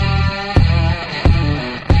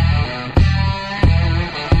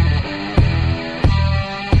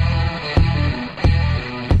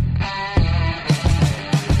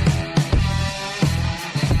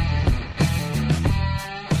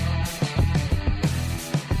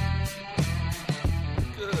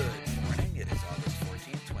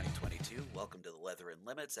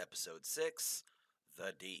It's episode 6,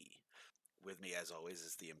 The D. With me, as always,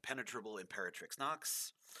 is the impenetrable Imperatrix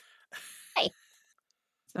Nox. Hey.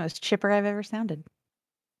 It's the most chipper I've ever sounded.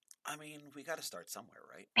 I mean, we gotta start somewhere,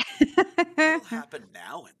 right? It'll happen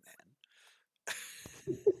now and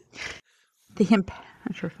then. The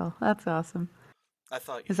impenetrable. That's awesome. I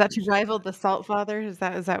thought Is you'd that to appreciate rival that. the Salt Father? Is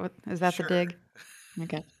that the Sure. dig?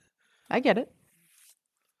 Okay. I get it.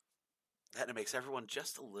 And it makes everyone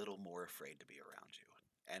just a little more afraid to be around you.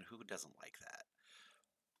 And who doesn't like that?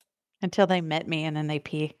 Until they met me and then they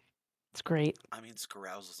pee. It's great. I mean,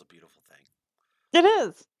 carousel's a beautiful thing. It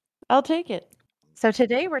is. I'll take it. So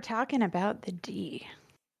today we're talking about the D.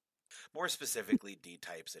 More specifically, D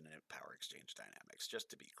types and power exchange dynamics, just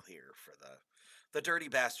to be clear for the dirty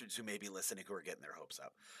bastards who may be listening who are getting their hopes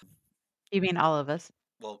up. You mean all of us?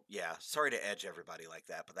 Well, yeah, sorry to edge everybody like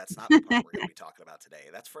that, but that's not the part we're going to be talking about today.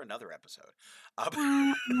 That's for another episode. Wah,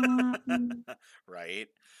 wah, Right?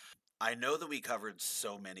 I know that we covered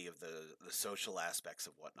so many of the social aspects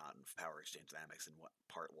of whatnot and power exchange dynamics in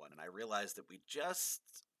part one, and I realized that we just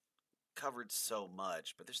covered so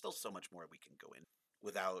much, but there's still so much more we can go in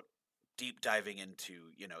without deep diving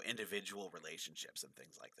into, individual relationships and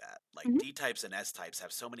things like that. Like mhm, D types and S types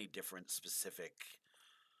have so many different specific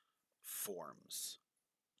forms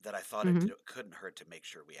that I thought mhm. couldn't hurt to make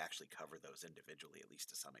sure we actually cover those individually, at least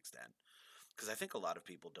to some extent. Because I think a lot of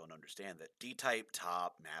people don't understand that D type,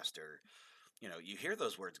 top, master, you hear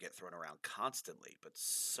those words get thrown around constantly, but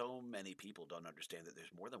so many people don't understand that there's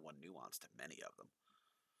more than one nuance to many of them.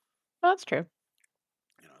 Well, that's true.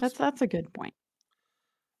 That's So that's a good point.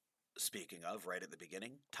 speaking of, right at the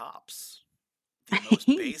beginning, tops. The most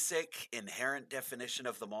basic, inherent definition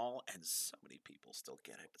of them all, and so many people still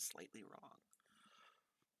get it slightly wrong.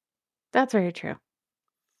 That's very true.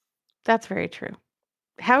 That's very true.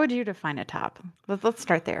 How would you define a top? Let's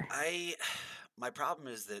start there. I my problem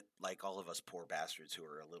is that like all of us poor bastards who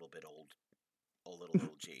are a little bit old, a little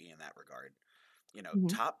OG in that regard, Mhm.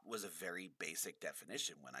 top was a very basic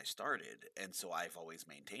definition when I started, and so I've always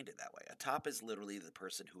maintained it that way. A top is literally the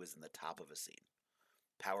person who is in the top of a scene.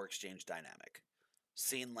 Power exchange dynamic.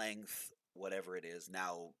 Scene length, whatever it is.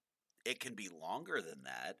 Now, it can be longer than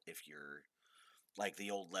that if you're like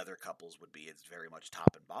the old leather couples would be, it's very much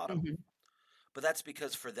top and bottom. Mhm. But that's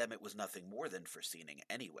because for them it was nothing more than for scening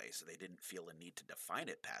anyway, so they didn't feel a need to define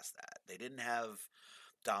it past that. They didn't have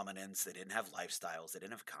dominance, they didn't have lifestyles, they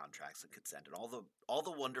didn't have contracts and consent and all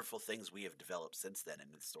the wonderful things we have developed since then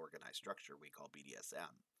in this organized structure we call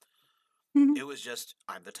BDSM. Mhm. It was just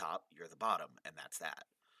I'm the top, you're the bottom, and that's that.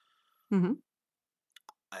 Mhm.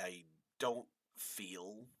 I don't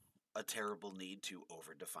feel a terrible need to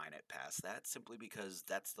over define it past that simply because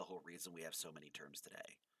that's the whole reason we have so many terms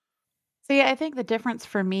today. See, I think the difference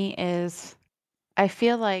for me is I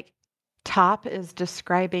feel like top is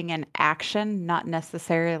describing an action, not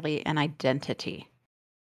necessarily an identity.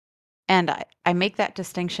 And I make that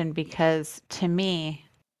distinction because to me,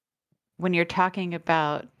 when you're talking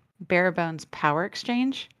about bare bones power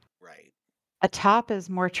exchange, Right. a top is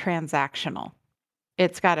more transactional.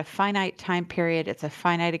 It's got a finite time period, it's a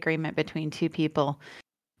finite agreement between two people.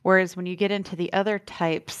 Whereas when you get into the other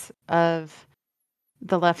types of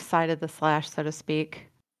the left side of the slash, so to speak,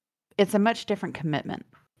 it's a much different commitment.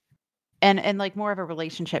 And like more of a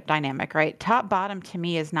relationship dynamic, right? Top bottom to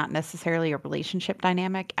me is not necessarily a relationship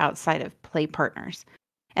dynamic outside of play partners.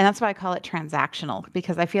 And that's why I call it transactional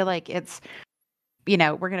because I feel like it's,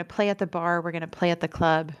 we're going to play at the bar, we're going to play at the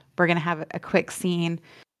club, we're going to have a quick scene.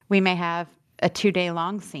 We may have a 2-day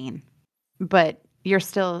long scene, but you're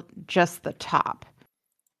still just the top.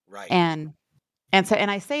 Right. And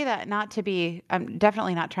and I say that not to be I'm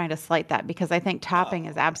definitely not trying to slight that because I think topping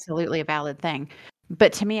is No. absolutely a valid thing.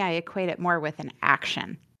 But to me, I equate it more with an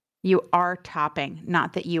action. You are topping,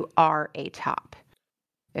 not that you are a top,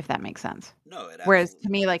 if that makes sense. No, it Whereas to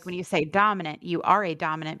absolutely me, like when does. you say dominant, you are a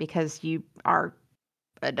dominant because you are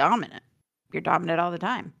a dominant. You're dominant all the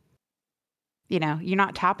time. You're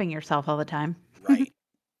not topping yourself all the time. Right.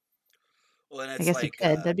 Well, and I it's guess you like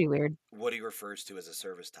could. That'd be weird. what he refers to as a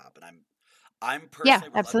service top, and I'm Yeah, personally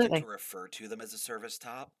reluctant to absolutely. refer to them as a service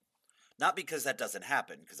top, not because that doesn't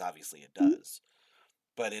happen, because obviously it Mhm. does.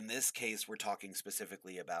 But in this case, we're talking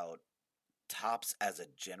specifically about tops as a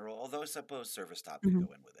general, although I suppose service top could Mhm.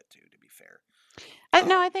 go in with it too, to be fair. No,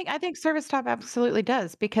 Um, I think service top absolutely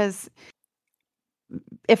does because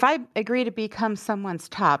if I agree to become someone's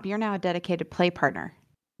top, you're now a dedicated play partner.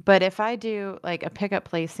 But if I do like a pickup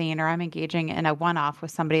play scene or I'm engaging in a one off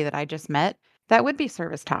with somebody that I just met, that would be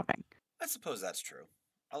service topping, I suppose that's true.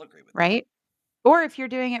 I'll agree with that. right? Or if you're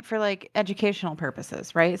doing it for, like, educational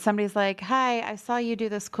purposes, right? Somebody's like, "Hi, I saw you do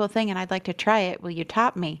this cool thing and I'd like to try it. Will you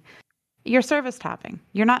top me?" You're service topping.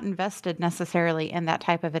 You're not invested necessarily in that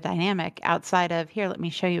type of a dynamic outside of, "Here, let me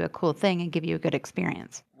show you a cool thing and give you a good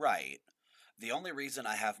experience." Right. The only reason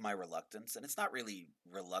I have my reluctance, and it's not really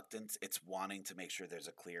reluctance, it's wanting to make sure there's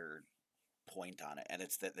a clear point on it, and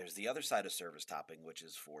it's that there's the other side of service topping, which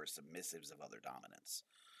is for submissives of other dominants.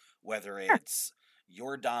 Whether Sure. it's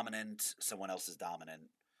your dominant, someone else is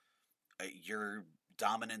dominant, your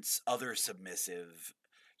dominant's other submissive,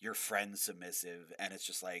 your friend submissive, and it's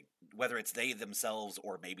just like whether it's they themselves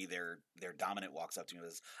or maybe their dominant walks up to you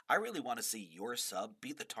and says, "I really want to see your sub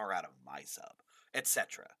beat the tar out of my sub,"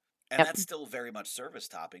 etc. And Yep. that's still very much service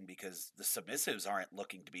topping because the submissives aren't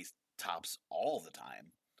looking to be tops all the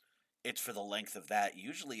time. It's for the length of that,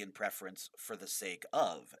 usually in preference for the sake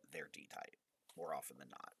of their D type, more often than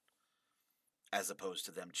not, as opposed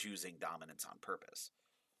to them choosing dominance on purpose.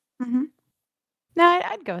 Mhm. No,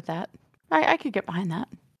 I'd go with that. I could get behind that.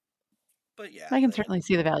 But yeah, I can certainly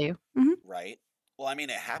see the value. Mhm. right? Well, I mean,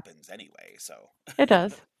 it happens anyway, so It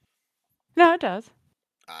does. No, it does.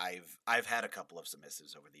 I've had a couple of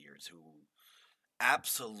submissives over the years who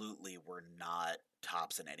absolutely were not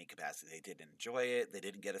tops in any capacity. They didn't enjoy it. They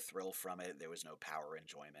didn't get a thrill from it. There was no power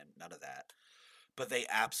enjoyment, none of that. But they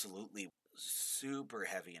absolutely super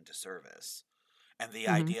heavy into service. And the Mhm.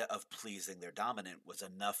 idea of pleasing their dominant was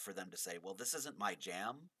enough for them to say, well, this isn't my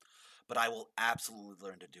jam, but I will absolutely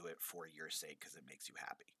learn to do it for your sake because it makes you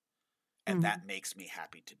happy. And Mhm. that makes me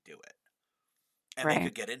happy to do it. And they Right.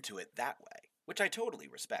 could get into it that way, which I totally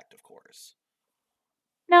respect, of course.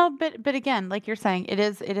 No, but again, like you're saying, it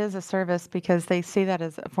is a service because they see that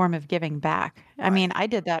as a form of giving back. I mean, Right, I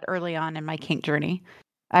did that early on in my kink journey.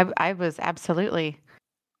 I was absolutely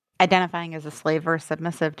identifying as a slave or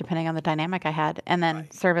submissive depending on the dynamic I had, and then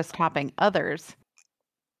right, service topping others.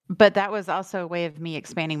 But that was also a way of me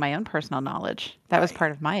expanding my own personal knowledge. That was right.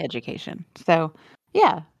 part of my education. So,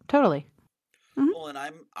 yeah, totally. Mhm. Well, and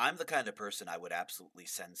I'm the kind of person I would absolutely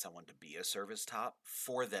send someone to be a service top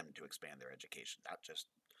for them to expand their education, not just,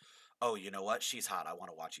 oh, you know what, she's hot, I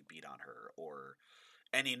want to watch you beat on her, or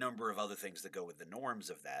any number of other things that go with the norms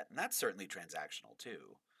of that. And that's certainly transactional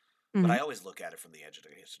too. But Mhm. I always look at it from the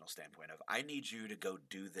educational standpoint of I need you to go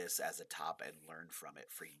do this as a top and learn from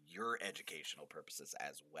it for your educational purposes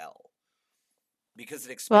as well. Because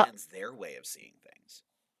it Well, expands their way of seeing things.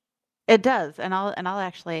 it does, and I'll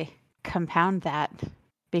actually compound that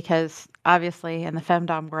because obviously in the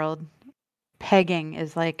femdom world, pegging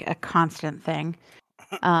is like a constant thing.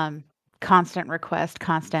 Um, constant request,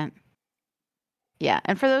 constant. Yeah,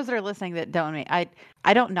 and for those that are listening that don't me,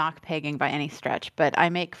 I don't knock pegging by any stretch, but I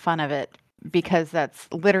make fun of it because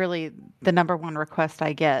that's literally the number one request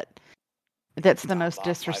I get. That's the Top most bot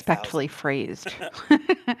disrespectfully 5000. phrased.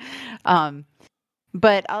 um,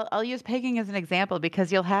 but I'll use pegging as an example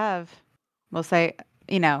because you'll have, we'll say,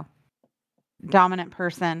 you know, dominant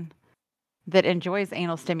person that enjoys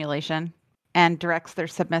anal stimulation and directs their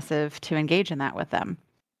submissive to engage in that with them.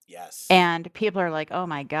 Yes, And people are like, "Oh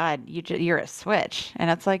my god, you're a switch."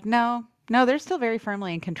 And it's like, "No, no, they're still very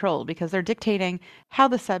firmly in control because they're dictating how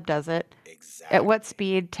the sub does it, at what exactly.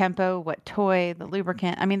 speed, tempo, what toy, the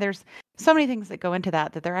lubricant." I mean, there's so many things that go into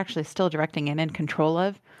that that they're actually still directing and in control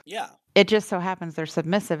of. Yeah, It just so happens their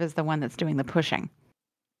submissive is the one that's doing the pushing.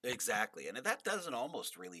 exactly. And that doesn't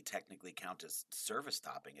almost really technically count as service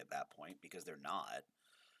topping at that point because they're not.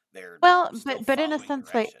 They're Well, still but in a following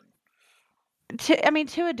sense, like, direction. I mean,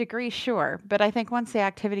 to a degree, sure. But I think once the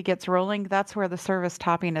activity gets rolling, that's where the service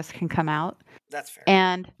toppiness can come out. That's fair.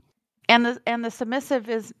 And the submissive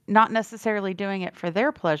is not necessarily doing it for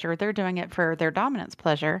their pleasure, they're doing it for their dominant's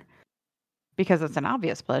pleasure because it's an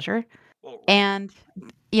obvious pleasure, Well, right. and,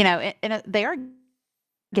 they are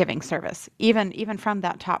giving service even from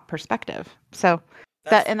that top perspective. So,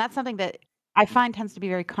 That's fair. that's something that I find tends to be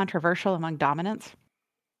very controversial among dominants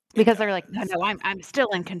It because they're like, "No, does. no, I'm still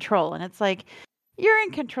in control," and it's like, "You're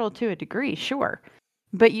in control to a degree, sure,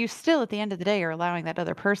 but you still, at the end of the day, are allowing that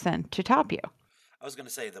other person to top you." I was going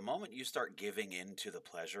to say, the moment you start giving in to the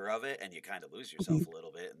pleasure of it and you kind of lose Mhm. yourself a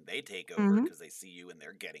little bit and they take over Mhm. because they see you and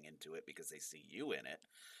they're getting into it because they see you in it,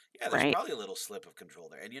 yeah, there's Right. probably a little slip of control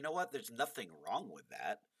there. And you know what? There's nothing wrong with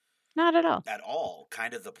that Not at all. at all.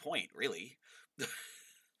 Kind of the point, really.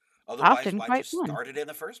 Otherwise, Often why'd you quite fun. start it in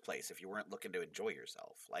the first place if you weren't looking to enjoy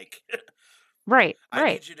yourself? Like, Right, I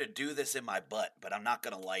right. need you to do this in my butt, but I'm not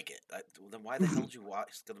going to like it. Well, then why the hell did you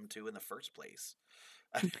ask them to in the first place?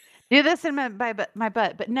 Do this in my butt,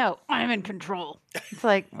 but no, I'm in control. It's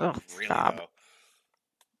like, ugh, Really, stop. though.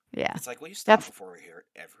 Yeah. It's like, will you stop That's before we hear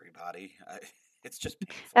everybody? It's just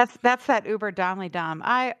painful. That's that Uber Domly Dom.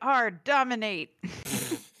 I are dominate.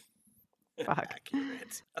 Fuck.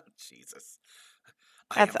 Accurate. Oh, Jesus.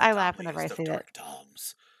 I That's am the I laugh whenever I domliest of see that. dark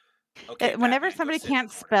doms. Okay, Whenever Batman, go somebody sit in the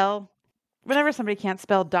can't corner.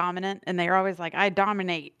 spell dominant and they're always like, "I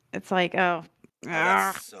dominate." It's like, "Oh, Oh, that's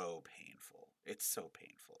ugh." so painful. It's so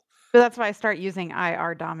painful. But that's why I start using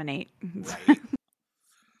IR dominate. Right?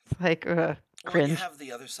 It's like, ugh, Well, you cringe. have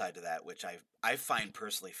the other side to that, which I find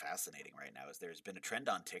personally fascinating right now, is there's been a trend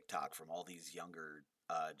on TikTok from all these younger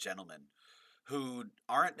gentlemen who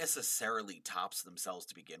aren't necessarily tops themselves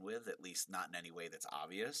to begin with, at least not in any way that's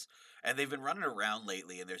obvious. And they've been running around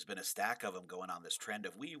lately, and there's been a stack of them going on this trend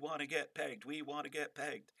of we want to get pegged, we want to get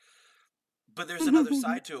pegged. But there's another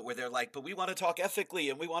side to it where they're like, but we want to talk ethically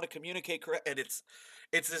and we want to communicate correct. And it's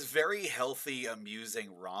this very healthy,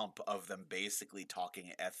 amusing romp of them basically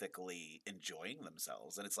talking ethically, enjoying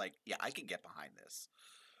themselves. And it's like, yeah, I can get behind this.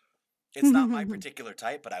 It's not my particular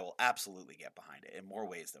type, but I will absolutely get behind it in more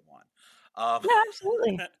ways than one. Um, No,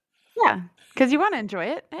 absolutely. Yeah, because you wanna enjoy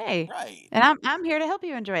it. Hey, right. and I'm here to help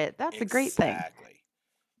you enjoy it. That's a great thing. Exactly.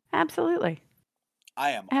 Absolutely.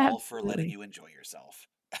 I am all for letting Absolutely. you enjoy yourself.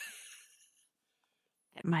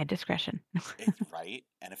 At my discretion. It's right.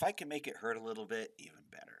 And if I can make it hurt a little bit, even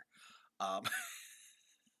better. Um,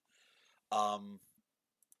 um,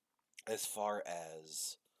 as far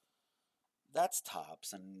as that's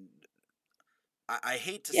tops, and I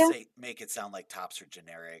hate to Yeah. say make it sound like tops are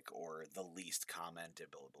generic or the least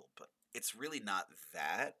commentable, but it's really not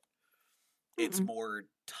that. It's Mm-mm. more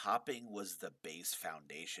topping was the base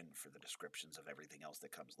foundation for the descriptions of everything else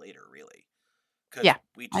that comes later, really. Because Yeah,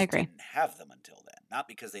 we I just agree. didn't have them until then. Not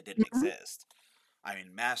because they didn't Mhm. exist. I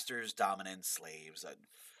mean, masters, dominants, slaves,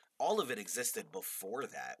 all of it existed before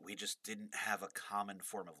that. We just didn't have a common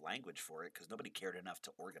form of language for it because nobody cared enough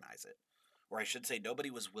to organize it. Or I should say, nobody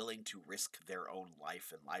was willing to risk their own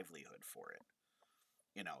life and livelihood for it.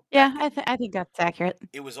 You know, Yeah, back in I think that's accurate.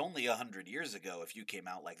 it was only 100 years ago. If you came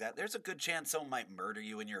out like that, there's a good chance someone might murder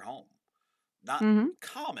you in your home. Not Mhm.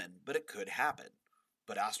 common, but it could happen.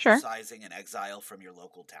 But Sure. ostracizing and exile from your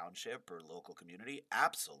local township or local community,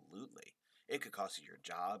 absolutely. It could cost you your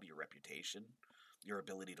job, your reputation, your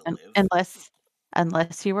ability to Un live.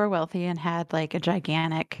 unless you were wealthy and had, like, a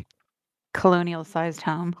gigantic colonial-sized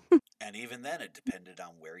home. And even then, it depended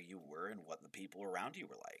on where you were and what the people around you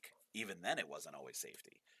were like. Even then, it wasn't always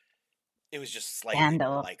safety. It was just slightly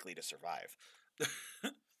more Scandal. likely to survive.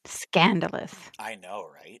 Scandalous. I know,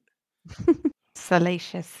 right?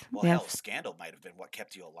 Salacious. Well, hell, Yes. scandal might have been what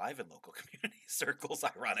kept you alive in local community circles,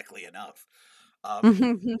 ironically enough. Um,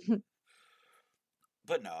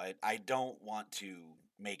 but no, I don't want to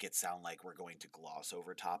make it sound like we're going to gloss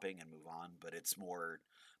over topping and move on, but it's more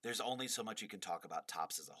there's only so much you can talk about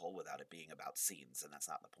tops as a whole without it being about scenes, and that's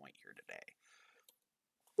not the point here today.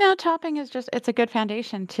 No, topping is just it's a good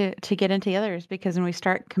foundation to get into the others because when we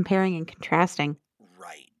start comparing and contrasting,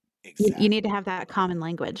 Right, you need to exactly. have that common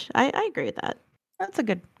language. I agree with that. That's a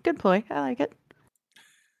good ploy. I like it.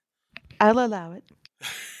 I'll allow it.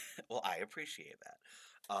 Well, I appreciate that.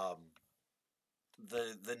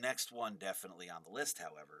 The next one definitely on the list,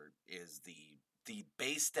 however, is the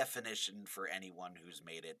base definition for anyone who's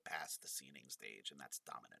made it past the scening stage, and that's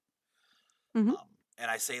dominant. Mhm. And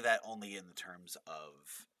I say that only in the terms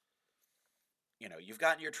of you've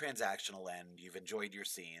gotten your transactional end, you've enjoyed your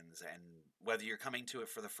scenes, and whether you're coming to it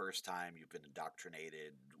for the first time, you've been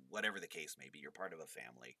indoctrinated, whatever the case may be, you're part of a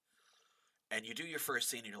family, and you do your first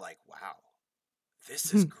scene, and you're like, wow,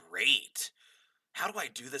 this is great. How do I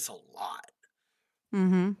do this a lot?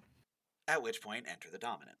 Mhm. At which point, enter the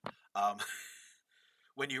dominant. Um,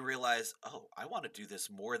 when you realize, oh, I want to do this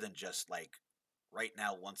more than just like right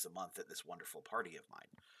now, once a month at this wonderful party of mine.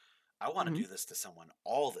 I want to Mhm. do this to someone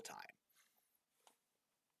all the time.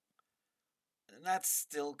 And that's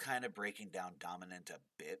still kind of breaking down dominant a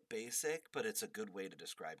bit basic, but it's a good way to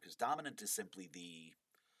describe because dominant is simply the.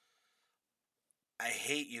 I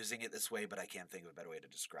hate using it this way, but I can't think of a better way to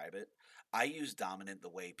describe it. I use dominant the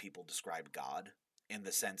way people describe God, in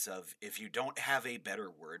the sense of if you don't have a better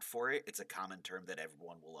word for it, it's a common term that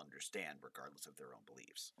everyone will understand, regardless of their own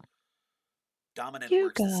beliefs. Dominant You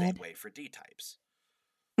works the same good. way for D types.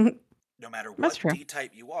 Mhm. No matter That's what true. D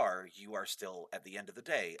type you are still, at the end of the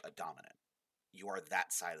day, a dominant. You are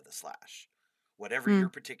that side of the slash. Whatever your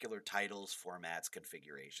Mm. particular titles, formats,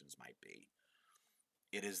 configurations might be,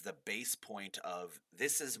 it is the base point of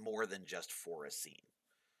this is more than just for a scene.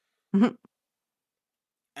 Mhm.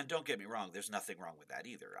 And don't get me wrong, there's nothing wrong with that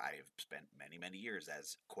either. I've spent many, many years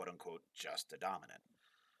as quote unquote just a dominant.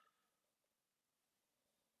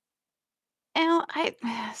 Now, I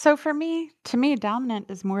so for me, to me, dominant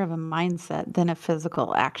is more of a mindset than a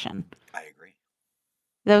physical action. I agree.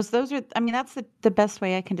 Those are I mean, that's the best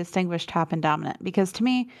way I can distinguish top and dominant because to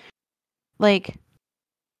me, like,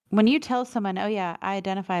 when you tell someone, "Oh, yeah, I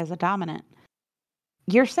identify as a dominant,"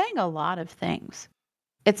 you're saying a lot of things.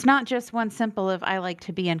 It's not just one simple of, "I like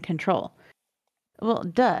to be in control." Well,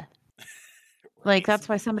 duh. Like, Right. that's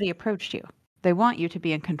why somebody approached you. They want you to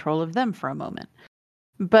be in control of them for a moment.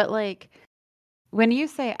 But, like, when you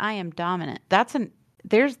say, "I am dominant," that's an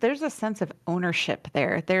there's a sense of ownership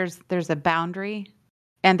there. There's a boundary,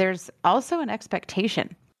 and there's also an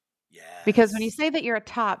expectation. Because when you Yes. say that you're a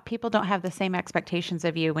top, people don't have the same expectations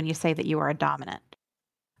of you when you say that you are a dominant.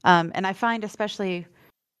 And I find especially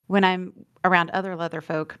when I'm around other leather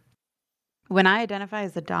folk, when I identify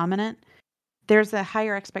as a dominant, there's a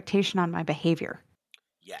higher expectation on my behavior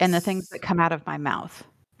and the things that Yes. come out of my mouth,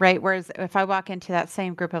 right? Whereas if I walk into that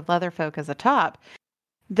same group of leather folk as a top,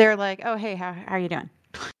 they're like, "Oh, hey, how are you doing?"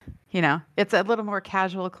 It's a little more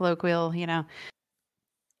casual, colloquial.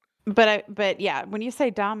 But yeah, when you say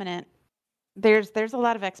dominant, there's a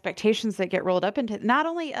lot of expectations that get rolled up into not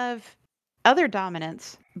only of other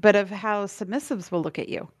dominants, but of how submissives will look at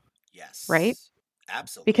you, right? Yes.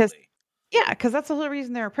 Because Absolutely. yeah, because that's the whole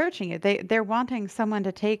reason they're approaching you. They're wanting someone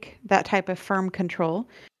to take that type of firm control.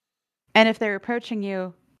 And if they're approaching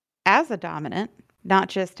you as a dominant, not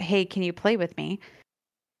just, "Hey, can you play with me?"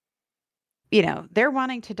 They're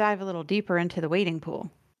wanting to dive a little deeper into the wading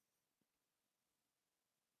pool,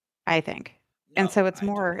 I think. And so No, I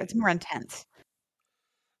totally it's more agree. intense.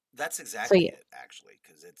 That's So exactly yeah. it, actually,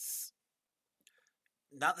 because it's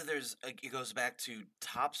not that there's. It goes back to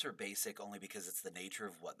tops are basic only because it's the nature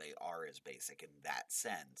of what they are is basic in that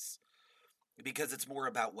sense. Because it's more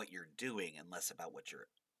about what you're doing and less about what you're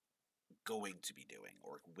going to be doing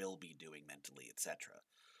or will be doing mentally, etc.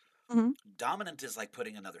 Mhm. Dominant is like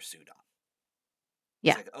putting another suit on. It's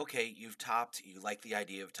Yeah. like, okay, you've topped, you like the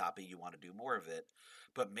idea of topping, you want to do more of it,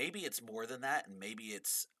 but maybe it's more than that, and maybe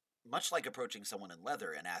it's much like approaching someone in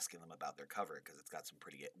leather and asking them about their cover because it's got some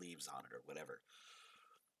pretty leaves on it or whatever.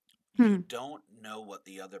 You Mhm. don't know what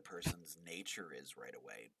the other person's nature is right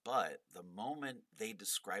away, but the moment they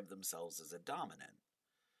describe themselves as a dominant,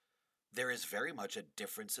 there is very much a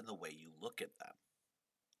difference in the way you look at them.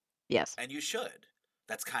 Yes. And you should.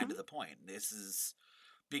 That's kind Mhm. of the point. This is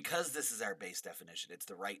because this is our base definition, it's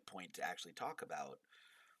the right point to actually talk about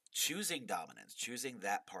choosing dominance, choosing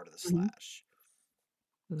that part of the Mhm. slash.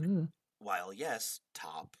 Ooh. While, yes,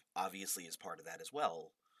 top obviously is part of that as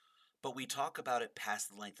well, but we talk about it past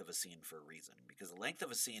the length of a scene for a reason, because the length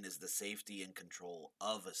of a scene is the safety and control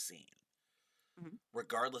of a scene. Mhm.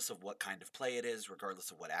 Regardless of what kind of play it is,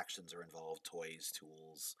 regardless of what actions are involved, toys,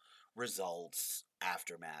 tools, results,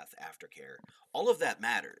 aftermath, aftercare, all of that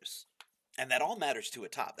matters. And that all matters to a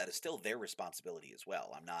top. That is still their responsibility as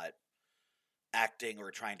well. I'm not acting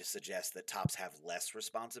or trying to suggest that tops have less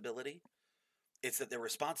responsibility. It's that their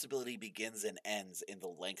responsibility begins and ends in the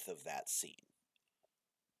length of that scene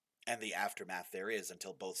and the aftermath there is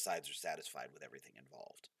until both sides are satisfied with everything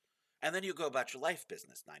involved. And then you go about your life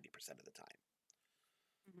business 90% of the time.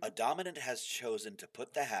 A Mhm. dominant has chosen to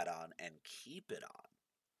put the hat on and keep it on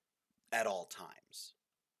at all times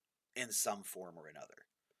in some form or another.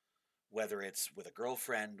 Whether it's with a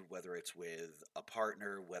girlfriend, whether it's with a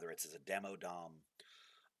partner, whether it's as a demo dom,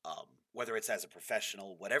 whether it's as a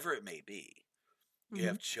professional, whatever it may be, you Mhm.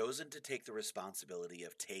 have chosen to take the responsibility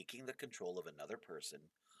of taking the control of another person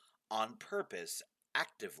on purpose,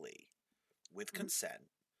 actively, with Mhm. consent,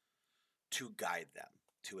 to guide them,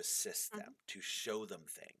 to assist them, Mhm. to show them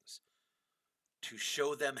things, to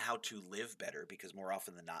show them how to live better because more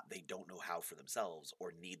often than not, they don't know how for themselves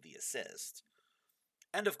or need the assist.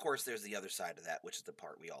 And of course, there's the other side of that, which is the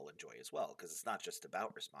part we all enjoy as well, because it's not just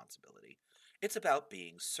about responsibility, it's about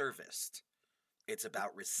being serviced, it's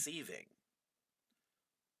about receiving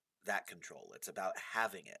that control, it's about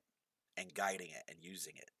having it and guiding it and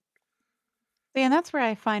using it. See, and that's where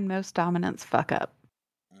I find most dominants fuck up.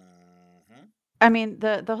 Mm-hmm. I mean,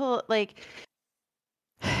 the whole like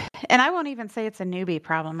and I won't even say it's a newbie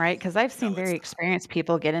problem, right? Because I've seen No, very it's not. experienced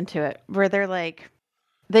people get into it where they're like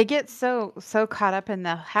they get so caught up in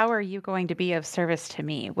the, "How are you going to be of service to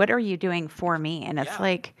me? What are you doing for me?" And it's Yeah,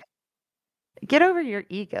 like, get over your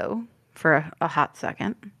ego for a hot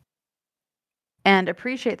second and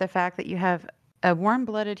appreciate the fact that you have a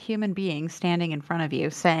warm-blooded human being standing in front of you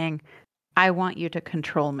saying, "I want you to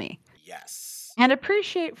control me." yes. And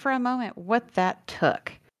appreciate for a moment what that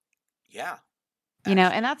took. Yeah, And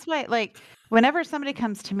actually. that's why, like, whenever somebody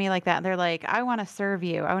comes to me like that, they're like, "I wanna serve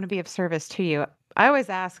you. I wanna be of service to you." I always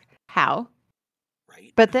ask, "How?"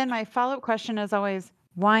 Right? But then my follow-up question is always,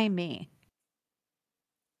 "Why me?"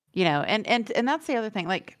 And that's the other thing,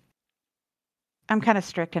 like, I'm kinda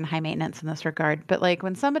strict and high maintenance in this regard, but, like,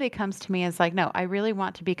 when somebody comes to me and is like, "No, I really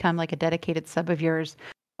want to become, like, a dedicated sub of yours,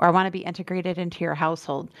 or I wanna be integrated into your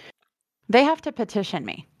household," they have to petition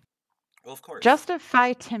me. Well, of course.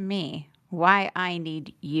 Justify to me why I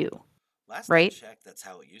need you, Last I right? checked, that's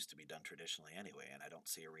how it used to be done traditionally anyway, and I don't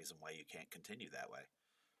see a reason why you can't continue that way.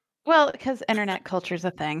 Well, because internet culture is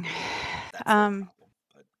a thing. That's their Um, problem.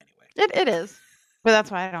 But anyway. it is, but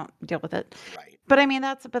that's why I don't deal with it. Right. But I mean,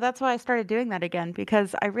 that's why I started doing that again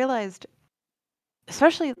because I realized,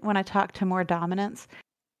 especially when I talk to more dominants,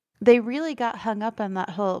 they really got hung up on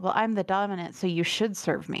that whole, "Well, I'm the dominant, so you should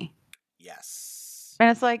serve me." Yes. And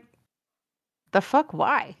it's like, "The fuck,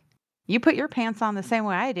 why? You put your pants on the same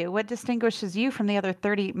way I do. What distinguishes you from the other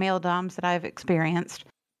 30 male doms that I've experienced?"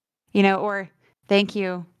 Or, "Thank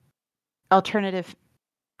you, alternative,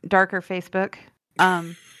 darker Facebook."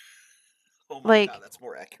 Um, Oh my god, like, that's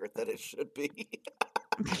more accurate than it should be.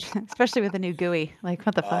 especially with the new GUI, like,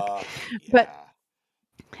 what the fuck? But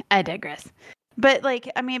Yeah. I digress. But, like,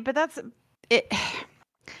 I mean, but that's it.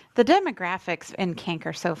 The demographics in kink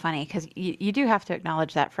are so funny because you do have to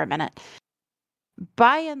acknowledge that for a minute.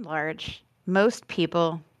 By and large, most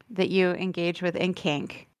people that you engage with in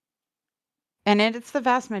kink, and it's the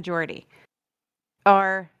vast majority,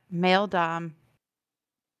 are male dom,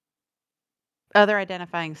 other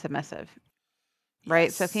identifying submissive,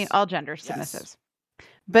 right? So Yes. all gender Yes. submissives,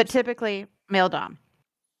 but Absolutely. typically male dom.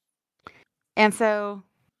 And so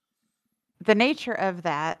the nature of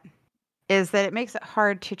that is that it makes it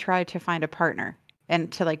hard to try to find a partner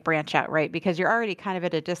and to like branch out, right? Because you're already kind of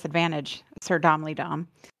at a disadvantage, Sir Domly Dom.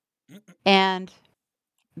 Mm-mm. And,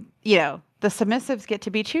 the submissives get to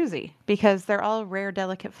be choosy because they're all rare,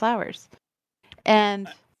 delicate flowers. And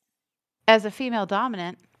Uh, as a female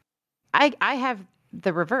dominant, I have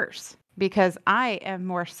the reverse because I am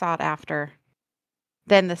more sought after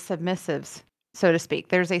than the submissives, so to speak.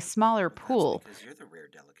 There's a smaller Well, that's pool. because you're the rare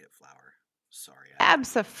delicate flower. Sorry, I had to do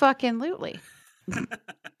Abso-fucking-lutely. that.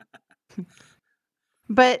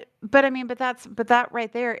 But I mean, but that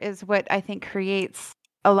right there is what I think creates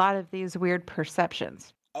a lot of these weird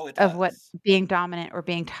perceptions Oh, it of what does. being dominant or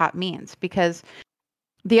being top means. Because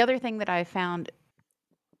the other thing that I found,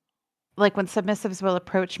 like when submissives will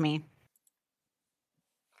approach me,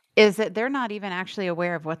 is that they're not even actually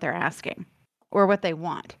aware of what they're asking or what they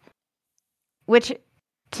want. Which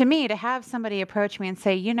to me, to have somebody approach me and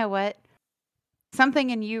say, you know what, something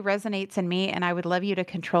in you resonates in me and I would love you to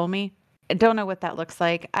control me. I don't know what that looks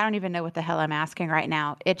like. I don't even know what the hell I'm asking right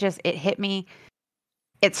now. It hit me.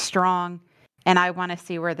 It's strong, and I wanna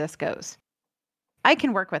see where this goes. I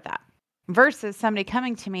can work with that, versus somebody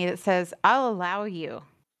coming to me that says, "I'll allow you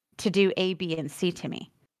to do A, B, and C to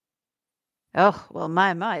me." "Oh, well,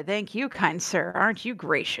 my, thank you, kind sir. Aren't you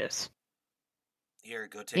gracious?" Here,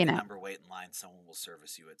 go You take a know? number, wait in line. Someone will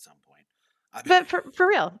service you at some point. I But for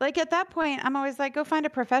real, like, at that point, I'm always like, "Go find a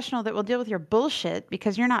professional that will deal with your bullshit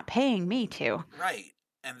because you're not paying me to." Right.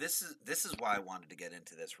 And this is why I wanted to get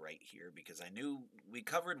into this right here because I knew we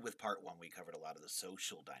covered with part 1 we covered a lot of the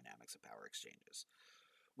social dynamics of power exchanges,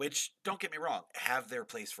 which don't get me wrong, have their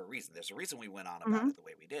place for a reason. There's a reason we went on about Mhm, it the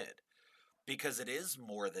way we did because it is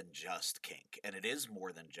more than just kink and it is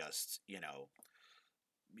more than just,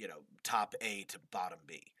 top A to bottom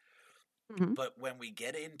B. mhm, But when we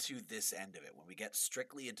get into this end of it, when we get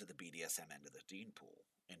strictly into the BDSM end of the Dean pool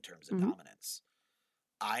in terms of mhm. dominance,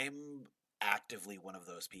 I'm actively one of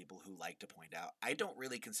those people who like to point out I don't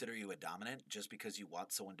really consider you a dominant just because you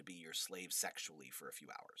want someone to be your slave sexually for a few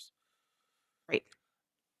hours. Right.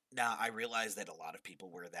 Now, I realize that a lot of people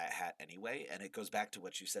wear that hat anyway, and it goes back to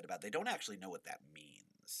what you said about they don't actually know what that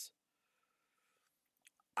means.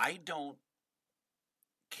 I don't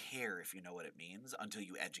care if you know what it means until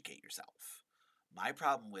you educate yourself. My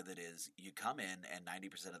problem with it is you come in and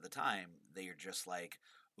 90% of the time they are just like,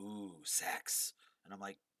 ooh, sex. And I'm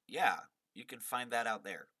like, yeah, you can find that out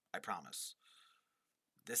there. I promise.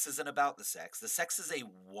 This isn't about the sex. The sex is a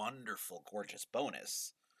wonderful, gorgeous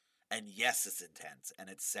bonus. And yes, it's intense and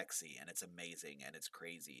it's sexy and it's amazing and it's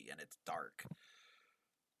crazy and it's dark.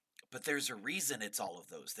 But there's a reason it's all of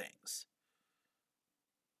those things.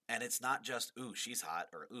 And it's not just, ooh, she's hot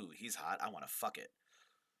or ooh, he's hot. I want to fuck it.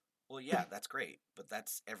 Well, yeah, that's great, but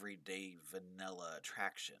that's everyday vanilla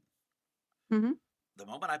attraction. Mhm, The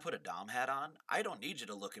moment I put a Dom hat on, I don't need you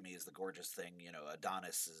to look at me as the gorgeous thing,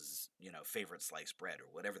 Adonis's, favorite sliced bread or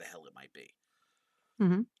whatever the hell it might be.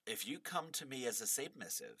 mhm. If you come to me as a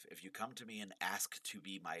submissive, if you come to me and ask to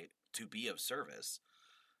be of service,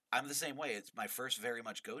 I'm the same way. It's my first very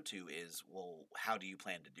much go to is, well, how do you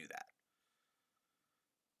plan to do that?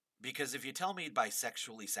 Because if you tell me by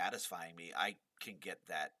sexually satisfying me, I can get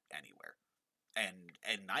that anywhere. And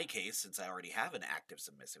in my case, since I already have an active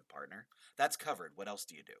submissive partner, that's covered. What else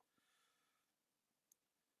do you do?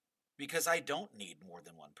 Because I don't need more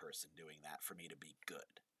than one person doing that for me to be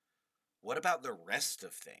good. What about the rest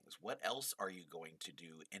of things? What else are you going to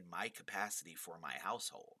do in my capacity for my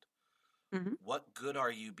household? Mhm. What good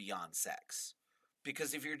are you beyond sex?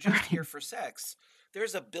 Because if you're just here Right. for sex,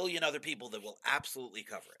 there's a billion other people that will absolutely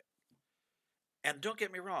cover it. And don't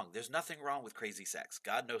get me wrong, there's nothing wrong with crazy sex.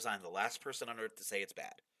 God knows I'm the last person on earth to say it's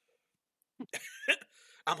bad.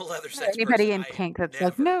 I'm a leather Or sex person. anybody in I kink that's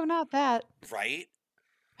like, never, "No, not that." right?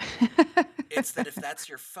 It's that if that's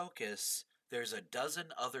your focus, there's a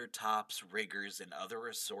dozen other tops, riggers, and other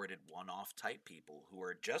assorted one off type people who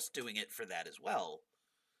are just doing it for that as well,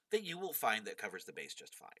 that you will find that covers the base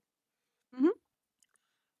just fine. Mhm.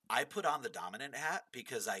 I put on the dominant hat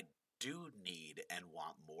because I do need and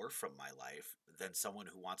want more from my life than someone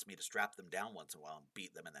who wants me to strap them down once in a while and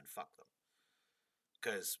beat them and then fuck them.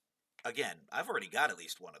 Because, again, I've already got at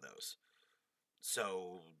least one of those.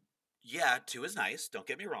 So, yeah, two is nice, don't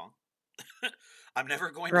get me wrong. I'm never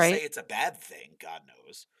going to say Right. it's a bad thing, God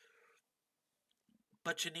knows.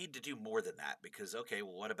 But you need to do more than that because, okay,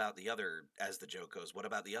 well, what about the other, as the joke goes, what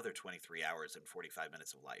about the other 23 hours and 45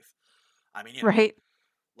 minutes of life? I mean, Right.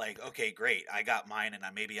 like, okay, great, I got mine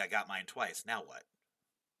and maybe I got mine twice. Now what?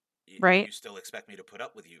 You Right. still expect me to put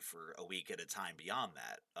up with you for a week at a time beyond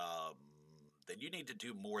that? Then you need to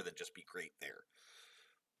do more than just be great there.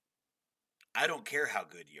 I don't care how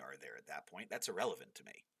good you are there at that point. That's irrelevant to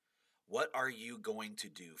me. What are you going to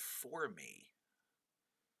do for me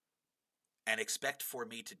and expect for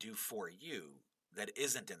me to do for you that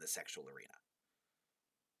isn't in the sexual arena?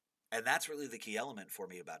 And that's really the key element for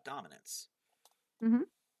me about dominance. Mhm.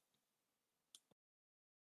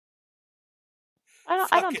 I don't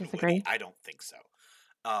Fucking Woody, disagree. I don't think so.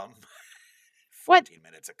 Um, What? 14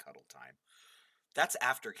 minutes of cuddle time. That's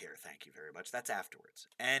aftercare, thank you very much. That's afterwards.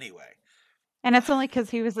 Anyway, And it's only because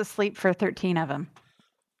he was asleep for 13 of them.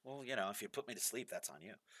 well, if you put me to sleep, that's on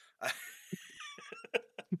you.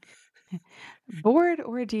 Bored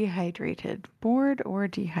or dehydrated? Bored or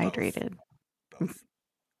Both. dehydrated? Both.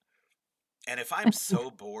 And if I'm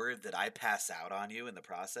so bored that I pass out on you in the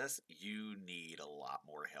process, you need a lot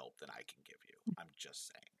more help than I can give you. I'm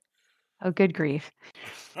just Oh, good grief.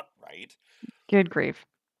 saying. Right? Good grief.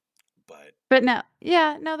 But, But no,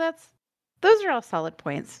 yeah, no, those are all solid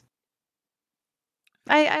points.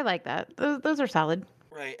 I like that. Those are solid.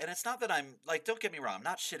 right. And it's not that I'm, like, don't get me wrong, I'm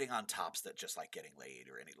not shitting on tops that just like getting laid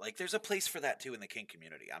or any. Like, there's a place for that too in the kink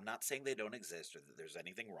community. I'm not saying they don't exist or that there's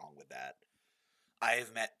anything wrong with that. I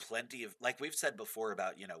have met plenty of, like we've said before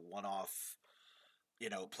about, one off,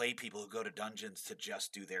 play people who go to dungeons to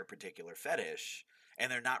just do their particular fetish,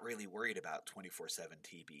 and they're not really worried about 24/7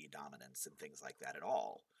 TB dominance and things like that at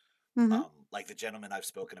all. Mhm. Like the gentleman I've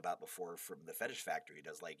spoken about before from the Fetish Factory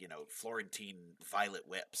does, like, Florentine violet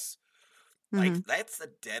whips. Like, Mhm. that's a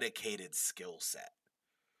dedicated skill set.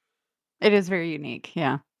 It is very unique.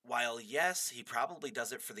 Yeah. While, yes, he probably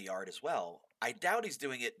does it for the art as well, I doubt he's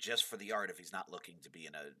doing it just for the art if he's not looking to be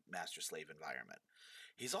in a master slave environment.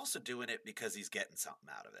 He's also doing it because he's getting something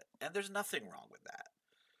out of it. And there's nothing wrong with that.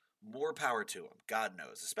 More power to him, God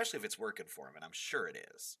knows, especially if it's working for him, and I'm sure it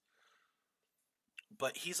is.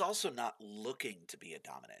 But he's also not looking to be a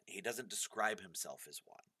dominant. He doesn't describe himself as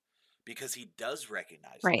one because he does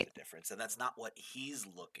recognize there's Right. a difference, and that's not what he's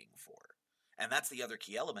looking for. And that's the other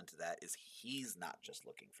key element to that is he's not just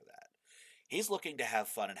looking for that. He's looking to have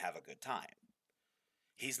fun and have a good time.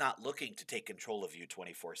 He's not looking to take control of you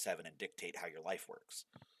 24/7 and dictate how your life works.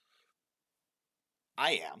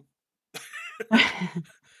 I am.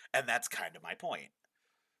 And that's kind of my point.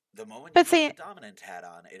 The moment you But put the see, dominant hat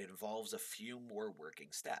on, it involves a few more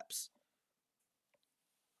working steps.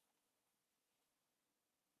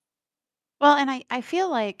 well, and I feel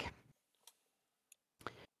like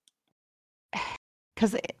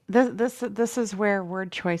because this is where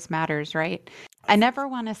word choice matters, right? I never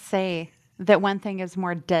want Unfortunately. to say that one thing is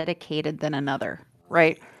more dedicated than another,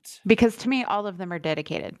 right? Right. Because to me, all of them are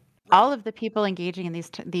dedicated. Right. All of the people engaging in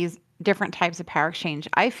these different types of power exchange,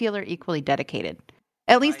 I feel are equally dedicated.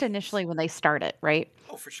 At least Right. initially when they start it, right?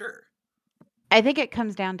 Oh, for sure. I think it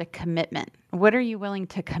comes down to commitment. What are you willing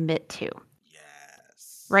to commit to?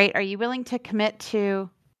 Yes. Right? Are you willing to commit to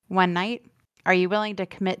one night? Are you willing to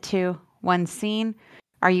commit to one scene?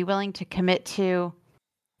 Are you willing to commit to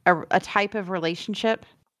a type of relationship?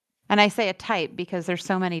 And I say a type because there's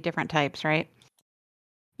so many different types, right?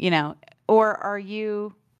 You know, or are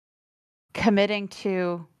you committing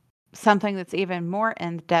to something that's even more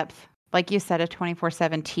in depth, like you said, a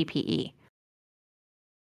 24/7 TPE.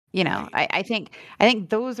 Right. I think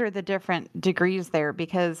those are the different degrees there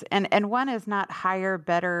because and one is not higher,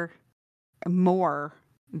 better, more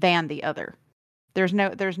than the other. There's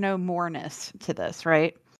no moreness to this,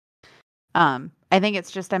 right? I think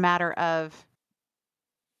it's just a matter of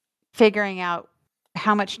figuring out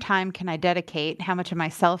how much time can I dedicate, how much of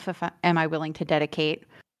myself am I willing to dedicate,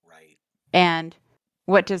 Right. and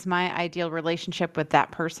what does my ideal relationship with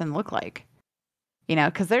that person look like?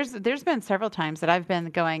 Because there's been several times that I've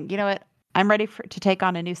been going, you know what, I'm ready to take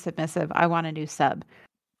on a new submissive. I want a new sub,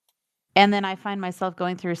 and then I find myself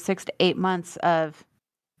going through 6 to 8 months of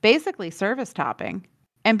basically service topping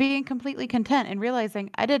and being completely content and realizing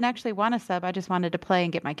I didn't actually want a sub. I just wanted to play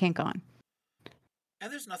and get my kink on.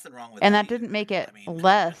 And there's nothing wrong with And that that either. didn't make I it mean,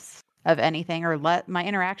 less of anything or my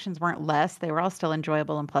interactions weren't less. They were all still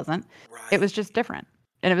enjoyable and pleasant. It was right. just different.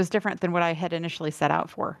 And it was different than what I had initially set out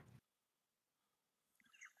for.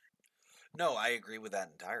 No, I agree with that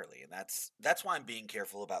entirely, and that's why I'm being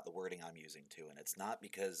careful about the wording I'm using too. And it's not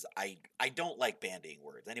because I don't like bandying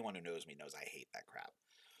words. Anyone who knows me knows I hate that crap.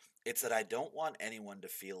 It's that I don't want anyone to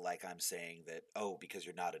feel like I'm saying that, oh, because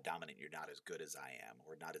you're not a dominant, you're not as good as I am,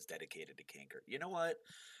 or not as dedicated to kink. Or you know what?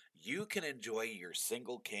 You can enjoy your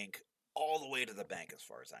single kink all the way to the bank, as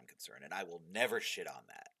far as I'm concerned, and I will never shit on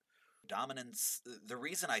that. Dominance. The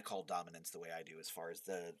reason I call dominance the way I do, as far as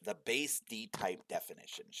the base D type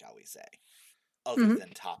definition, shall we say, other Mhm.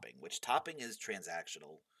 than topping, which topping is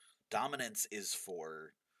transactional. Dominance is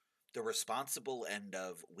for the responsible end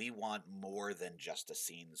of we want more than just a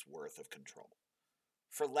scene's worth of control,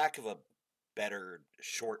 for lack of a better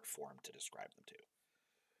short form to describe them to.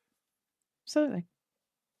 Absolutely.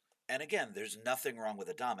 And again, there's nothing wrong with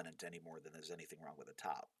a dominant any more than there's anything wrong with a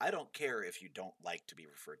top. I don't care if you don't like to be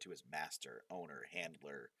referred to as master, owner,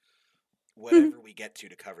 handler, Mhm. whatever we get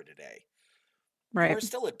to cover today. You Right. are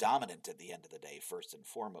still a dominant at the end of the day, first and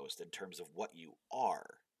foremost, in terms of what you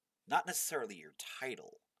are, not necessarily your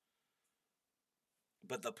title.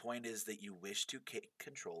 But the point is that you wish to take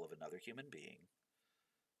control of another human being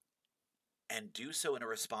and do so in a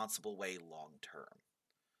responsible way long term.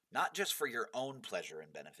 Not just for your own pleasure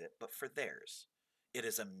and benefit, but for theirs. It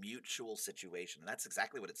is a mutual situation, and that's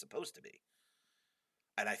exactly what it's supposed to be.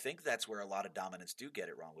 And I think that's where a lot of dominants do get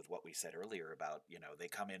it wrong with what we said earlier about, they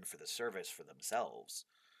come in for the service for themselves.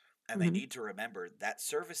 And they Mhm. need to remember that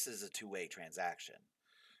service is a two-way transaction.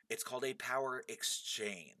 It's called a power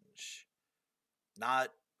exchange,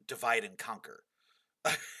 not divide and conquer.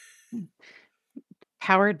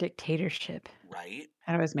 Power dictatorship. Right?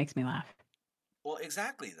 That always makes me laugh. Well,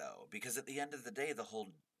 exactly though, because at the end of the day,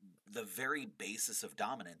 the very basis of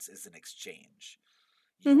dominance is an exchange.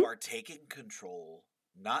 You Mhm. are taking control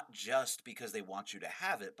not just because they want you to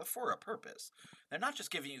have it, but for a purpose. They're not just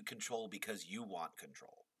giving you control because you want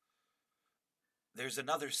control. There's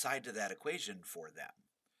another side to that equation for them.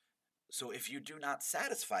 So if you do not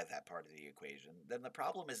satisfy that part of the equation, then the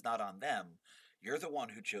problem is not on them. You're the one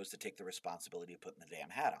who chose to take the responsibility of putting the damn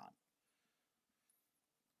hat on.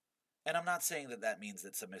 And I'm not saying that that means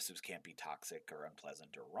that submissives can't be toxic or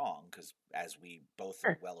unpleasant or wrong, because as we both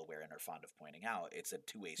are Sure. well aware and are fond of pointing out, it's a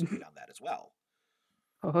two-way street on that as well.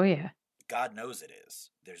 Oh, yeah. God knows it is.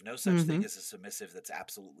 There's no such thing Mhm. as a submissive that's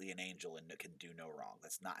absolutely an angel and can do no wrong.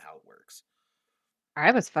 That's not how it works.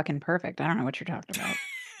 I was fucking perfect. I don't know what you're talking about.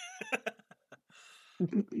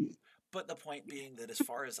 But the point being that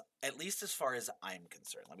at least as far as I'm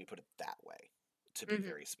concerned, let me put it that way, to be Mhm.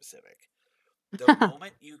 very specific. The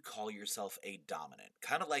moment you call yourself a dominant,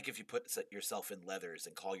 kind of like if you put yourself in leathers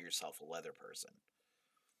and call yourself a leather person,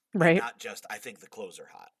 and Right. not just, I think the clothes are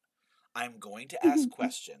hot. I'm going to ask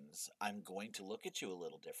questions. I'm going to look at you a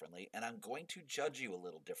little differently, and I'm going to judge you a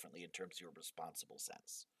little differently in terms of your responsible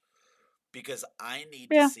sense. Because I need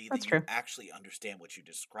to Yeah, see that that's you true. actually understand what you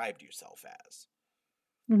described yourself as.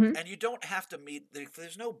 Mhm. And you don't have to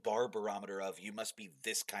there's no bar barometer of you must be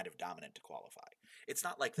this kind of dominant to qualify. It's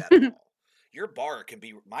not like that at all. Your bar can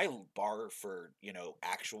be, my bar for,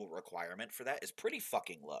 actual requirement for that is pretty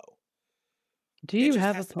fucking low. Do It you just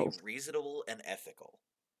have a has to be pulse? reasonable and ethical.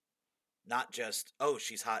 Not just, oh,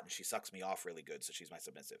 she's hot and she sucks me off really good, so she's my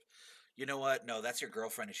submissive. You know what? No, that's your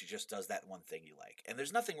girlfriend and she just does that one thing you like. And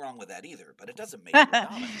there's nothing wrong with that either, but it doesn't make you a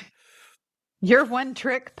dominant. Your one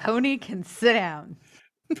trick pony can sit down.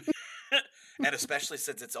 And especially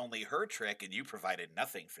since it's only her trick and you provided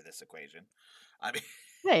nothing for this equation. I mean,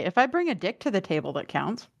 Hey, if I bring a dick to the table, that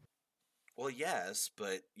counts. well, yes,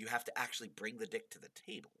 but you have to actually bring the dick to the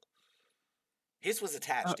table. His was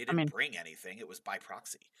attached. He I didn't mean, bring anything. It was by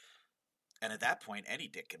proxy. And at that point, any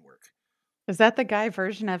dick can work. Is that the guy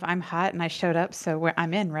version of I'm hot and I showed up, so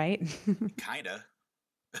I'm in, right? Kinda.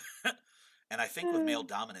 And I think with male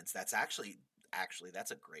dominance, that's actually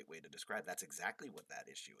that's a great way to describe. That's exactly what that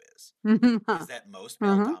issue is that most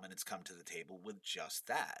male Uh-huh. dominants come to the table with just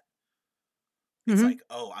that. It's Mhm. like,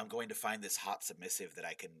 oh, I'm going to find this hot submissive that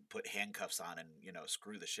I can put handcuffs on and,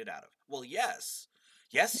 screw the shit out of. Well, yes.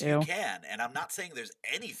 Yes, you Ew. can. And I'm not saying there's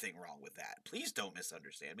anything wrong with that. Please don't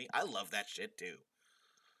misunderstand me. I love that shit too.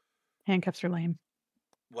 Handcuffs are lame.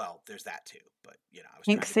 Well, there's that too. But, I was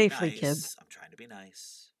Think trying to be safely, kid. nice. I'm trying to be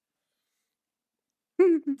nice.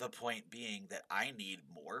 The point being that I need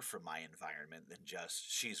more from my environment than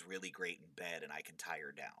just she's really great in bed and I can tie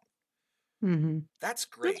her down. Mhm. That's That's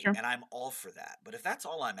great, true. and I'm all for that. But if that's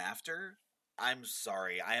all I'm after, I'm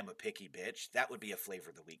sorry, I am a picky bitch. That would be a flavor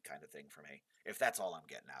of the week kind of thing for me, if that's all I'm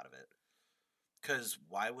getting out of it. Because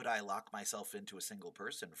why would I lock myself into a single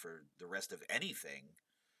person for the rest of anything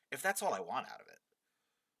if that's all I want out of it?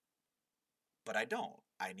 But I don't.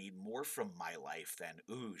 I need more from my life than,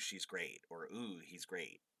 ooh, she's great, or ooh, he's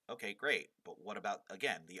great. Okay, great. But what about,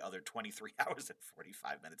 again, the other 23 hours and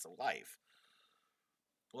 45 minutes of life?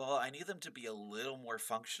 Well, I need them to be a little more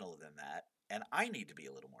functional than that, and I need to be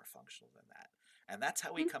a little more functional than that. And that's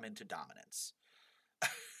how we Mm. come into dominance.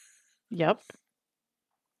 Yep.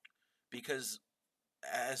 Because,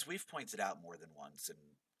 as we've pointed out more than once, and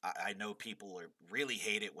I know people really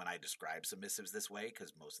hate it when I describe submissives this way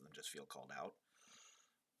because most of them just feel called out.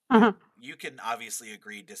 Uh-huh. And you can obviously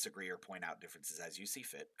agree, disagree, or point out differences as you see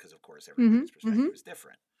fit because, of course, Mhm. everybody's perspective Mhm. is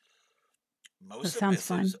different. That Most sounds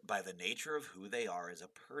submissives, fun. by the nature of who they are as a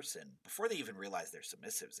person, before they even realize they're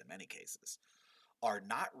submissives in many cases, are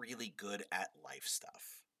not really good at life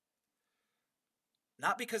stuff.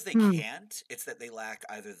 Not because they Hmm. can't, it's that they lack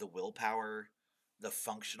either the willpower, the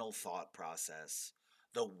functional thought process,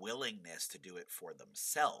 the willingness to do it for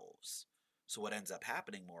themselves. So, what ends up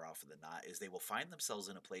happening more often than not is they will find themselves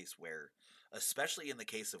in a place where, especially in the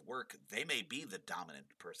case of work, they may be the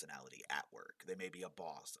dominant personality at work. They may be a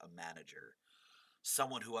boss, a manager,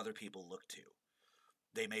 someone who other people look to.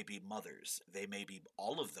 They may be mothers. They may be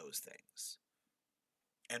all of those things.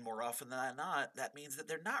 And more often than not, that means that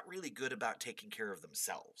they're not really good about taking care of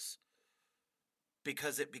themselves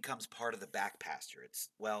because it becomes part of the back pasture. It's,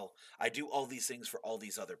 well, I do all these things for all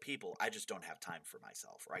these other people. I just don't have time for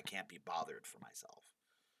myself, or I can't be bothered for myself.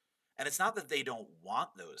 And it's not that they don't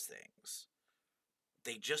want those things,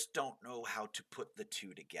 they just don't know how to put the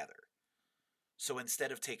two together. So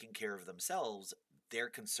instead of taking care of themselves, their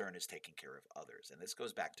concern is taking care of others. And this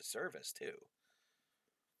goes back to service, too.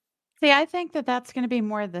 See, I think that that's gonna be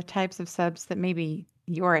more the types of subs that maybe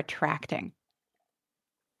you're attracting,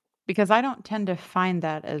 because I don't tend to find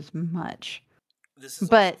that as much. This is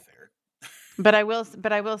also But fair. but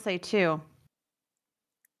I will say too,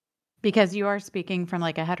 because you are speaking from,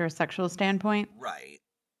 like, a heterosexual standpoint, Right.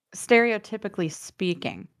 stereotypically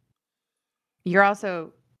speaking, you're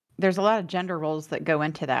also there's a lot of gender roles that go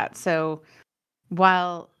into that. So,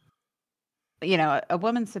 while, a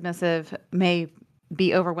woman submissive may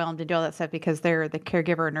be overwhelmed to do all that stuff because they're the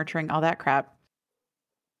caregiver, nurturing, all that crap,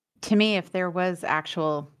 to me, if there was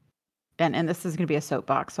actual and this is gonna be a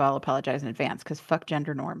soapbox, so I'll apologize in advance because fuck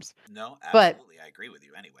gender norms. No, But absolutely. I agree with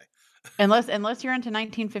you anyway. unless you're into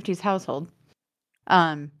 1950s household,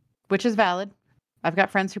 um, which is valid. I've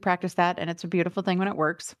got friends who practice that, and it's a beautiful thing when it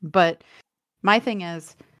works. But my thing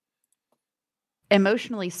is,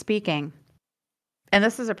 emotionally speaking, and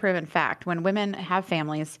this is a proven fact, when women have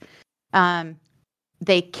families, um,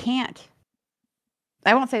 they can't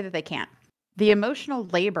I won't say that they can't. The emotional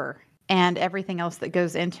labor and everything else that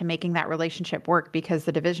goes into making that relationship work because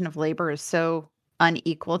the division of labor is so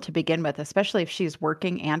unequal to begin with, especially if she's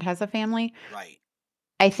working and has a family. Right.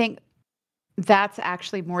 I think that's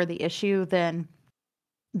actually more the issue than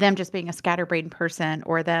them just being a scatterbrained person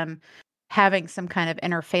or them having some kind of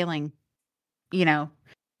inner failing, you know.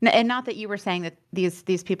 And not that you were saying that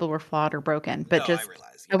these people were flawed or broken, but No, I just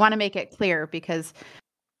realize. I Yeah. want to make it clear because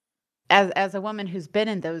as a woman who's been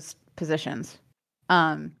in those positions,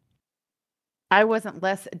 um, I wasn't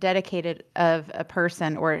less dedicated of a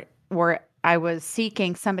person or I was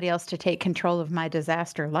seeking somebody else to take control of my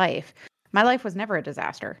disaster life. My life was never a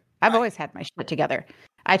disaster. I've always Right. had my shit together.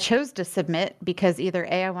 I chose to submit because either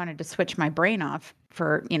A, I wanted to switch my brain off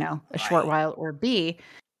for, a short Right. while, or B,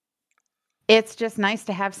 it's just nice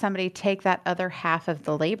to have somebody take that other half of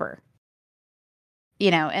the labor.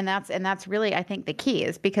 And that's really I think the key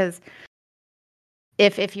is because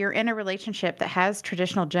if you're in a relationship that has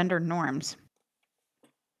traditional gender norms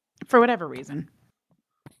for whatever reason,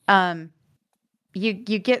 um you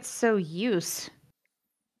get so used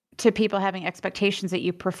to people having expectations that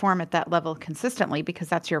you perform at that level consistently because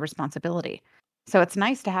that's your responsibility. So it's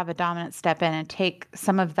nice to have a dominant step in and take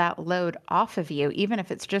some of that load off of you, even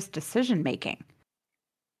if it's just decision making,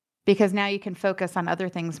 because now you can focus on other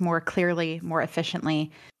things more clearly, more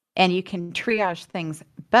efficiently, and you can triage things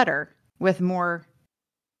better with more,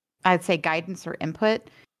 I'd say, guidance or input.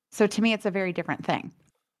 So to me, it's a very different thing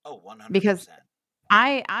Oh, because 100%.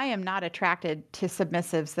 I am not attracted to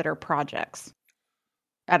submissives that are projects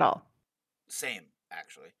at all. Same,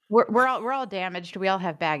 actually. We're all damaged. We all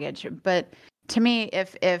have baggage. But to me,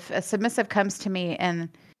 if a submissive comes to me and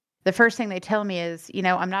the first thing they tell me is,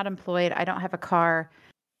 I'm not employed, I don't have a car.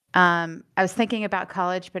 I was thinking about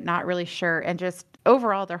college, but not really sure, and just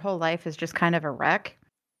overall, their whole life is just kind of a wreck.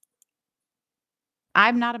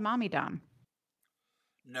 I'm not a mommy dom.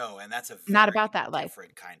 No, and that's a Not very about that life,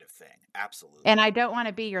 different kind of thing. and Absolutely. I don't want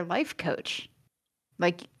to be your life coach.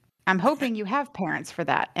 Like, I'm hoping you have parents for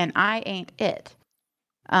that, and I ain't it.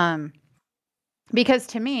 Um, because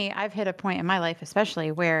to me, I've hit a point in my life,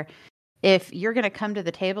 especially where if you're going to come to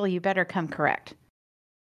the table, you better come correct.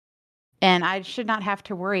 And I should not have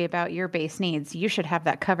to worry about your base needs. You should have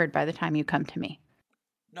that covered by the time you come to me.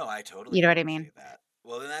 No, I You totally know what I mean? appreciate that.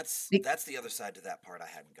 Well, then that's Be- that's the other side to that part I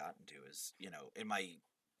hadn't gotten to is, in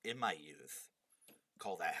my youth,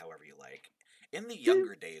 call that however you like. In the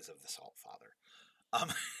younger days of the Salt Father, um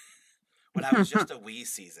when I was just a wee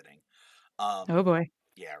seasoning, Oh um boy.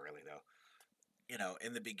 yeah, really though.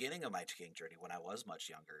 In the beginning of my skiing journey when I was much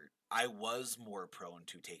younger, I was more prone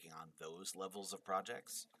to taking on those levels of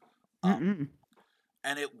projects. Um Mm-mm.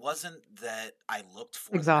 And it wasn't that I looked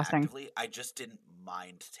for them Exhausting. actively, I just didn't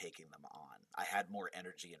mind taking them on. I had more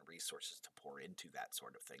energy and resources to pour into that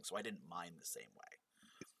sort of thing, so I didn't mind the same way.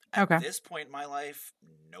 At Okay. this point in my life,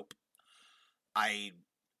 nope. I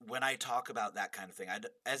when I talk about that kind of thing,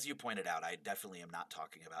 as you pointed out, I definitely am not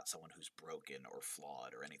talking about someone who's broken or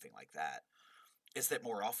flawed or anything like that. Is that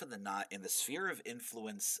more often than not in the sphere of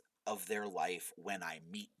influence of their life when I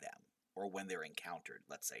meet them or when they're encountered,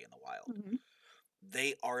 let's say in the wild, Mhm.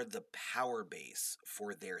 they are the power base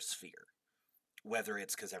for their sphere. Whether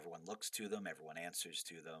it's because everyone looks to them, everyone answers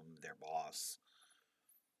to them, their boss.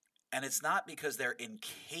 And it's not because they're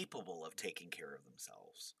incapable of taking care of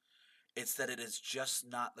themselves. It's that it is just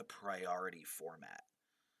not the priority format.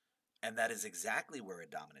 And that is exactly where a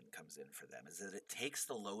dominant comes in for them, is that it takes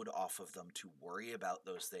the load off of them to worry about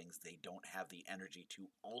those things they don't have the energy to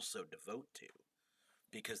also devote to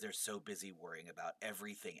because they're so busy worrying about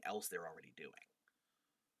everything else they're already doing.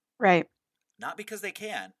 Right. Not because they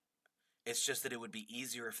can, it's just that it would be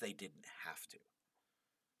easier if they didn't have to.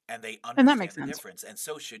 And they And that makes understand the sense. difference. And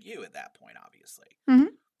so should you at that point, obviously. Hmm.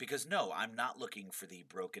 Because no, I'm not looking for the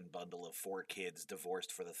broken bundle of 4 kids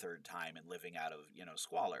divorced for the third time and living out of,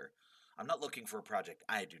 squalor. I'm not looking for a project.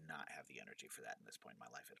 I do not have the energy for that in this point in my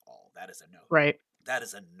life at all. That is a no. Right. That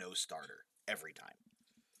is a no starter every time.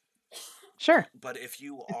 Sure. But if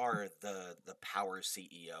you are the power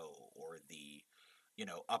CEO or the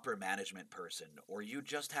upper management person, or you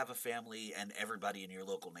just have a family and everybody in your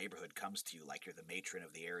local neighborhood comes to you like you're the matron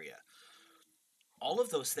of the area, all of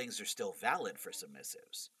those things are still valid for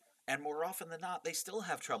submissives. And more often than not, they still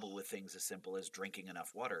have trouble with things as simple as drinking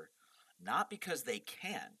enough water, not because they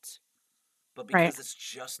can't, but Right. because it's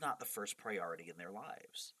just not the first priority in their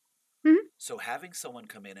lives. Hmm. So having someone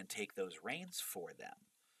come in and take those reins for them,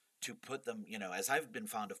 to put them, as I've been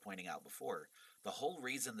fond of pointing out before, the whole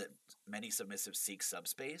reason that many submissives seek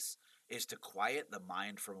subspace is to quiet the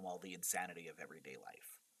mind from all the insanity of everyday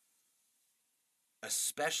life,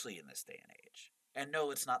 especially in this day and age. And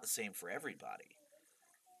no, it's not the same for everybody,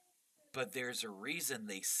 but there's a reason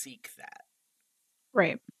they seek that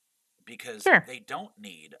Right. because Sure. they don't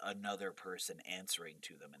need another person answering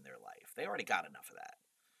to them in their life. They already got enough of that.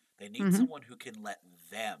 They need Hmm. someone who can let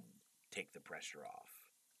them take the pressure off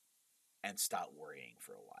and stop worrying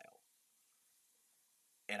for a while.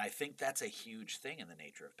 And I think that's a huge thing in the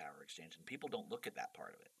nature of power exchange. And people don't look at that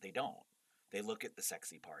part of it. They don't. They look at the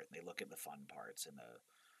sexy part and they look at the fun parts and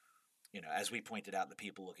as we pointed out, the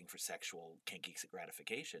people looking for sexual kinky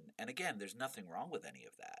gratification. And again, there's nothing wrong with any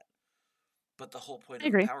of that. But the whole point I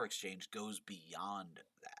of a agree. power exchange goes beyond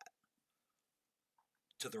that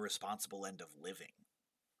to the responsible end of living.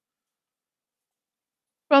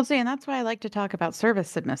 Well, see, and that's why I like to talk about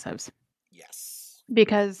service submissives Yes.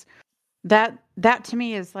 because that to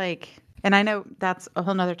me is like, and I know that's a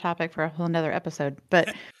whole nother topic for a whole nother episode,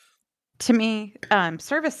 but to me,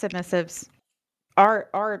 service submissives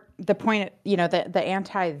are the point, the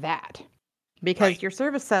anti that, Right. because your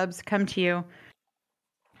service subs come to you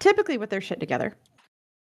typically with their shit together.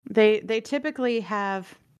 They typically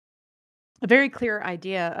have a very clear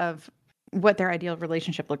idea of what their ideal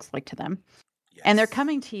relationship looks like to them. And they're Yes.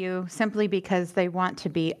 coming to you simply because they want to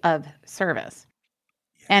be of service.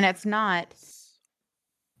 And it's not Yes.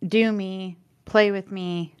 do me, play with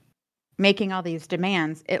me, making all these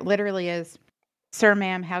demands. It literally is, sir,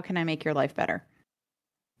 ma'am, how can I make your life better?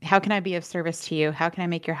 How can I be of service to you? How can I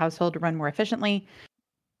make your household run more efficiently?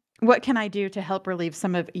 What can I do to help relieve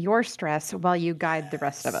some of your stress while you guide the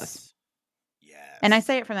rest of us? Yes. And I Yes.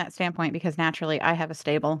 say it from that standpoint because naturally I have a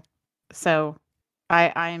stable. So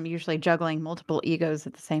I am usually juggling multiple egos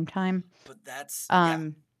at the same time. But yeah,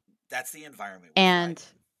 Um, that's the environment we thrive and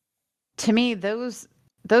in. to me, those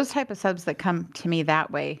type of subs that come to me that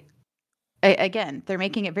way, again, they're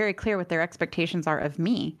making it very clear what their expectations are of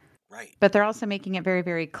me, Right. but they're also making it very,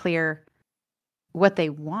 very clear what they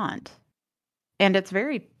want. And it's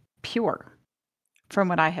very pure from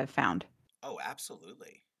what I have found. Oh,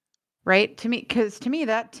 absolutely. Right? To me, because to me,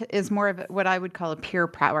 that is more of what I would call a pure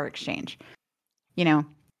power exchange. You know,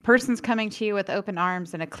 person's coming to you with open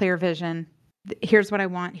arms and a clear vision. Here's what I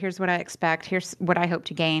want. Here's what I expect. Here's what I hope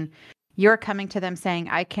to gain. You're coming to them saying,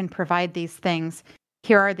 I can provide these things.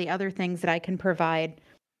 Here are the other things that I can provide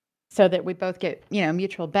so that we both get,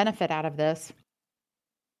 mutual benefit out of this.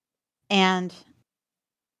 And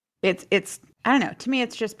it's, I don't know, to me,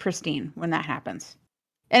 it's just pristine when that happens.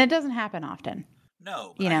 And it doesn't happen often.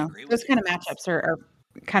 No, but I agree with Those you. kind of matchups are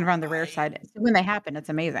kind of on the rare I side. When they happen, it's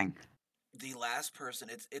amazing. the last person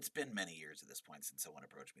it's been many years at this point since someone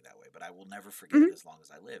approached me that way, but I will never forget it Mhm. as long as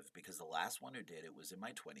I live because the last one who did it was in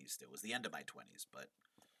my 20s. It was the end of my 20s, but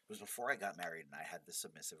it was before I got married and I had the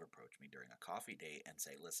submissive approach me during a coffee date and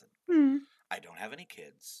say, "Listen, Mhm. I don't have any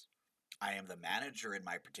kids. I am the manager in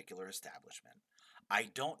my particular establishment. I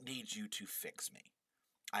don't need you to fix me.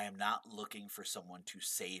 I am not looking for someone to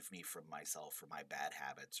save me from myself or my bad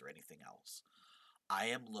habits or anything else. I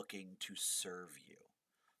am looking to serve you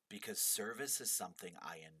because service is something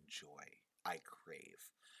I enjoy, I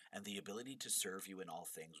crave, and the ability to serve you in all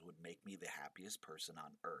things would make me the happiest person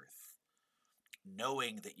on earth.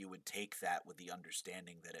 Knowing that you would take that with the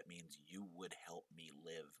understanding that it means you would help me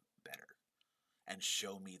live better and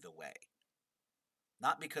show me the way.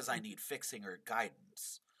 Not because I need fixing or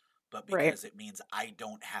guidance, but Right. because it means I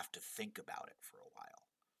don't have to think about it for a while.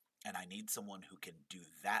 And I need someone who can do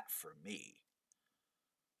that for me.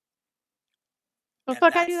 The And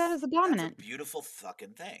fuck I do that that's as a that's a dominant. beautiful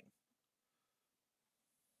fucking thing.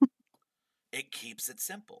 It keeps it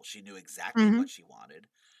simple. She knew exactly Mhm. what she wanted.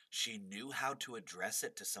 She knew how to address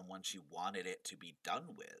it to someone she wanted it to be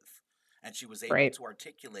done with. And she was able Right. to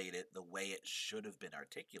articulate it the way it should have been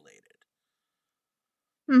articulated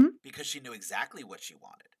Mhm. because she knew exactly what she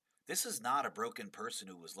wanted. This is not a broken person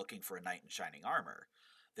who was looking for a knight in shining armor.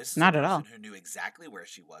 This is a Not at person all. who knew exactly where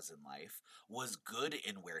she was in life, was good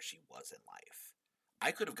in where she was in life.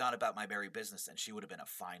 I could have gone about my merry business and she would have been a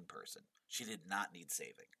fine person. She did not need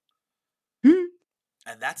saving. Mhm.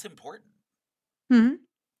 And that's important. Mhm.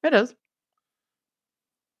 It is.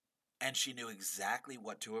 And she knew exactly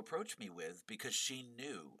what to approach me with because she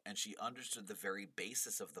knew and she understood the very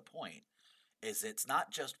basis of the point is it's not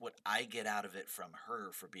just what I get out of it from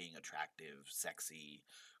her for being attractive, sexy,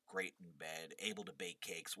 great in bed, able to bake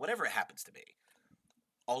cakes, whatever it happens to be.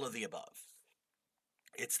 All of the above.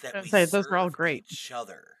 It's that I we say those are all serve great. each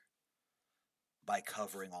other by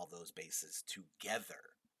covering all those bases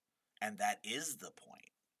together. And that is the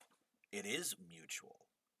point. It is mutual.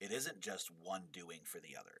 It isn't just one doing for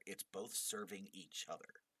the other. It's both serving each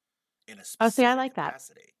other in a Oh, see, I specific like that.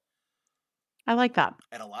 capacity. I like that.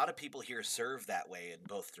 And a lot of people here serve that way in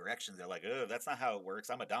both directions. They're like, oh, that's not how it works.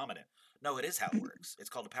 I'm a dominant. No, it is how it works. It's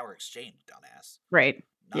called a power exchange, dumbass. Right.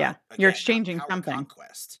 Yeah. Not, You're again, not exchanging power something.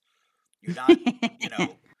 conquest. You're not, you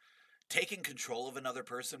know, taking control of another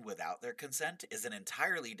person without their consent is an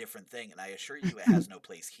entirely different thing. And I assure you, it has no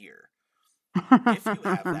place here. If you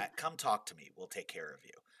have that, come talk to me. We'll take care of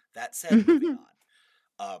you. That said, moving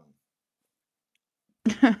on.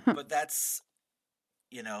 But that's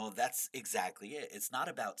exactly it. It's not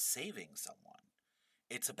about saving someone.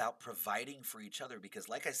 It's about providing for each other because,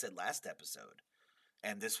 like I said last episode,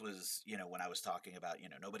 and this was, when I was talking about,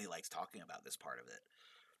 nobody likes talking about this part of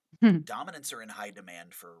it. Dominants are in high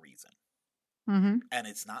demand for a reason. Mhm. And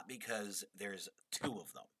it's not because there's two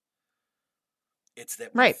of them. It's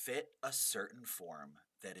that we Right. fit a certain form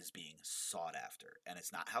that is being sought after. And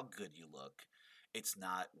it's not how good you look. It's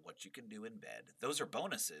not what you can do in bed. Those are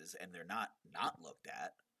bonuses and they're not looked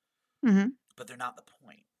at, Mhm. but they're not the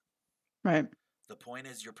point. Right. The point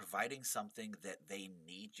is you're providing something that they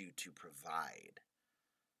need you to provide.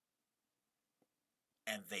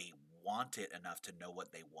 And they want it enough to know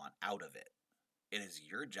what they want out of it. It is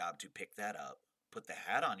your job to pick that up, put the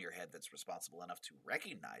hat on your head that's responsible enough to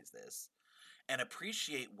recognize this, and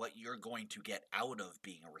appreciate what you're going to get out of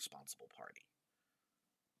being a responsible party.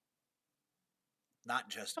 Not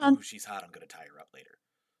just, Um, ooh, she's hot, I'm going to tie her up later.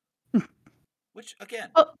 Which,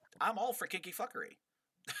 again, well, I'm all for kinky fuckery.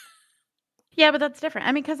 yeah, but that's different.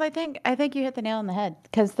 I mean, because I think you hit the nail on the head.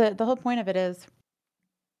 Because the whole point of it is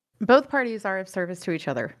both parties are of service to each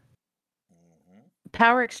other. Mm-hmm.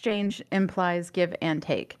 Power exchange implies give and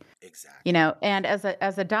take. Exactly. And as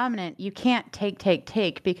a dominant, you can't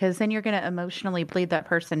take because then you're going to emotionally bleed that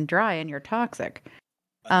person dry and you're toxic.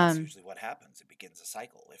 And that's Um, usually what happens. It begins a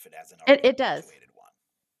cycle if it hasn't it already it does. perpetuated one.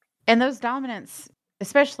 And those dominants,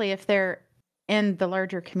 especially if they're in the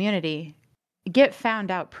larger community, get found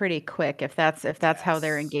out pretty quick if that's how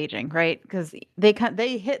they're Yes. engaging, right? Because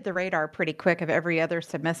they hit the radar pretty quick of every other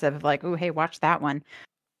submissive, like, oh, hey, watch that one.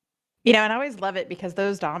 And I always love it because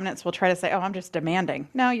those dominants will try to say, oh, I'm just demanding.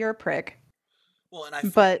 No, you're a prick. Well, and I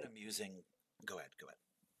find it But amusing. Go ahead. Go ahead.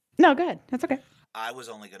 no, go ahead. That's okay. I was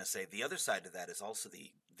only going to say the other side of that is also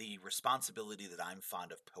the responsibility that I'm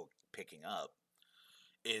fond of picking up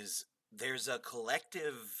is there's a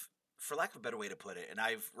collective, for lack of a better way to put it, and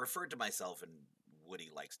I've referred to myself, and Woody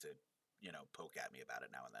likes to, poke at me about it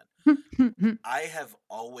now and then. I have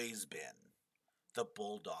always been the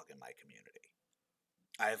bulldog in my community.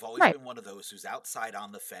 I have always Right. been one of those who's outside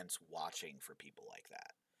on the fence watching for people like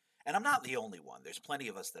that. And I'm not the only one. There's plenty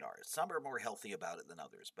of us that are. Some are more healthy about it than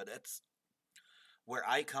others, but it's where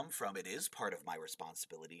I come from. It is part of my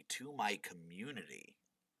responsibility to my community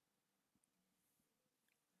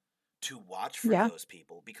to watch for Yeah. those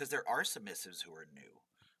people because there are submissives who are new,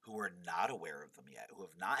 who are not aware of them yet, who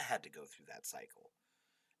have not had to go through that cycle.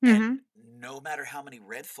 And Hmm. no matter how many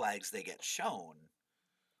red flags they get shown,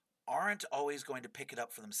 aren't always going to pick it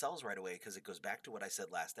up for themselves right away because it goes back to what I said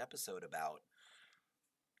last episode about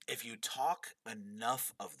if you talk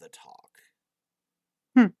enough of the talk,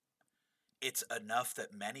 Hmm. it's enough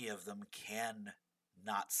that many of them can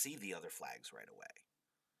not see the other flags right away.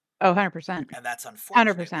 Oh, 100%. And that's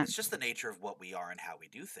unfortunate, but 100%. it's just the nature of what we are and how we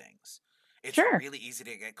do things. It's Sure. really easy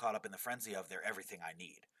to get caught up in the frenzy of they're everything I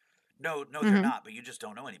need. No, no, they're Hmm. not, but you just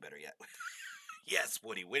don't know any better yet. Yes,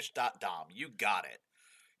 Woody, wish.dom, you got it.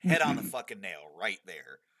 Head on the fucking nail right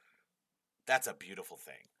there. That's a beautiful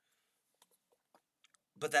thing.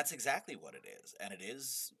 But that's exactly what it is. And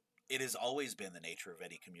it has always been the nature of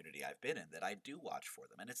any community I've been in that I do watch for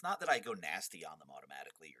them. And it's not that I go nasty on them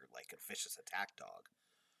automatically or like a vicious attack dog.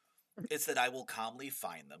 It's that I will calmly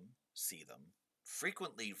find them, see them,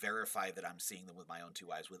 frequently verify that I'm seeing them with my own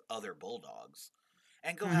two eyes with other bulldogs,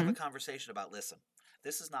 and go have Hmm. a conversation about listen,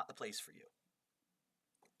 this is not the place for you.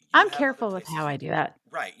 You I'm have other careful with how places I you do can. that.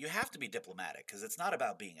 Right, you have to be diplomatic because it's not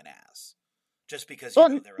about being an ass. Just because you Well,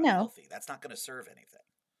 know they're no. unhealthy, that's not going to serve anything.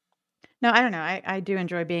 No, I don't know. I do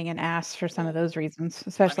enjoy being an ass for some of Well, those reasons, I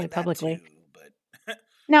especially mean that publicly. too, but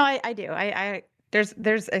No, I do.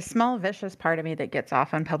 There's a small vicious part of me that gets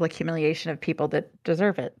off on public humiliation of people that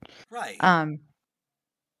deserve it. right. Um,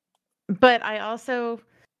 but I also,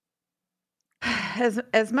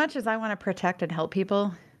 as much as I want to protect and help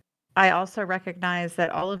people, I also recognize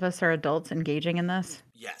that all of us are adults engaging in this,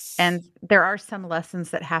 Yes. and there are some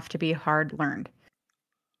lessons that have to be hard learned.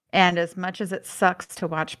 And as much as it sucks to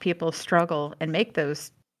watch people struggle and make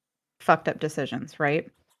those fucked up decisions, right?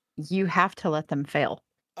 You have to let them fail.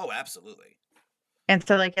 Oh, absolutely. And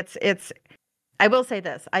so like it's I will say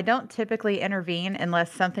this, I don't typically intervene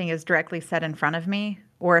unless something is directly said in front of me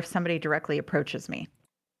or if somebody directly approaches me,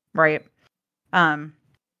 right? Um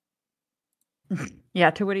yeah,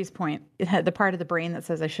 to Woody's point, the part of the brain that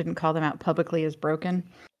says I shouldn't call them out publicly is broken.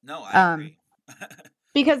 No, I Um agree.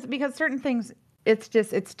 because certain things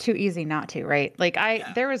it's too easy not to, right? Like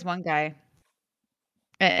Yeah. there was one guy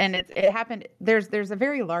and it happened there's a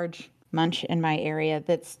very large munch in my area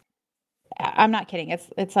that's I'm not kidding.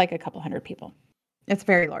 It's like a couple hundred people. It's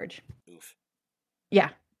very large. Oof. Yeah.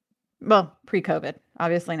 Well, pre-COVID.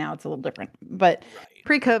 Obviously now it's a little different. But Right.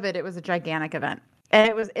 pre-COVID it was a gigantic event.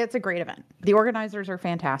 And it's a great event. The organizers are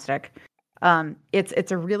fantastic.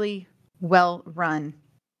 It's a really well run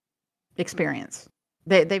experience.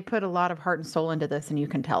 They put a lot of heart and soul into this and you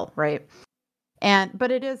can tell, right?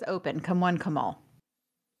 But it is open, come one, come all.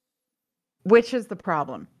 Which is the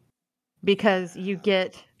problem because you Yeah.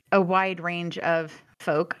 get a wide range of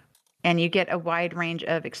folk and you get a wide range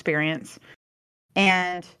of experience.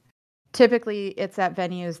 And typically it's at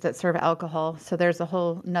venues that serve alcohol. So there's a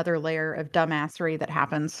whole another layer of dumbassery that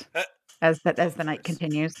happens as Of the night course.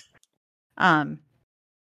 continues. Um,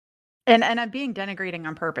 and I'm being denigrating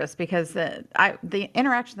on purpose because the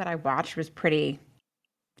interaction that I watched was pretty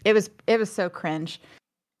it was so cringe.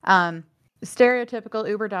 Um, Stereotypical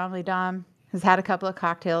Uber Domly Dom has had a couple of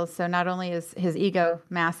cocktails, so not only is his ego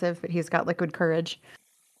massive, but he's got liquid courage.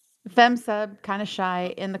 Fem sub, kind of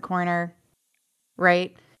shy in the corner,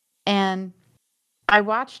 right? And I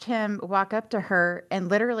watched him walk up to her and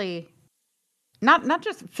literally not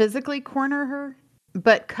just physically corner her,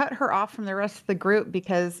 but cut her off from the rest of the group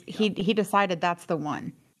because he decided that's the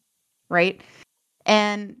one, right?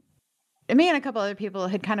 And me and a couple other people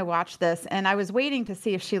had kind of watched this, and I was waiting to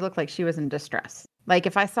see if she looked like she was in distress. Like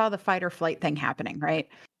if I saw the fight or flight thing happening, right?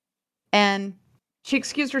 And she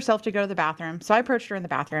excused herself to go to the bathroom. So I approached her in the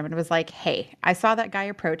bathroom and was like, "Hey, I saw that guy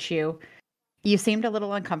approach you. You seemed a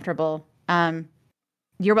little uncomfortable.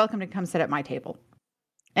 You're welcome to come sit at my table."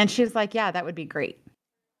 And she's like, "Yeah, that would be great.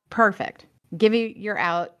 Perfect. Give me your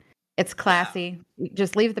out. It's classy.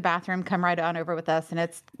 Just leave the bathroom, come right on over with us, and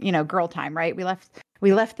it's, girl time, right?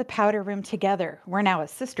 We left the powder room together. We're now a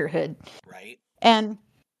sisterhood." Right. And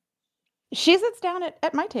she sits down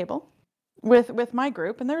at my table with my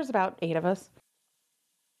group, and there's about 8 of us.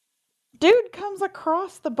 Dude comes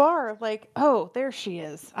across the bar like, "Oh, there she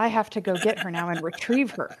is. I have to go get her now and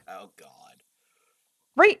retrieve her." Oh, God.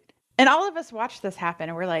 Right. And all of us watched this happen,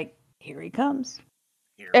 and we're like, "Here he comes."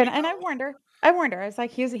 Here And we go. I warned her. I warned her. I was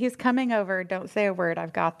like, he's coming over. Don't say a word.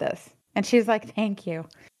 I've got this." And she's like, "Thank you."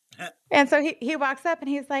 And so he walks up and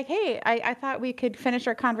he's like, "Hey, I thought we could finish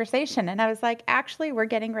our conversation." And I was like, "Actually, we're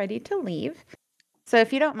getting ready to leave. So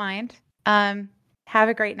if you don't mind, have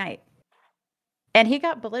a great night." And he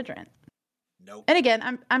got belligerent. Nope. And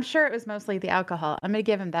again, I'm sure it was mostly the alcohol. I'm gonna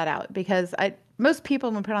give him that out because most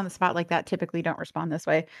people when put on the spot like that typically don't respond this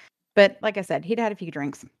way. But like I said, he'd had a few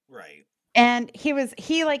drinks. Right. And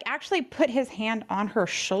he like actually put his hand on her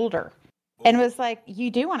shoulder and was like,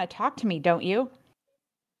 "You do want to talk to me, don't you?"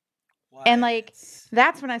 What? And like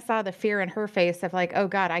that's when I saw the fear in her face of like, "Oh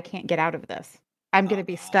God, I can't get out of this. I'm gonna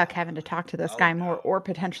be stuck having to talk to this guy more or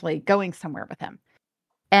potentially going somewhere with him."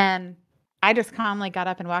 And I just calmly got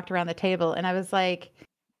up and walked around the table and I was like,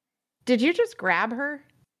 "Did you just grab her?"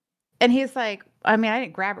 And he's like, "I mean, I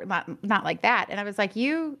didn't grab her, not like that." And I was like,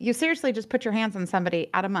 You seriously just put your hands on somebody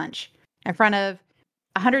out of munch in front of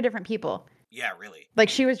 100 different people. Yeah, really. Like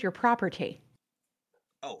she was your property."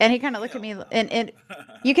 Oh. And he kind of looked at me and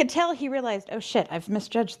you could tell he realized, "Oh shit, I've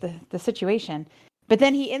misjudged the situation." But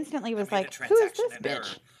then he instantly was like, "Who is this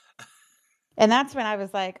bitch?" And that's when I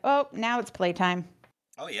was like, "Oh, now it's playtime."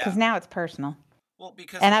 Oh, yeah. Because now it's personal. Well,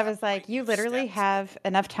 because and I was like, "You literally have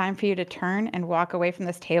enough time for you to turn and walk away from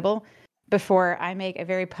this table before I make a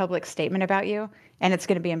very public statement about you, and it's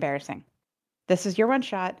going to be embarrassing. This is your one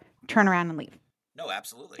shot. Turn around and leave." No,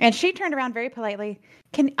 absolutely. And she turned around very politely.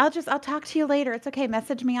 I'll talk to you later. It's okay.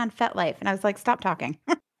 Message me on FetLife." And I was like, "Stop talking."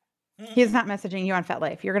 He's not messaging you on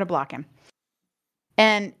FetLife. You're going to block him.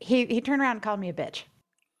 And he turned around and called me a bitch.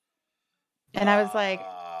 And I was like,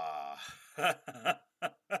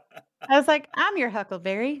 "I'm your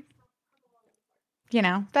Huckleberry.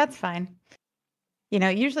 That's fine.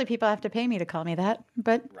 Usually people have to pay me to call me that,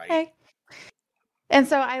 but hey." And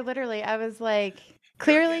so I was like,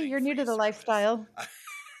 "Clearly you're new to the lifestyle."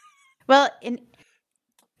 Well,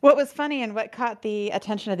 what was funny and what caught the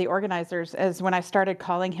attention of the organizers is when I started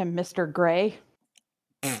calling him Mr. Gray,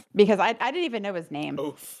 because I didn't even know his name.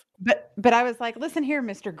 Oof. But I was like, "Listen here,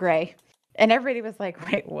 Mr. Gray." And everybody was like,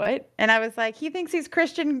 "Wait, what?" And I was like, "He thinks he's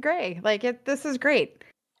Christian Grey. Like, this is great."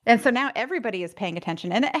 And so now everybody is paying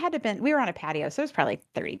attention. And it had to have been, we were on a patio, so it was probably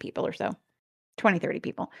 30 people or so, 20, 30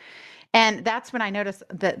 people. And that's when I noticed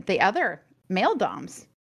that the other male doms,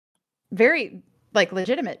 very like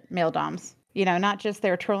legitimate male doms, not just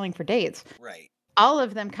they're trolling for dates. Right. All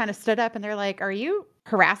of them kind of stood up and they're like, "Are you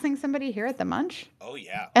harassing somebody here at the munch?" Oh,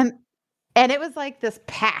 yeah. And it was like this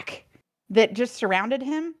pack that just surrounded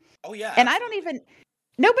him. Oh, yeah. And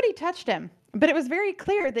nobody touched him, but it was very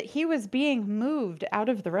clear that he was being moved out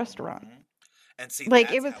of the restaurant. Mm-hmm. And see,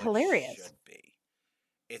 like it was hilarious. It should be.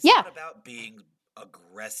 It's not about being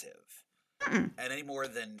aggressive. Mm-mm. And any more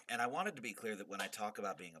than, and I wanted to be clear that when I talk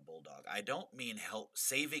about being a bulldog, I don't mean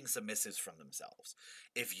saving submissives from themselves.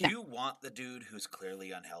 If you want the dude who's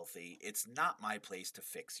clearly unhealthy, it's not my place to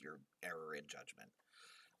fix your error in judgment.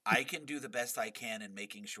 I can do the best I can in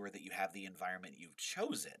making sure that you have the environment you've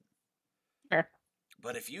chosen. Sure.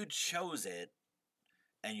 But if you chose it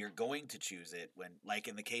and you're going to choose it when, like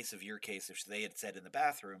in the case of your case, if they had said in the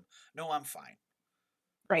bathroom, "No, I'm fine."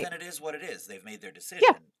 Right. Then it is what it is. They've made their decision.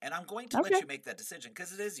 Yeah. And I'm going to let you make that decision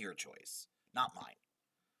because it is your choice, not mine.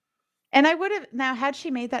 And I would have, now had she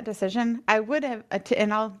made that decision, I would have,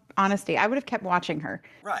 in all honesty, I would have kept watching her.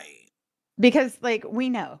 Right. Because like we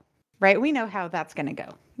know right? We know how that's going to go.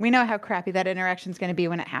 We know how crappy that interaction is going to be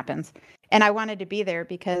when it happens. And I wanted to be there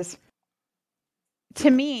because to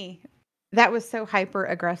me, that was so hyper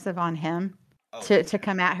aggressive on him Oh, to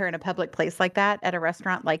come at her in a public place like that, at a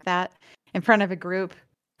restaurant like that, in front of a group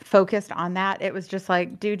focused on that. It was just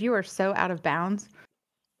like, dude, you are so out of bounds.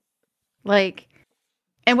 Like,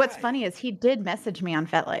 and what's right. funny is he did message me on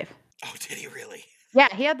FetLife. Oh, did he really? Yeah,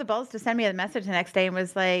 he had the balls to send me a message the next day and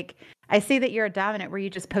was like, I see that you're a dominant. Were you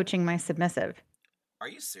just poaching my submissive? Are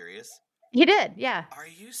you serious? He did, yeah. Are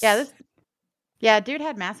you? Yeah, yeah, dude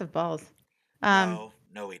had massive balls. Um, No,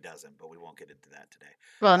 no, he doesn't. But we won't get into that today.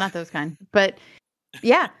 well, not those kind, but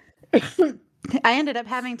yeah. I ended up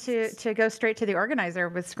having to go straight to the organizer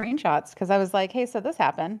with screenshots because I was like, "Hey, so this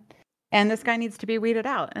happened, and this guy needs to be weeded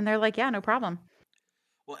out." And they're like, "Yeah, no problem."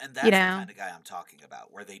 Well, and You that's the know? kind of guy I'm talking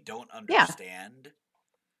about, where they don't Yeah. understand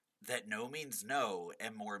that no means no,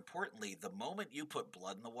 and more importantly, the moment you put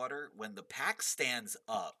blood in the water, when the pack stands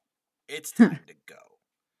up, it's time to go.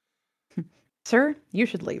 Sir, you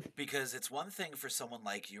should leave. Because it's one thing for someone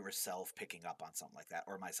like yourself picking up on something like that,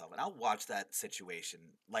 or myself, and I'll watch that situation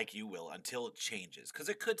like you will until it changes, because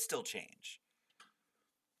it could still change.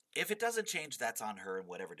 If it doesn't change, that's on her and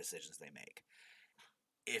whatever decisions they make.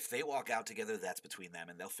 If they walk out together, that's between them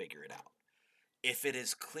and they'll figure it out. If it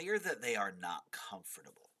is clear that they are not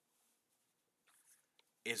comfortable,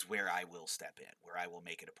 is where I will step in, where I will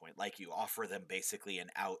make it a point. Like you, offer them basically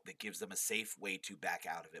an out that gives them a safe way to back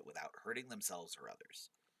out of it without hurting themselves or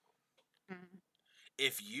others.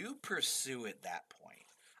 If you pursue at that point,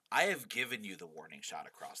 I have given you the warning shot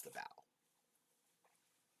across the bow.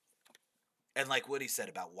 And like Woody said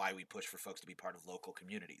about why we push for folks to be part of local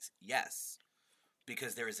communities, yes,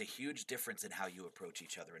 because there is a huge difference in how you approach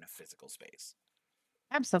each other in a physical space.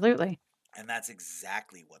 Absolutely. And that's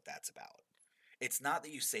exactly what that's about. It's not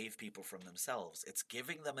that you save people from themselves, it's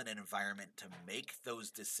giving them an environment to make those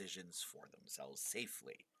decisions for themselves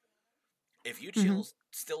safely. If you Hmm.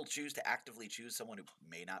 still choose to actively choose someone who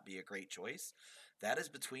may not be a great choice, that is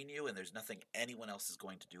between you, and there's nothing anyone else is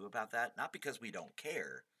going to do about that. Not because we don't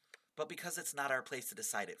care, but because it's not our place to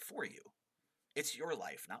decide it for you. It's your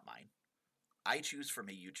life, not mine. I choose for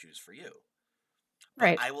me, you choose for you. But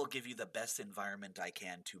Right. I will give you the best environment I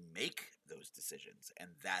can to make those decisions,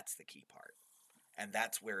 and that's the key part. And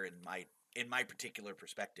that's where in my particular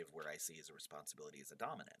perspective, where I see as a responsibility as a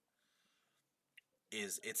dominant,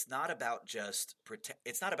 is it's not about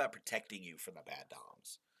protecting you from the bad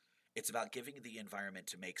doms. It's about giving you the environment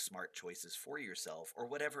to make smart choices for yourself or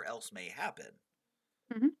whatever else may happen.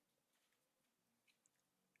 Hmm.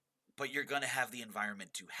 But you're going to have the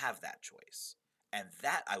environment to have that choice. And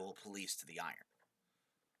that I will police to the iron.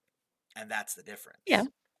 And that's the Yeah.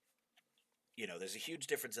 difference. There's a huge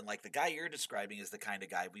difference in, like, the guy you're describing is the kind of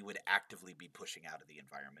guy we would actively be pushing out of the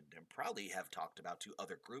environment and probably have talked about to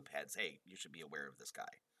other group heads, hey, you should be aware of this guy.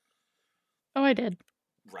 Oh, I did.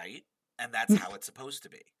 Right? And that's how it's supposed to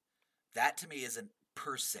be. That to me isn't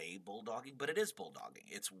per se bulldogging, but it is bulldogging.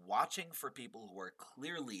 It's watching for people who are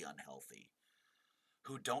clearly unhealthy,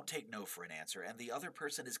 who don't take no for an answer, and the other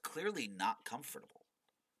person is clearly not comfortable.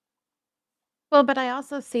 Well, but I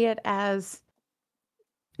also see it as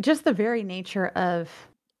just the very nature of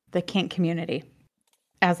the kink community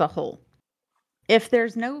as a whole. If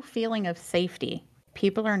there's no feeling of safety,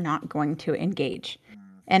 people are not going to engage.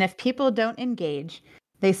 And if people don't engage,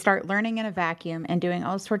 they start learning in a vacuum and doing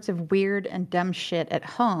all sorts of weird and dumb shit at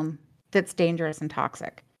home that's dangerous and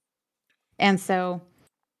toxic. And so,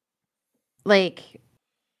 like,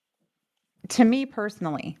 to me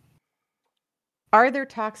personally, are there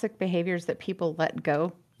toxic behaviors that people let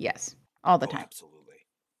go? Yes, all the Oh, time. absolutely.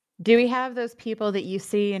 Do we have those people that you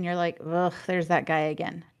see and you're like, ugh, there's that guy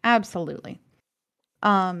again? Absolutely.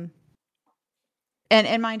 Um,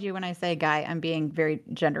 and mind you, when I say guy, I'm being very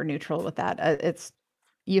gender neutral with that. It's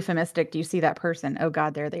euphemistic. Do you see that person? Oh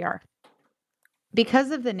God, there they are.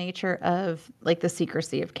 Because of the nature of like the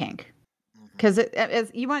secrecy of kink. Mm-hmm. Because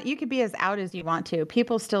as you could be as out as you want to.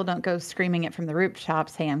 People still don't go screaming it from the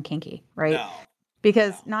rooftops, "Hey, I'm kinky," right? No,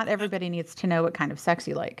 Because no. not everybody needs to know what kind of sex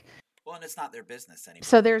you like. Well, and it's not their business anymore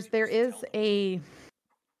So because there you just tell is them. a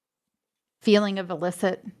feeling of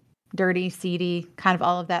illicit, dirty, seedy, kind of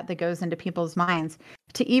all of that that goes into people's minds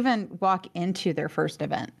to even walk into their first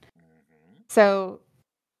event. Mm-hmm. So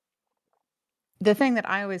the thing that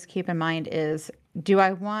I always keep in mind is, do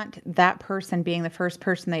I want that person being the first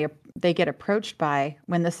person they get approached by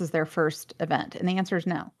when this is their first event? And the answer is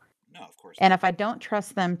no. No, of course And not. if I don't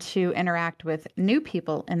trust them to interact with new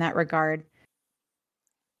people in that regard,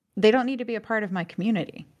 they don't need to be a part of my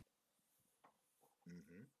community.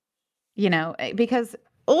 Mm-hmm. Because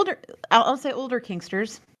older, I'll say older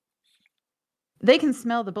kinksters, they can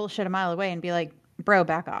smell the bullshit a mile away and be like, bro,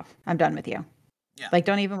 back off. I'm done with you. Yeah. Like,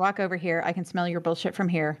 don't even walk over here. I can smell your bullshit from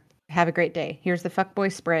here. Have a great day. Here's the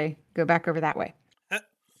fuckboy spray. Go back over that way.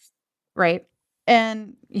 Right?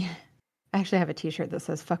 And yeah, I actually have a t-shirt that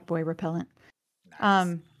says fuckboy repellent.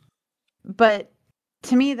 Nice. But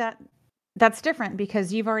to me that's different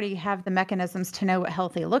because you've already have the mechanisms to know what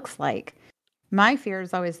healthy looks like. My fear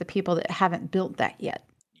is always the people that haven't built that yet.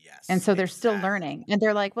 And Yes, so they're still exactly. learning. And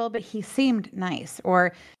they're like, well, but he seemed nice.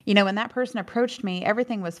 Or, when that person approached me,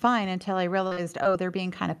 everything was fine until I realized, oh, they're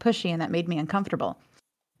being kind of pushy and that made me uncomfortable.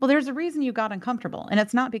 Well, there's a reason you got uncomfortable. And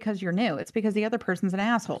it's not because you're new, it's because the other person's an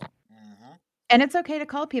asshole. Mm-hmm. And it's okay to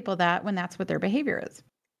call people that when that's what their behavior is.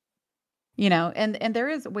 And there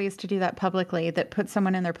is ways to do that publicly that puts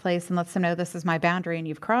someone in their place and lets them know this is my boundary and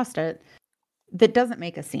you've crossed it, that doesn't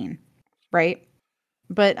make a scene, right?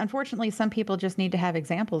 But unfortunately, some people just need to have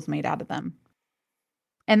examples made out of them.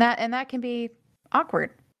 And that can be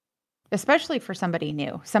awkward, especially for somebody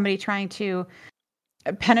new, somebody trying to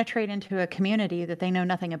penetrate into a community that they know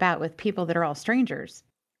nothing about with people that are all strangers,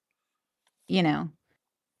 you know.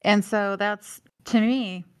 And so that's, to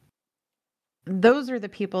me, those are the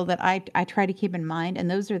people that I try to keep in mind,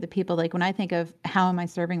 and those are the people, like, when I think of how am I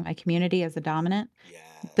serving my community as a dominant,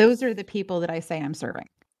 those are Yes. the people that I say I'm serving.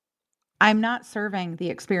 I'm not serving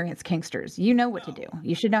the experienced kinksters. You know what to do. No.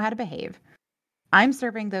 You should know how to behave. I'm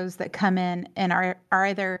serving those that come in and are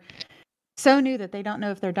either so new that they don't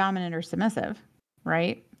know if they're dominant or submissive,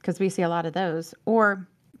 right? Because we see a lot of those. Or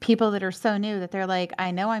people that are so new that they're like,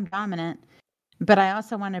 I know I'm dominant, but I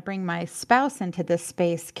also want to bring my spouse into this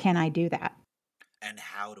space. Can I do that? And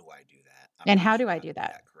how do I do that? I'm And not how do sure I how to do do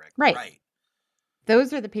that? that correctly. Right. Right.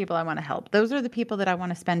 Those are the people I want to help. Those are the people that I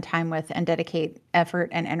want to spend time with and dedicate effort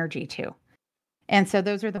and energy to. And so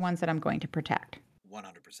those are the ones that I'm going to protect.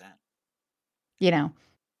 100%. You know,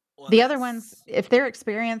 Well, and the other ones, that's if they're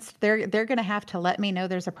experienced, they're going to have to let me know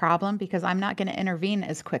there's a problem because I'm not going to intervene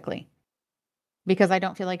as quickly because I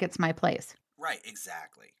don't feel like it's my place. right,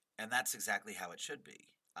 exactly. And that's exactly how it should be.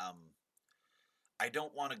 I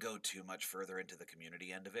don't want to go too much further into the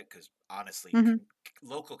community end of it because honestly, Mhm.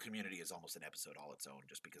 local community is almost an episode all its own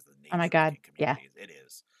just because of the Oh my nature of God. kink Yeah. communities. It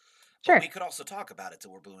is. But we Sure. could also talk about it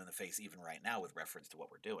till we're blue in the face even right now with reference to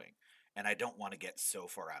what we're doing. And I don't want to get so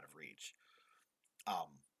far out of reach.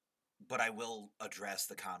 Um, but I will address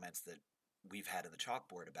the comments that we've had in the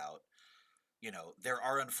chalkboard about, there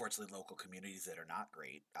are unfortunately local communities that are not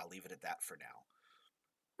great. I'll leave it at that for now.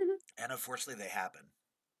 Mhm. And unfortunately, they happen.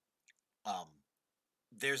 Um,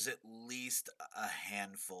 there's at least a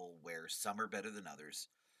handful where some are better than others.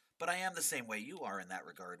 But I am the same way you are in that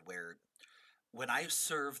regard, where when I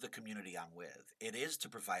serve the community I'm with, it is to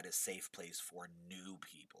provide a safe place for new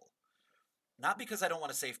people. Not because I don't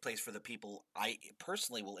want a safe place for the people I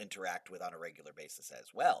personally will interact with on a regular basis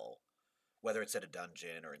as well, whether it's at a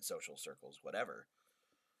dungeon or in social circles, whatever,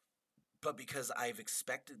 but because I've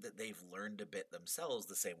expected that they've learned a bit themselves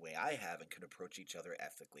the same way I have and can approach each other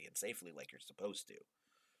ethically and safely like you're supposed to.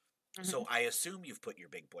 So Mhm. I assume you've put your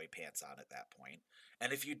big boy pants on at that point.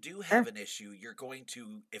 And if you do have Sure. an issue, you're going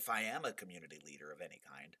to, if I am a community leader of any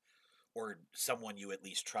kind, or someone you at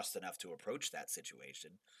least trust enough to approach that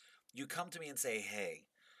situation, you come to me and say, hey,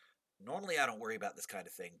 normally I don't worry about this kind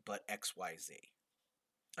of thing, but XYZ.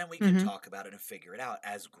 And we can Mhm. talk about it and figure it out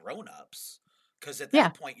as grown ups. Because at Yeah.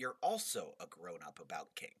 that point, you're also a grown up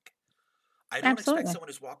about kink. I don't expect Absolutely. someone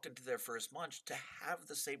who's walked into their first munch to have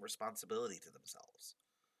the same responsibility to themselves.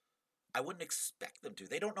 I wouldn't expect them to.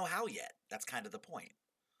 They don't know how yet. That's kind of the point.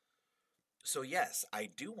 So, yes, I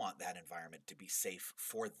do want that environment to be safe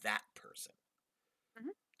for that person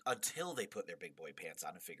Mhm. until they put their big boy pants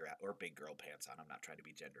on and figure out, or big girl pants on. I'm not trying to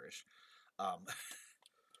be genderish. Um,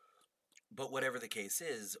 but whatever the case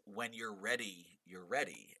is, when you're ready, you're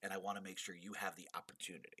ready. And I want to make sure you have the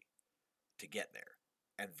opportunity to get there.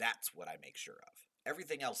 And that's what I make sure of.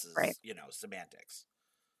 Everything else Right. is, semantics.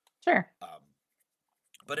 Sure. Um,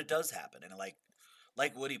 but it does happen. And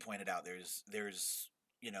like Woody pointed out, there's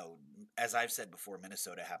as I've said before,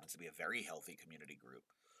 Minnesota happens to be a very healthy community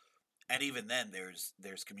group. And even then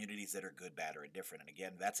there's communities that are good, bad, or indifferent. And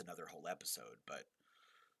again, that's another whole episode, but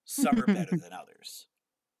some are better than others.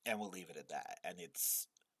 And we'll leave it at that. And it's,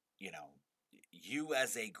 you know, you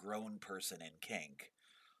as a grown person in kink,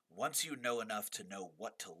 once you know enough to know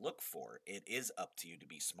what to look for, it is up to you to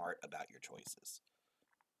be smart about your choices.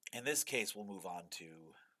 In this case, we'll move on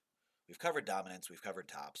to, we've covered dominance, we've covered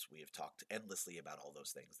tops, we have talked endlessly about all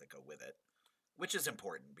those things that go with it, which is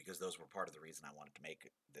important because those were part of the reason I wanted to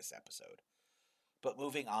make this episode. But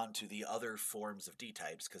moving on to the other forms of D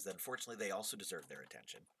types, because unfortunately they also deserve their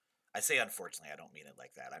attention. I say unfortunately, I don't mean it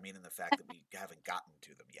like that. I mean in the fact that we haven't gotten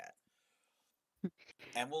to them yet.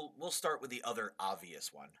 And we'll start with the other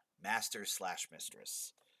obvious one, master slash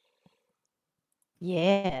mistress.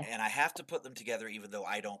 Yeah. And I have to put them together even though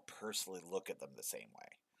I don't personally look at them the same way.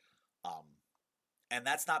 Um, and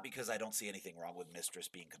that's not because I don't see anything wrong with mistress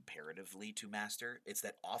being comparatively to master. It's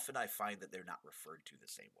that often I find that they're not referred to the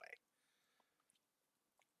same way.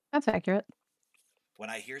 That's accurate. When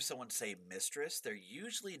I hear someone say mistress, they're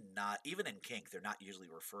usually not, even in kink, they're not usually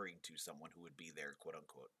referring to someone who would be their quote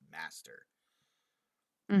unquote master.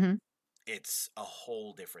 Mhm. It's a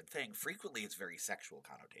whole different thing. Frequently, it's very sexual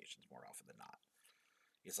connotations more often than not.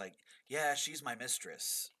 It's like, yeah, she's my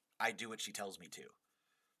mistress. I do what she tells me to.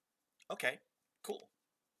 Okay, cool.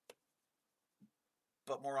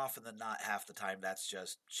 But more often than not, half the time, that's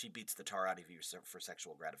just she beats the tar out of you for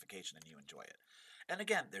sexual gratification and you enjoy it. And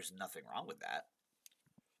again, there's nothing wrong with that,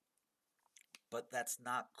 but that's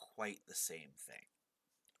not quite the same thing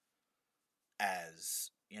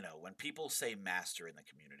as, when people say master in the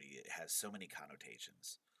community, it has so many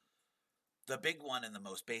connotations. The big one and the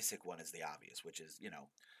most basic one is the obvious, which is,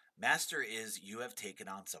 master is you have taken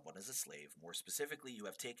on someone as a slave. More specifically, you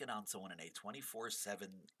have taken on someone in a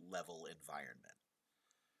 24/7 level environment.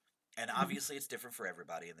 And Mhm. obviously, it's different for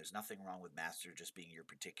everybody, and there's nothing wrong with master just being your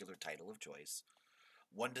particular title of choice.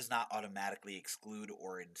 One does not automatically exclude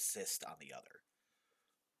or insist on the other.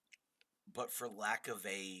 But for lack of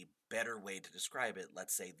a better way to describe it,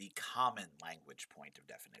 let's say the common language point of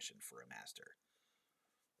definition for a master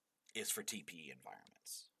is for TPE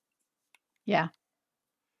environments. Yeah.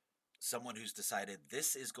 Someone who's decided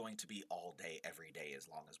this is going to be all day, every day, as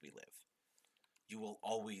long as we live. You will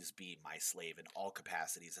always be my slave in all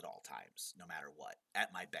capacities at all times, no matter what,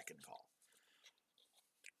 at my beck and call.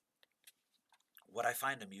 What I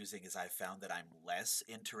find amusing is I've found that I'm less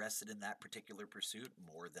interested in that particular pursuit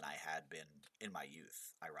more than I had been in my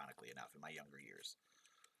youth, ironically enough, in my younger years.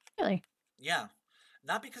 Really? Yeah,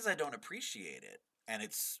 not because I don't appreciate it, and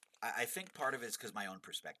I think part of it is because my own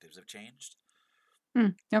perspectives have changed.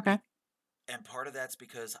 Okay. Be, and part of that's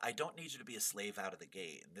because I don't need you to be a slave out of the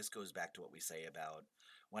gate. And this goes back to what we say about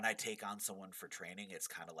when I take on someone for training, it's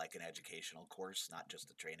kind of like an educational course, not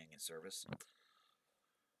just a training and service.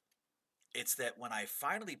 It's that when I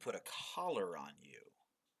finally put a collar on you,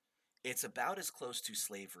 it's about as close to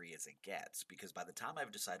slavery as it gets because by the time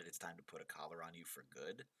I've decided it's time to put a collar on you for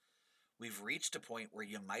good, we've reached a point where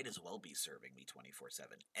you might as well be serving me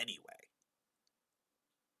 24/7 anyway.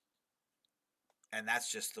 And that's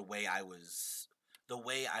just the way I was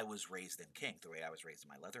raised in kink, the way I was raised in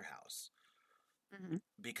my leather house. Mhm.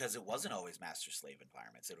 Because it wasn't always master slave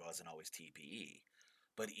environments, it wasn't always TPE.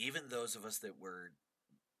 But even those of us that were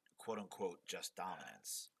quote unquote just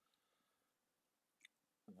dominance,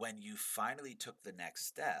 when you finally took the next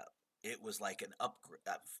step, it was like an upgrade.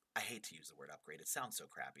 I hate to use the word upgrade. It sounds so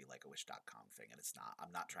crappy, like a Wish.com thing, and it's not.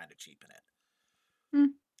 I'm not trying to cheapen it.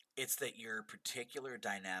 Mm. It's that your particular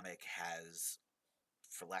dynamic has,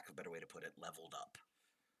 for lack of a better way to put it, leveled up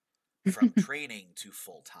from training to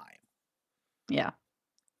full time. Yeah.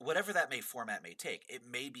 Whatever that format may take, it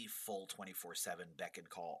may be full 24/7 beck and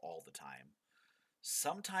call all the time.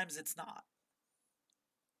 Sometimes it's not.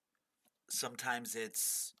 Sometimes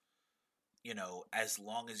it's, as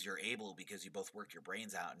long as you're able because you both work your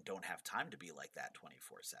brains out and don't have time to be like that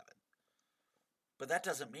 24/7. But that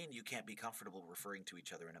doesn't mean you can't be comfortable referring to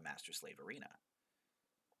each other in a master slave arena.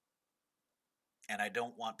 And I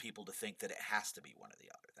don't want people to think that it has to be one or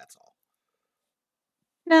the other. That's all.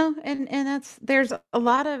 No, and there's a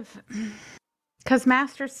lot of because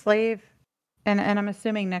master slave, and I'm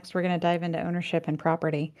assuming next we're going to dive into ownership and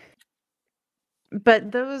property.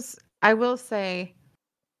 But those, I will say,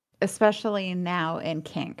 especially now in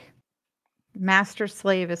kink, master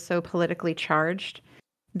slave is so politically charged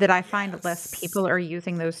that I find less Yes. people are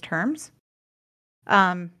using those terms.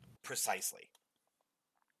 Um, Precisely.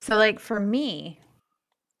 so like for me,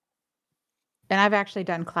 and I've actually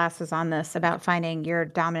done classes on this about finding your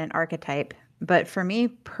dominant archetype, but for me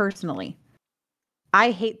personally,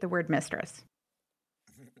 I hate the word mistress.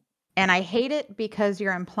 And I hate it because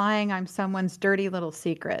you're implying I'm someone's dirty little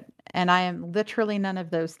secret, and I am literally none of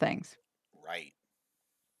those things. Right.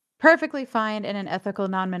 Perfectly fine in an ethical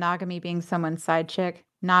non-monogamy being someone's side chick,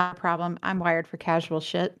 not a problem. I'm wired for casual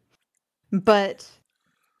shit. But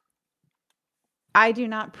I do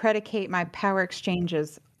not predicate my power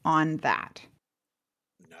exchanges on that.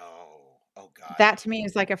 No. Oh, God. That to me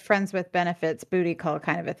is like a friends with benefits booty call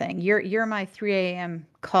kind of a thing. You're my 3 a.m.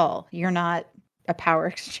 call. You're not a power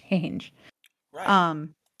exchange. Right.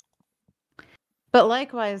 Um, but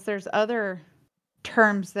likewise, there's other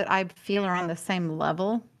terms that I feel are on the same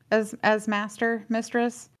level as master,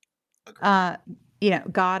 mistress. Agreed. Uh,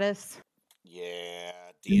 goddess, Yeah,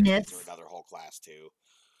 deities are myths, another whole class too.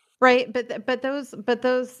 right? But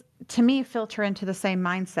those to me filter into the same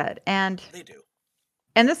mindset. They do.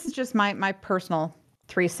 And this is just my personal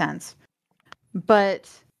 3 cents. But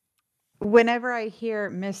whenever I hear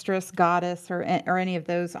mistress, goddess, or any of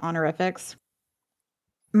those honorifics,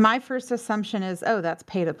 my first assumption is, oh, that's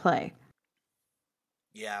pay to play.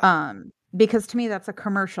 Yeah. Because to me that's a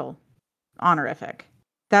commercial honorific.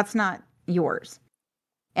 That's not yours.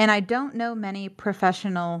 And I don't know many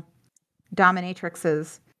professional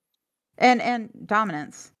dominatrixes and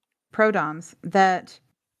dominants, pro doms that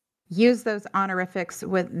use those honorifics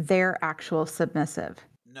with their actual submissive.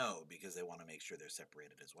 No, because they want to make sure they're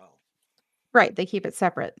separated as well. Right, they keep it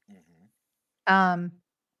separate. Hmm. Um,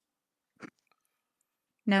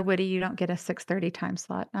 no, Woody, you don't get a 6:30 time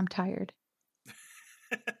slot. I'm tired.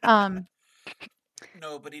 Um,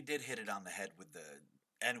 No, but he did hit it on the head with the,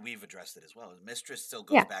 and we've addressed it as well. Mistress still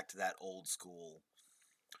goes yeah, back to that old school.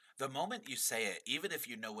 The moment you say it, even if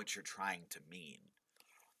you know what you're trying to mean,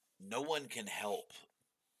 no one can help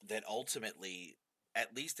that ultimately,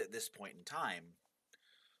 at least at this point in time,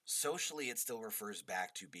 socially it still refers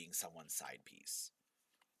back to being someone's side piece.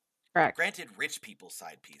 correct. Granted, rich people's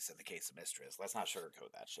side piece in the case of Mistress. Let's not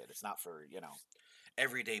sugarcoat that shit. It's not for,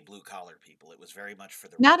 everyday blue collar people. It was very much for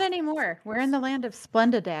the Not rich that anymore. We're in focus. the land of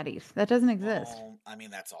Splenda daddies. That doesn't exist. Well, I mean,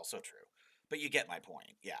 that's also true. But you get my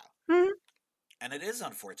point, yeah. Mhm. And it is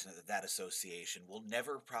unfortunate that that association will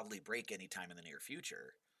never probably break anytime in the near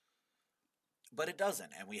future. But it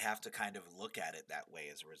doesn't, and we have to kind of look at it that way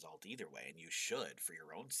as a result either way, and you should for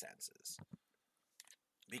your own senses.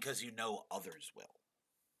 Because you know others will.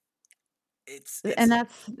 It's And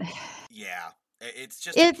that's yeah, it's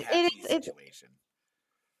just a it catchy is it's situation.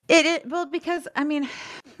 it well, because I mean,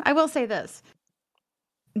 I will say this.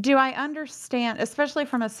 Do I understand, especially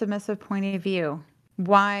from a submissive point of view,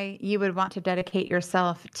 why you would want to dedicate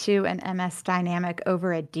yourself to an MS dynamic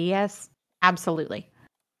over a DS? Absolutely.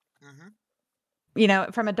 Hmm.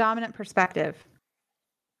 From a dominant perspective,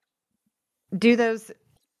 do those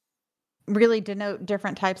really denote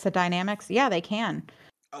different types of dynamics? Yeah, they can.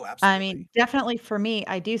 Oh, I mean, absolutely. definitely for me,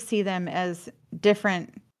 I do see them as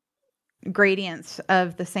different gradients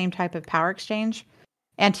of the same type of power exchange.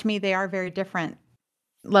 And to me, they are very different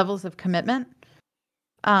levels of commitment.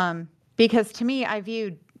 Because to me, I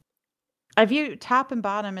view top and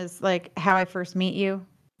bottom as like how I first meet you.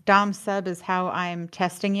 Dom Hmm. sub is how I'm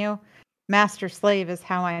testing you. Master slave is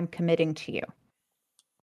how I'm committing to you.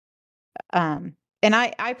 And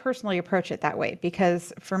I personally approach it that way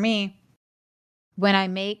because for me, when I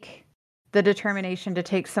make the determination to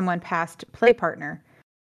take someone past play partner,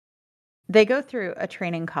 they go through a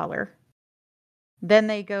training collar, then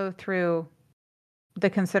they go through the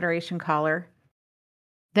consideration collar,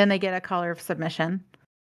 then they get a collar of submission.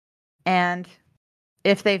 And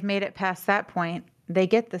if they've made it past that point, they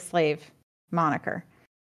get the slave moniker.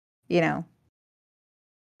 You know,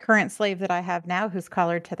 current slave that I have now who's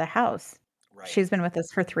collared to the house, Right. she's been with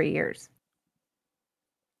us for 3 years,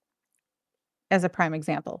 as a prime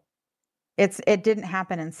example. It didn't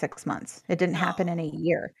happen in 6 months. It didn't happen in a No.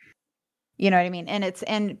 year. You know what I mean?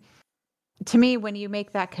 And to me, when you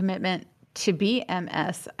make that commitment to be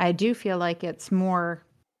MS, I do feel like it's more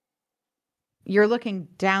you're looking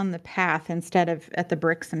down the path instead of at the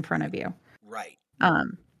bricks in front of you. Right.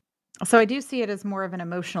 Um, so I do see it as more of an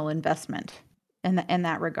emotional investment in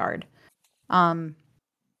that regard. Um,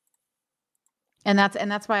 and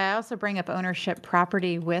that's why I also bring up ownership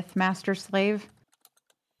property with master slave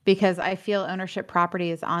because I feel ownership property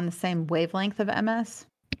is on the same wavelength of MS.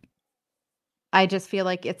 I just feel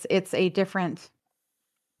like it's a different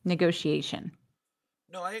negotiation.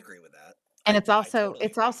 No, I agree with that. And it's I also totally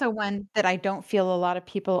it's agree. also one that I don't feel a lot of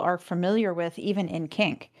people are familiar with even in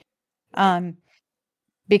kink. Right. Um,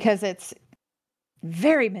 because it's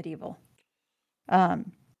very medieval.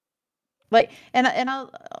 Um, and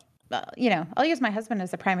I'll use my husband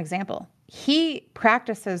as a prime example. He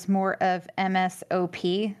practices more of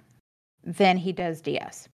MSOP than he does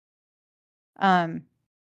DS. Um,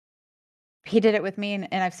 he did it with me,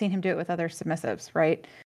 and I've seen him do it with other submissives, right?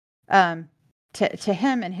 Um, to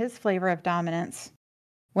him and his flavor of dominance,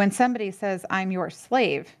 when somebody says, I'm your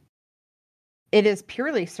slave, it is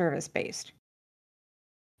purely service based.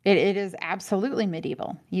 It is absolutely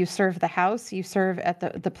medieval. You serve the house, you serve at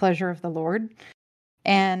the pleasure of the Lord.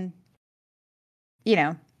 And, you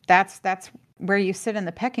know, that's where you sit in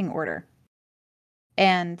the pecking order.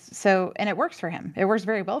 And it works for him. It works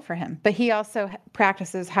very well for him. But he also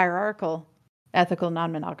practices hierarchical ethical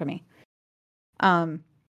non monogamy. Um,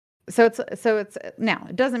 So it's now,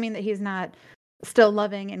 it doesn't mean that he's not still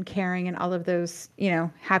loving and caring and all of those,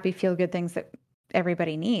 happy feel good things that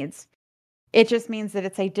everybody needs. It just means that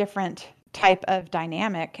it's a different type of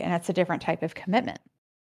dynamic and it's a different type of commitment.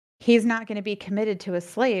 He's not going to be committed to a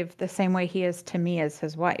slave the same way he is to me as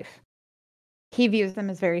his wife. He views them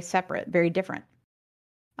as very separate, very different.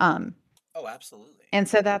 Um, Oh, absolutely. and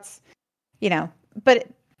so that's, you know, but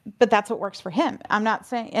but that's what works for him. I'm not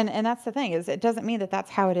saying, and that's the thing is, it doesn't mean that that's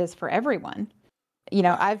how it is for everyone.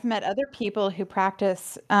 Right. I've met other people who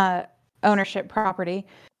practice ownership property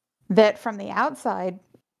that from the outside,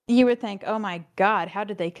 you would think, oh my God, how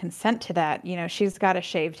did they consent to that? She's got a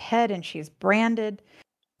shaved head and she's branded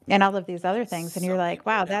and all of these other things. And you're Some like,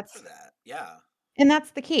 people are wow, down for that. Yeah. and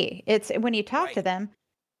that's the key. It's when you talk to Right. them,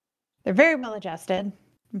 they're very well adjusted,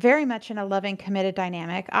 very much in a loving, committed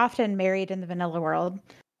dynamic, often married in the vanilla world,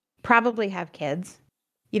 probably have kids.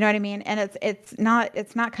 You know what I mean? And it's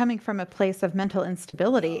not coming from a place of mental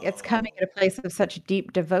instability. It's coming No. at a place of such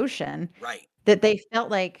deep devotion Right. that they felt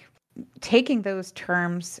like taking those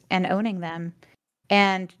terms and owning them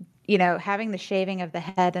and, having the shaving of the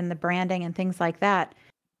head and the branding and things like that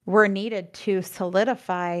were needed to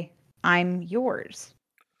solidify I'm yours.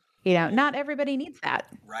 Well, Not everybody needs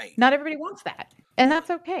that. right. Not everybody wants that. And Well, that's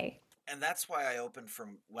okay. and that's why I opened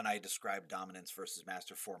from when I described dominance versus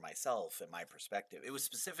master for myself and my perspective. It was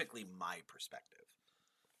specifically my perspective.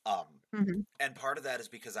 Um, Mhm. and part of that is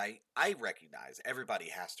because I recognize everybody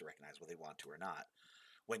has to recognize whether they want to or not.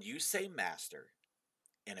 When you say master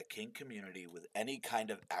in a kink community with any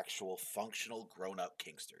kind of actual functional grown up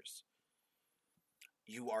kinksters,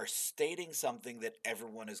 you are stating something that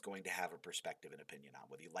everyone is going to have a perspective and opinion on,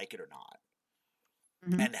 whether you like it or not.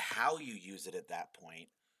 Mhm. And how you use it at that point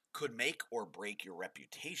could make or break your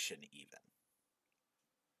reputation, even.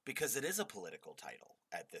 Because it is a political title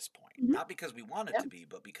at this point. Mhm. Not because we want it Yep. to be,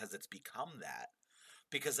 but because it's become that.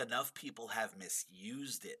 Because enough people have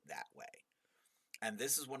misused it that way. And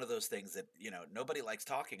this is one of those things that, nobody likes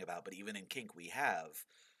talking about, but even in kink we have.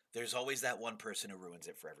 There's always that one person who ruins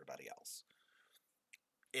it for everybody else.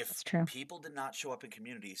 If That's true. people did not show up in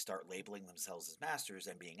communities, start labeling themselves as masters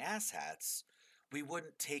and being asshats, we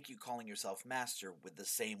wouldn't take you calling yourself master with the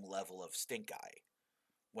same level of stink eye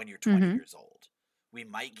when you're 20 Mhm. years old. We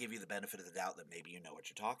might give you the benefit of the doubt that maybe you know what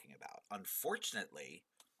you're talking about. Unfortunately,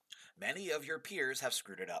 many of your peers have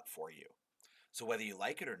screwed it up for you. So whether you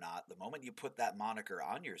like it or not, the moment you put that moniker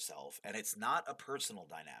on yourself, and it's not a personal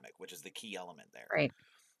dynamic, which is the key element there. Right.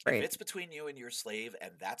 If Right. it's between you and your slave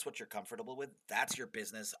and that's what you're comfortable with, that's your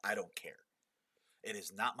business. I don't care. It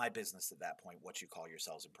is not my business at that point what you call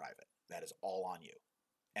yourselves in private. That is all on you.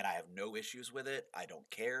 And I have no issues with it. I don't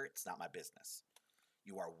care. It's not my business.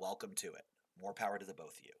 You are welcome to it. More power to the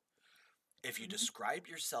both of you. If you Mhm. describe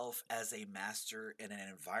yourself as a master in an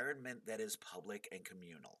environment that is public and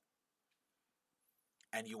communal,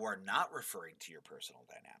 and you are not referring to your personal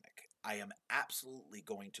dynamic, I am absolutely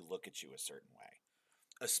going to look at you a certain way,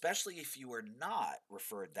 especially if you are not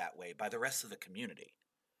referred that way by the rest of the community.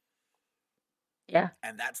 Yeah,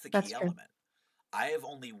 And that's the that's key true. element. I have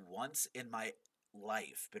only once in my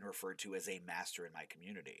life been referred to as a master in my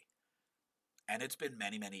community. And it's been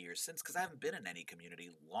many, many years since because I haven't been in any community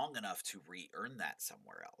long enough to re earn that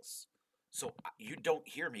somewhere else. So you don't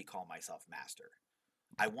hear me call myself master.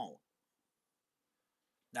 I won't.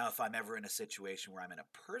 Now, if I'm ever in a situation where I'm in a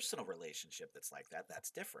personal relationship that's like that,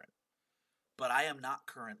 that's different. But I am not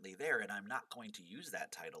currently there, and I'm not going to use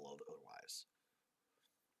that title otherwise.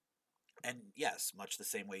 And yes, much the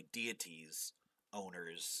same way deities,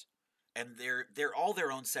 owners, and they're all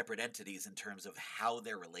their own separate entities in terms of how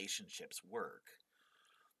their relationships work.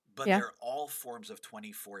 But Yeah. they're all forms of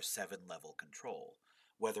 24/7 level control,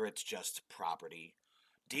 whether it's just property.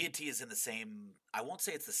 Deity is in the same, I won't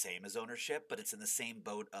say it's the same as ownership, but it's in the same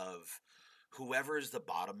boat of whoever's the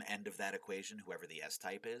bottom end of that equation, whoever the S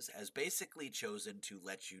type is, has basically chosen to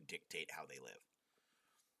let you dictate how they live.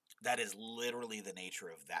 That is literally the nature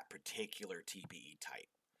of that particular TPE type.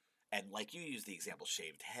 And like you use the example,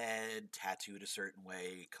 shaved head, tattooed a certain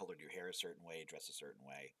way, colored your hair a certain way, dressed a certain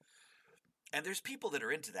way. And there's people that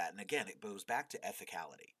are into that. And again, it goes back to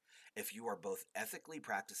ethicality. If you are both ethically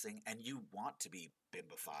practicing and you want to be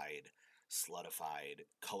bimbified, slutified,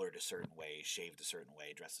 colored a certain way, shaved a certain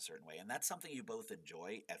way, dressed a certain way, and that's something you both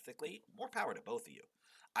enjoy ethically, more power to both of you.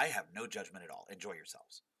 I have no judgment at all. Enjoy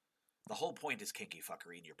yourselves. The whole point is kinky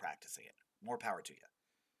fuckery and you're practicing it. More power to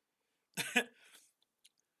you.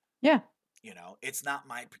 Yeah. It's not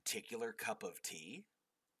my particular cup of tea,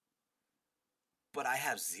 but I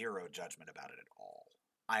have zero judgment about it at all.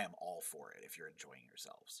 I am all for it if you're enjoying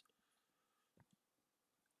yourselves.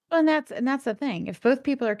 Well, and that's the thing. If both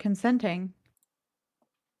people are consenting,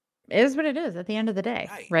 it is what it is at the end of the day,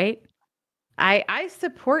 Right, right? I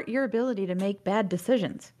support your ability to make bad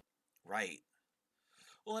decisions. right.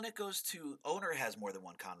 Well, and it goes to owner has more than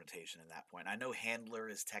one connotation in that point. I know handler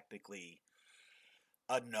is technically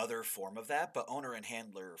another form of that, but owner and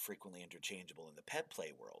handler are frequently interchangeable in the pet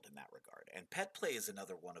play world in that regard. And pet play is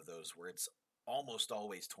another one of those where it's almost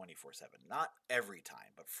always 24/7. Not every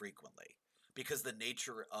time, but frequently. Because the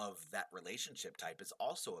nature of that relationship type is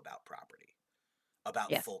also about property,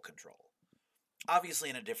 about Yes. full control. Obviously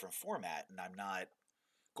in a different format, and I'm not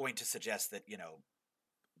going to suggest that,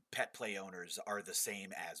 pet play owners are the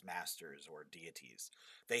same as masters or deities.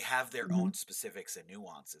 They have their Mhm. own specifics and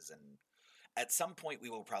nuances, and at some point we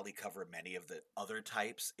will probably cover many of the other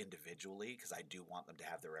types individually because I do want them to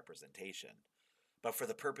have their representation. But for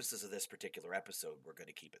the purposes of this particular episode, we're going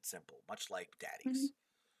to keep it simple, much like daddies. Mhm.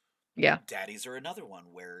 Yeah. Daddies are another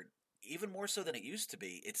one where, even more so than it used to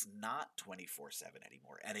be, it's not 24/7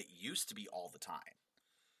 anymore. And it used to be all the time.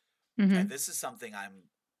 And Mhm. this is something I'm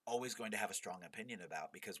always going to have a strong opinion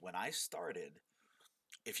about because when I started,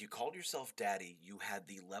 if you called yourself daddy, you had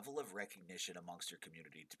the level of recognition amongst your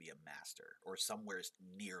community to be a master or somewhere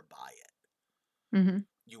nearby it. Mhm.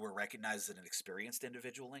 You were recognized as an experienced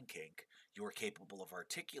individual in kink, you were capable of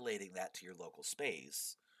articulating that to your local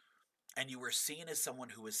space, and you were seen as someone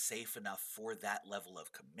who was safe enough for that level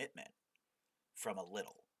of commitment from a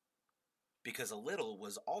little. Because a little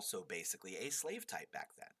was also basically a slave type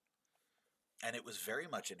back then. And it was very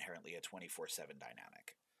much inherently a 24/7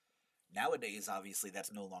 dynamic. Nowadays, obviously,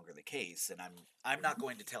 that's no longer the case, and I'm not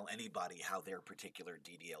going to tell anybody how their particular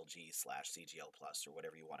DDLG slash CGL plus or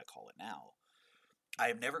whatever you want to call it now. I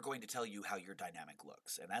am never going to tell you how your dynamic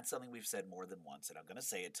looks, and that's something we've said more than once, and I'm going to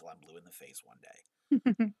say it till I'm blue in the face one day.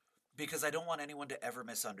 Because I don't want anyone to ever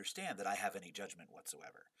misunderstand that I have any judgment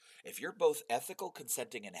whatsoever. If you're both ethical,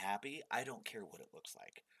 consenting, and happy, I don't care what it looks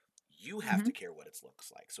like. You have to Mhm. care what it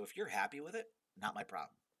looks like. So if you're happy with it, not my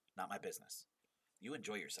problem, not my business. You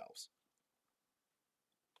enjoy yourselves.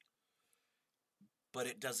 But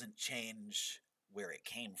it doesn't change where it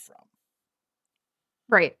came from.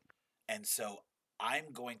 Right. And so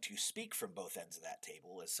I'm going to speak from both ends of that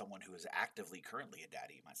table as someone who is actively currently a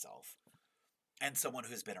daddy myself and someone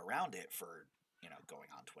who's been around it for,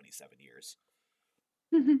 going on 27 years.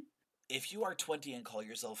 Mhm. If you are 20 and call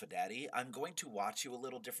yourself a daddy, I'm going to watch you a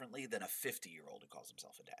little differently than a 50-year-old who calls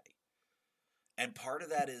himself a daddy. And part of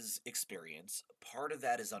that is experience, part of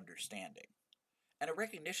that is understanding. And a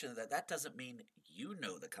recognition that that doesn't mean you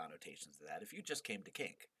know the connotations of that if you just came to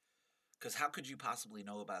kink. Because how could you possibly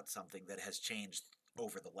know about something that has changed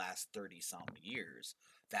over the last 30 some years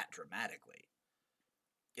that dramatically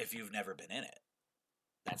if you've never been in it?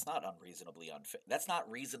 That's not unreasonably unfair. That's not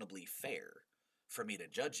reasonably fair for me to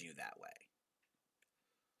judge you that way.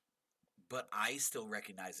 But I still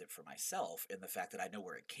recognize it for myself in the fact that I know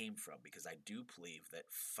where it came from because I do believe that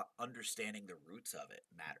understanding the roots of it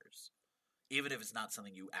matters, even if it's not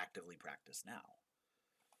something you actively practice now,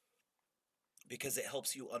 because it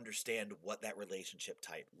helps you understand what that relationship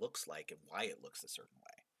type looks like and why it looks a certain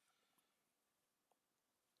way.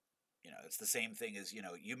 It's the same thing as,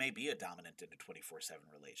 you may be a dominant in a 24/7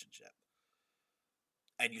 relationship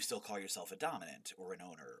and you still call yourself a dominant or an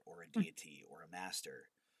owner or a deity or a master.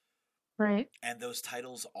 Right. And those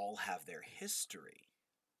titles all have their history.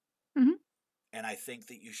 Mhm. And I think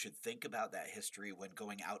that you should think about that history when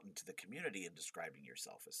going out into the community and describing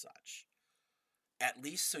yourself as such. At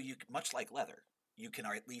least so you, much like leather, you can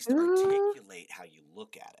at least Ooh, articulate how you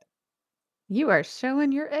look at it. you are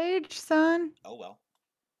showing your age, son. Oh, well.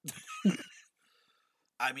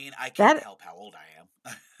 I mean, I can't That help how old I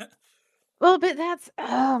am. well, but that's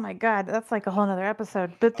oh my god, that's like a whole nother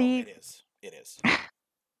episode. But Oh, it is. It is.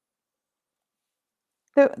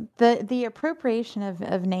 the appropriation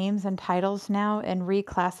of names and titles now and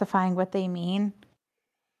reclassifying what they mean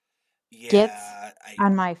gets Yeah,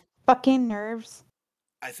 on my fucking nerves.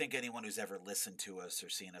 I think anyone who's ever listened to us or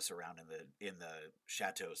seen us around in the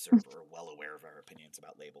Chateau server are well aware of our opinions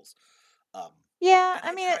about labels. Um, Yeah, and I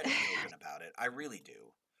I mean, try to be open about it. I really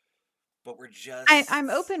do. But we're I'm just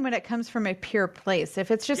open when it comes from a pure place.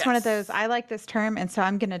 If it's just one of those, yes, I like this term, and so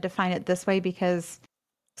I'm going to define it this way because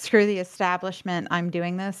screw the establishment. I'm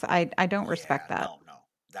doing this. I don't yeah, respect that. no, no,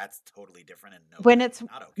 that's totally different, and no, When that is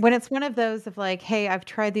it's not okay. when it's one of those of like, hey, I've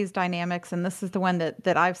tried these dynamics, and this is the one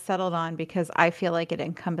that I've settled on because I feel like it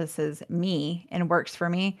encompasses me and works for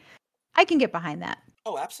me. I can get behind that.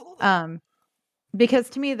 Oh, absolutely. Um, because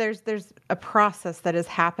to me, there's a process that has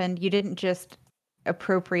happened. You didn't just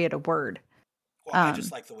appropriate a word. Well, I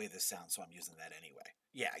just Um, like the way this sounds, so I'm using that anyway.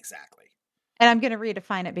 Yeah, exactly. And I'm gonna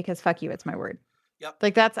redefine it because fuck you, it's my word. Yep,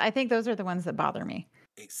 Like, I think those are the ones that bother me.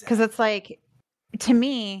 Because it's exactly. like, to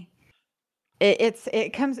me,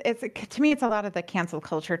 to me, it's a lot of the cancel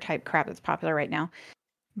culture type crap that's popular right now.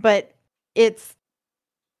 But it's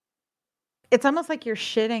it's almost like you're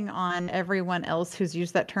shitting on everyone else who's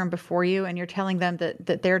used that term before you, and you're telling them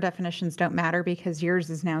that their definitions don't matter because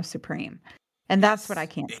yours is now supreme. And that's what I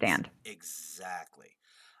Yes, can't stand. exactly.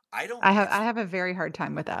 I don't, I it's, have a very hard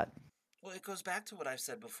time with that. well, it goes back to what I've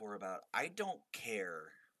said before about I don't care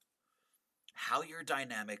how your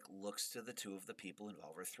dynamic looks to the two of the people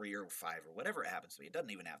involved, or three or five, or whatever it happens to be. It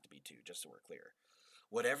doesn't even have to be two, just so we're clear.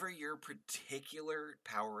 Whatever your particular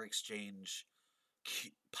power exchange,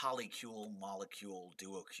 polycule, molecule,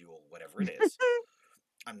 duocule, whatever it is,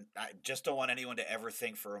 I just don't want anyone to ever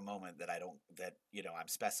think for a moment that I don't that I'm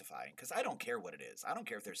specifying, because I don't care what it is. I don't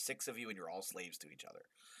care if there's six of you and you're all slaves to each other.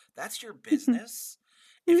 That's your business.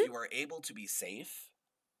 If you are able to be safe,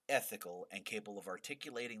 ethical, and capable of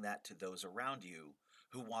articulating that to those around you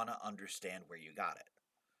who want to understand where you got it.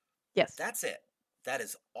 Yes. That's it. That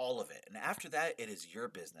is all of it. And after that, it is your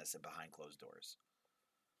business and behind closed doors.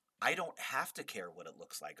 I don't have to care what it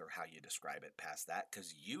looks like or how you describe it past that,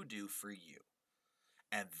 because you do for you.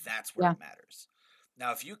 And that's where Yeah. it matters.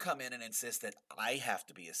 Now, if you come in and insist that I have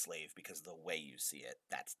to be a slave because of the way you see it,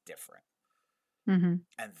 that's different. Mhm.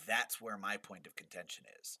 And that's where my point of contention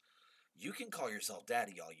is. You can call yourself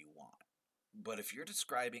daddy all you want, but if you're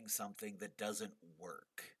describing something that doesn't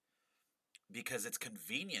work because it's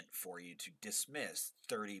convenient for you to dismiss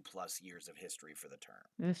 30 plus years of history for the term,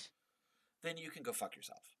 Ugh. then you can go fuck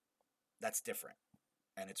yourself. That's different,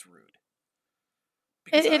 and it's rude.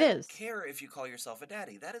 Because It I don't is. care if you call yourself a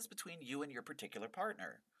daddy. That is between you and your particular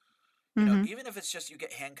partner. Mhm. Even if it's just you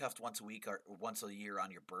get handcuffed once a week or once a year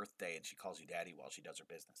on your birthday and she calls you daddy while she does her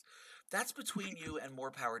business, that's between you, and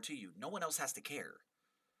more power to you. No one else has to care.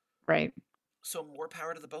 Right. So, more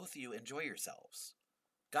power to the both of you. Enjoy yourselves.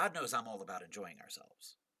 God knows I'm all about enjoying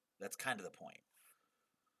ourselves. That's kind of the point.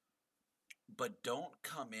 But don't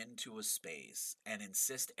come into a space and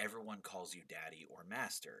insist everyone calls you daddy or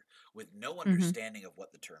master with no Mhm. understanding of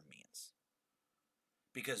what the term means.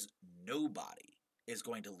 Because nobody is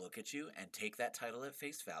going to look at you and take that title at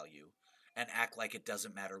face value and act like it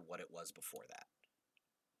doesn't matter what it was before that.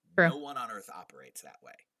 True. No one on earth operates that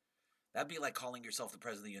way. That'd be like calling yourself the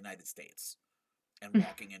President of the United States and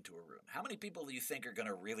walking into a room. How many people do you think are going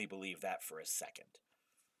to really believe that for a second?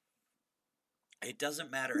 It doesn't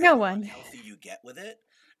matter No how one. unhealthy you get with it,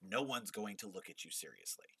 no one's going to look at you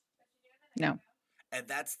seriously. No. And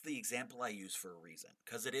that's the example I use for a reason,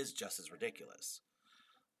 because it is just as ridiculous.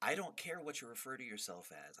 I don't care what you refer to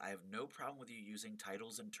yourself as. I have no problem with you using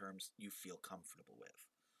titles and terms you feel comfortable with.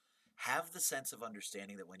 Have the sense of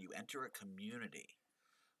understanding that when you enter a community,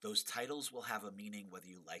 those titles will have a meaning whether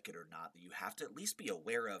you like it or not, that you have to at least be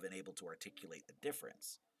aware of and able to articulate the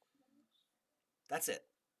difference. That's it.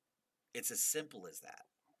 It's as simple as that.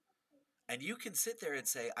 And you can sit there and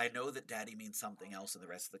say, I know that daddy means something else in the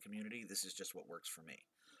rest of the community. This is just what works for me.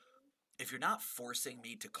 If you're not forcing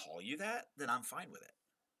me to call you that, then I'm fine with it.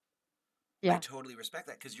 I Yeah. totally respect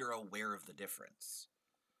that because you're aware of the difference.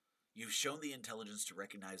 You've shown the intelligence to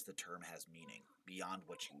recognize the term has meaning beyond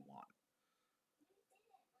what you want.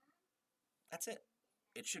 That's it.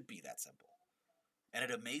 It should be that simple. And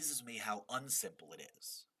it amazes me how unsimple it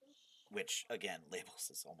is. Which, again, labels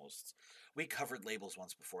is almost. We covered labels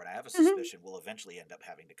once before, and I have a Mhm. suspicion we'll eventually end up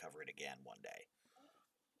having to cover it again one day.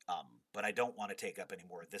 But I don't want to take up any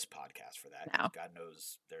more of this podcast for that, because No. God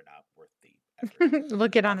knows they're not worth the effort. We'll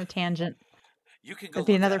get Um, on a tangent. you can go That'd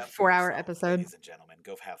be look another that up for 4-hour yourselves, episode. ladies and gentlemen.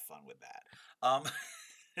 Go have fun with that. Um,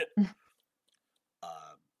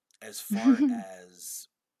 uh, as far as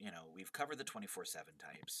we've covered the 24/7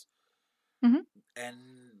 types, Mhm.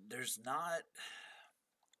 and there's not.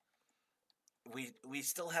 We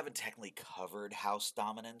still haven't technically covered house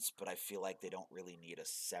dominance, but I feel like they don't really need a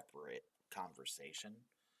separate conversation,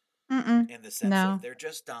 Mm-mm. in the sense of No. they're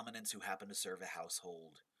just dominants who happen to serve a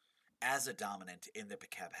household as a dominant in the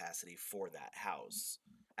capacity for that house,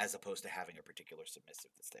 as opposed to having a particular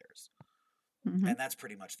submissive that's theirs. Mhm. And that's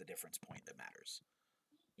pretty much the difference point that matters.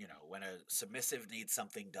 When a submissive needs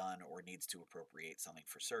something done or needs to appropriate something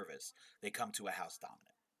for service, they come to a house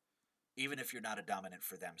dominant, even if you're not a dominant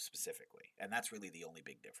for them specifically. And that's really the only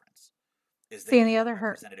big difference, is that See, and you the are other her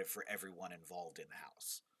representative for everyone involved in the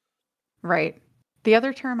house. right. The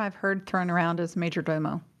other term I've heard thrown around is major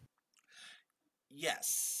domo.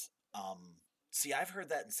 Yes. See, I've heard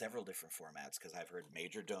that in several different formats, because I've heard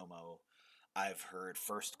major domo, I've heard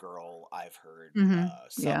first girl, I've heard Mhm.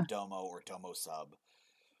 Yeah. sub domo or domo sub,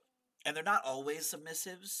 and they're not always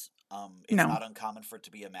submissives. It's No. not uncommon for it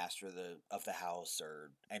to be a master of the house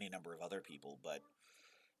or any number of other people, but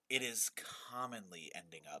it is commonly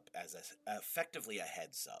ending up as effectively a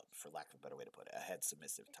head sub, for lack of a better way to put it, a head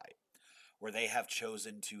submissive type, where they have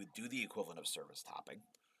chosen to do the equivalent of service topping,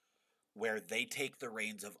 where they take the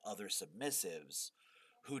reins of other submissives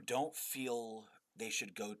who don't feel they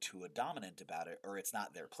should go to a dominant about it, or it's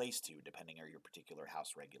not their place to, depending on your particular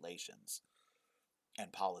house regulations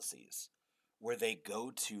and policies, where they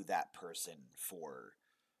go to that person for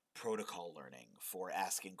protocol learning, for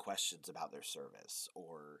asking questions about their service,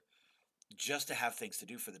 or just to have things to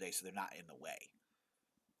do for the day so they're not in the way.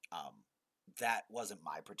 Um, that wasn't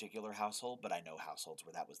my particular household, but I know households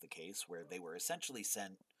where that was the case, where they were essentially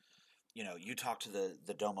sent, you talk to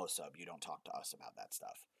the domo sub, you don't talk to us about that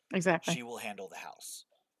stuff. Exactly. She will handle the house.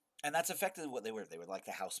 And that's effectively what they were. They were like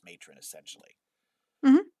the house matron, essentially.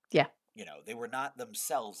 Hmm. Yeah. They were not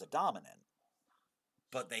themselves a dominant,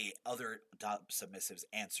 but other submissives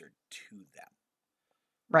answered to them,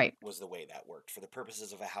 Right. was the way that worked for the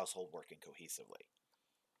purposes of a household working cohesively.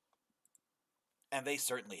 And they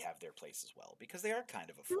certainly have their place as well, because they are kind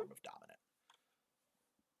of a Mhm. form of dominant.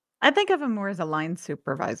 I think of him more as a line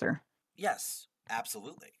supervisor. Yes,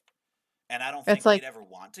 absolutely. And I don't It's think like, they'd ever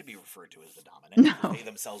want to be referred to as the dominant, because no. they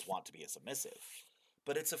themselves want to be a submissive.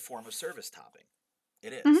 But it's a form of service topping.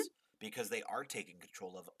 It Hmm. is. Because they are taking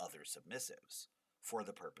control of other submissives for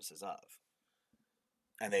the purposes of.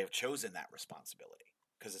 And they have chosen that responsibility.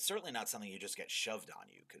 Because it's certainly not something you just get shoved on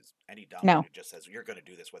you, because any dominant No. who just says, you're going to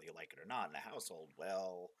do this whether you like it or not in a household,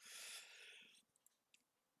 well,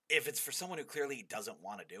 if it's for someone who clearly doesn't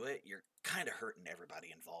want to do it, you're kind of hurting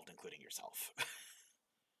everybody involved, including yourself.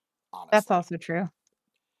 That's Honestly. also true.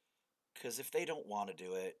 Because if they don't want to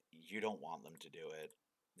do it, you don't want them to do it.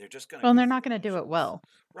 They're just going to Well, and go they're through not the going to do it motions. well.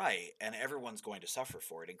 Right. And everyone's going to suffer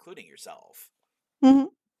for it, including yourself. Hmm.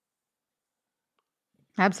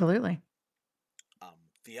 Absolutely. Um,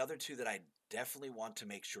 the other two that I definitely want to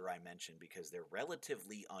make sure I mention, because they're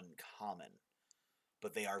relatively uncommon,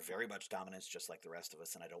 but they are very much dominants just like the rest of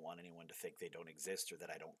us, and I don't want anyone to think they don't exist or that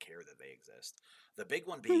I don't care that they exist. The big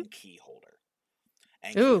one Mhm. being key holder.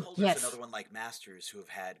 And key Ooh, holder is another yes. one like masters who have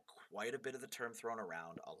had quite a bit of the term thrown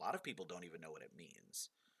around. A lot of people don't even know what it means.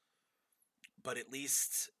 But at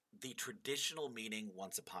least the traditional meaning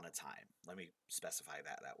once upon a time. Let me specify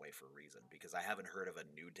that way for a reason, because I haven't heard of a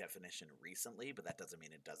new definition recently, but that doesn't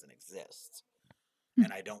mean it doesn't exist. Hmm.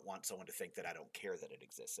 And I don't want someone to think that I don't care that it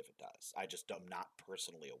exists if it does. I just am not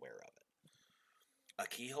personally aware of it. A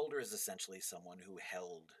key holder is essentially someone who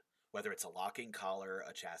held, whether it's a locking collar,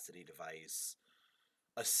 a chastity device,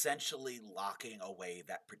 essentially locking away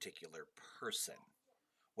that particular person.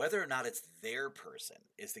 Whether or not it's their person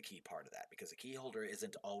is the key part of that, because a key holder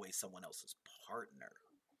isn't always someone else's partner,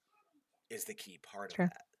 is the key part of True.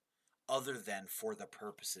 that, other than for the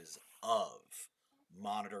purposes of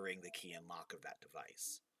monitoring the key and lock of that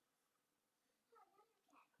device.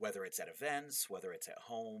 Whether it's at events, whether it's at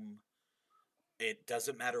home, it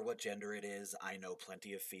doesn't matter what gender it is. I know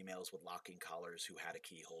plenty of females with locking collars who had a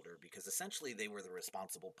key holder, because essentially they were the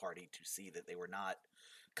responsible party to see that they were not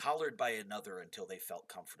collared by another until they felt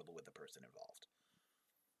comfortable with the person involved.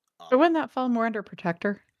 But Um, wouldn't that fall more under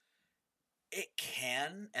protector? It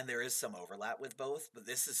can, and there is some overlap with both, but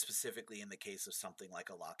this is specifically in the case of something like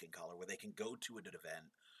a locking collar, where they can go to an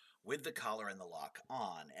event with the collar and the lock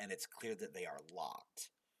on, and it's clear that they are locked.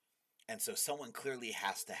 And so someone clearly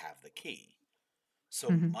has to have the key. So,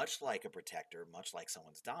 Hmm. much like a protector, much like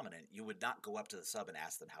someone's dominant, you would not go up to the sub and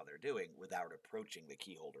ask them how they're doing without approaching the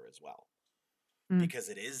key holder as well. Mm. Because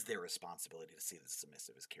it is their responsibility to see that the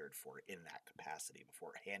submissive is cared for in that capacity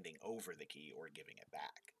before handing over the key or giving it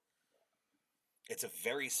back. It's a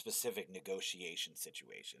very specific negotiation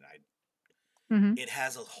situation. Hmm. It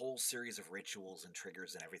has a whole series of rituals and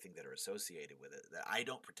triggers and everything that are associated with it that I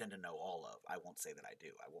don't pretend to know all of. I won't say that I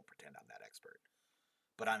do. I won't pretend I'm that expert.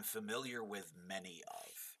 But I'm familiar with many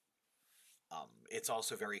of. It's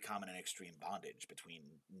also very common in extreme bondage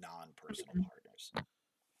between non-personal partners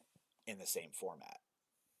in the same format.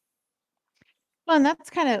 Well, and that's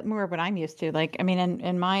kind of more what I'm used to. Like, I mean,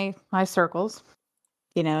 in my circles,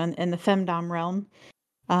 in the femdom realm,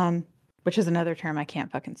 um, which is another term I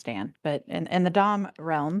can't fucking stand, but in the dom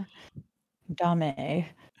realm, dame,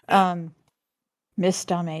 um, Miss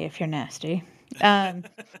Dame, if you're nasty, um,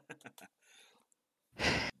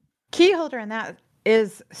 key holder in that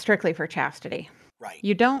is strictly for chastity. Right.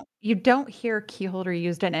 You don't hear key holder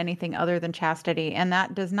used in anything other than chastity, and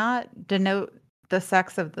that does not denote the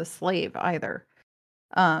sex of the slave either.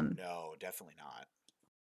 Um, No, definitely not.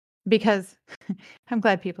 because I'm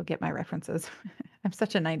glad people get my references. I'm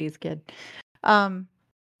such a 90s kid. Um,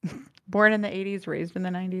 Born in the 80s, raised in the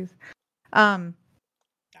 90s. Um,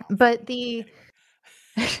 Now I'm but feeling old. the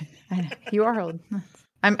Anyway, I know, you are old.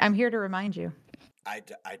 I'm here to remind you. I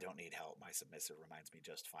don't need help. My submissive reminds me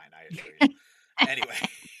just fine, I assure you. Anyway.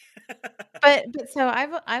 But so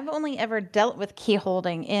I've only ever dealt with key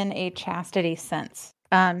holding in a chastity sense.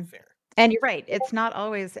 Fair. And you're right, it's not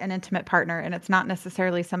always an intimate partner, and it's not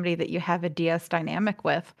necessarily somebody that you have a DS dynamic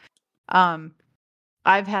with. Um,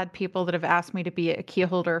 I've had people that have asked me to be a key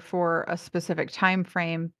holder for a specific time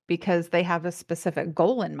frame because they have a specific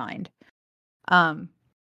goal in mind. Um,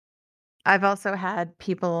 I've also had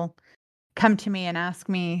people come to me and ask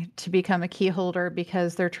me to become a key holder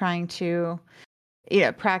because they're trying to,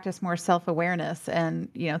 practice more self-awareness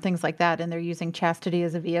and, things like that, and they're using chastity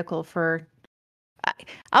as a vehicle for I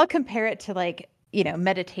I'll compare it to, like,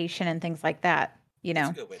 meditation and things like that, you It's a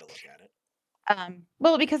know? good way to look at it.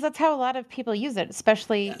 Well, because that's how a lot of people use it,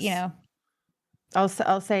 especially, Yes. I'll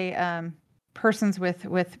say, persons with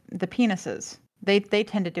the penises. They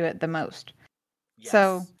tend to do it the most.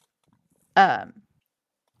 So, Yes.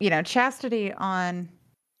 um, chastity on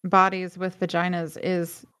bodies with vaginas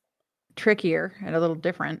is trickier and a little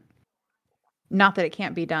different. Not that it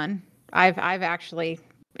can't be done. I've actually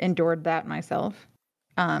endured that myself.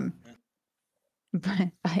 Um,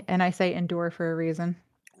 Mm, but I say endure for a reason.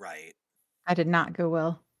 right. I did not go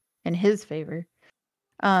well in his favor.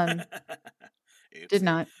 Um, did Oopsie.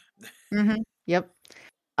 not. Yep.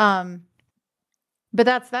 Um, but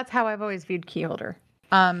that's how I've always viewed keyholder.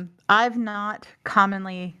 I've not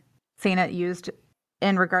commonly seen it used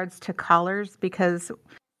in regards to collars because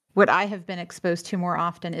what I have been exposed to more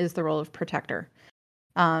often is the role of protector.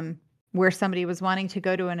 Um, where somebody was wanting to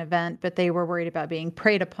go to an event, but they were worried about being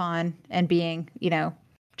preyed upon and being,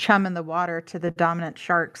 chum in the water to the dominant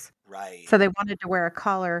sharks. Right. So they wanted to wear a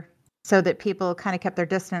collar so that people kind of kept their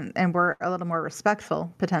distance and were a little more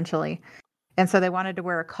respectful potentially. And so they wanted to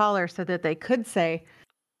wear a collar so that they could say,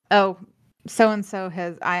 "Oh, so and so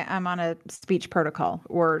I'm on a speech protocol,"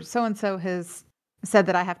 or "So and so has said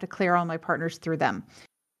that I have to clear all my partners through them."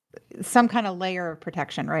 Some kind of layer of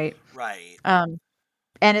protection, right? Right. Um,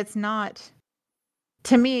 and it's not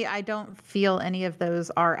to me, I don't feel any of those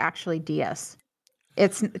are actually DS.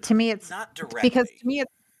 It's to me, it's Not because directly. to me,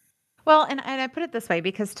 it's well, and I put it this way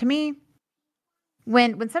because to me,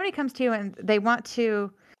 when somebody comes to you and they want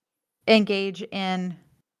to engage in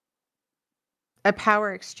a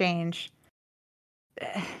power exchange,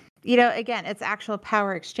 again, it's actual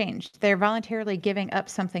power exchange. They're voluntarily giving up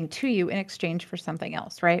something to you in exchange for something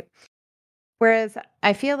else, right? Whereas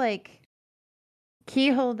I feel like key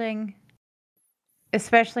holding,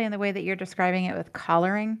 especially in the way that you're describing it with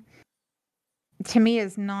collaring, to me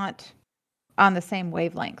is not on the same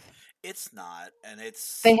wavelength. It's not, and They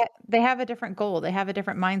it's they have a different goal. They have a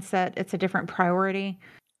different mindset. It's a different priority.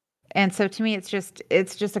 And so to me it's just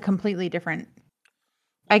a completely different.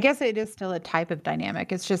 I well, guess it is still a type of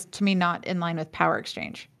dynamic. It's just to me not in line with power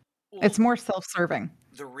exchange. It's well, more self-serving.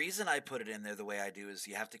 the reason I put it in there the way I do is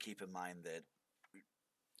you have to keep in mind that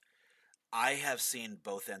I have seen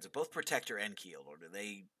both ends of both protector and key holder.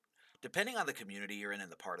 They, depending on the community you're in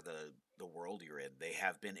and the part of the world you're in, they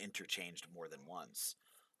have been interchanged more than once.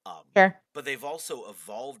 Um, Sure. but they've also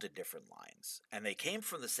evolved in different lines, and they came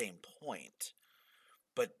from the same point,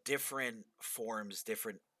 but different forms,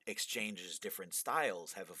 different exchanges, different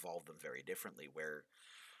styles have evolved them very differently. Where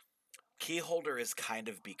keyholder has kind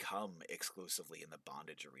of become exclusively in the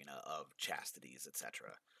bondage arena of chastities,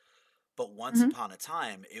 etc. But once Mhm. upon a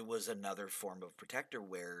time, it was another form of protector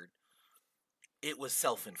where it was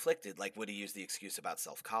self inflicted. Like Woody used the excuse about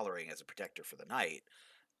self collaring as a protector for the night,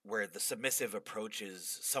 where the submissive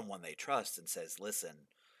approaches someone they trust and says, "Listen,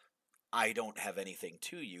 I don't have anything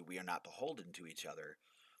to you. We are not beholden to each other.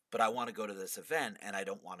 But I want to go to this event and I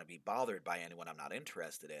don't want to be bothered by anyone I'm not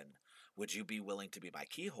interested in. Would you be willing to be my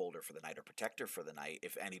key holder for the night or protector for the night?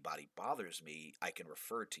 If anybody bothers me, I can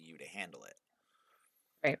refer to you to handle it."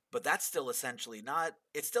 Right. But that's still essentially not,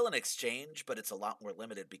 it's still an exchange, but it's a lot more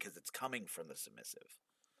limited because it's coming from the submissive.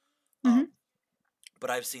 Um, Mhm.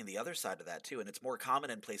 but I've seen the other side of that too, and it's more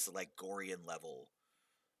common in places like Gorian level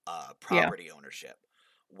Yeah. property ownership,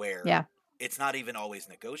 where Yeah. it's not even always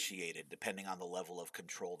negotiated depending on the level of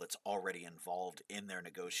control that's already involved in their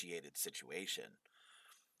negotiated situation,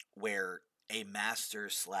 where a master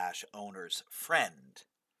slash owner's friend,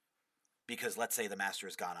 because let's say the master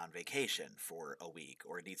has gone on vacation for a week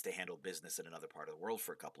or needs to handle business in another part of the world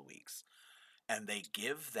for a couple of weeks, and they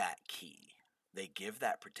give that key, they give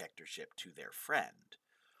that protectorship to their friend.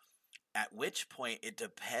 At which point, it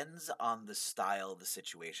depends on the style, the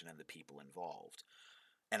situation, and the people involved.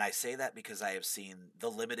 And I say that because I have seen the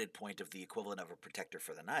limited point of the equivalent of a protector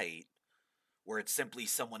for the night, where it's simply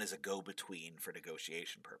someone is a go between for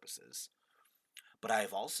negotiation purposes. But I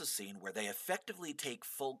have also seen where they effectively take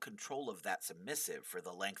full control of that submissive for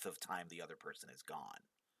the length of time the other person is gone.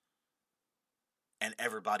 And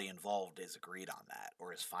everybody involved is agreed on that,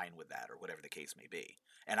 or is fine with that, or whatever the case may be.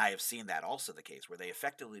 And I have seen that also the case where they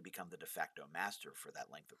effectively become the de facto master for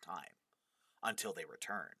that length of time until they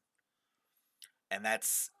return. And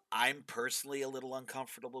I'm personally a little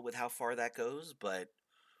uncomfortable with how far that goes, but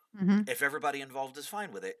Mhm. if everybody involved is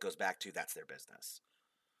fine with it, it goes back to that's their business.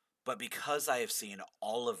 But because I have seen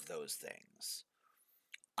all of those things,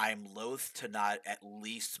 I'm loath to not at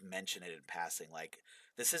least mention it in passing. Like,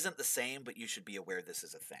 this isn't the same, but you should be aware this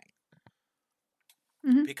is a thing.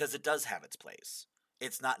 Mhm. Because it does have its place.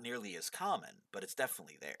 It's not nearly as common, but it's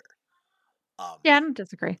definitely there. Um, Yeah, I don't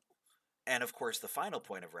disagree. and of course, the final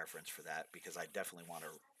point of reference for that, because I definitely want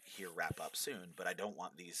to hear wrap up soon, but I don't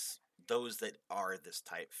want those that are this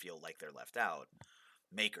type feel like they're left out.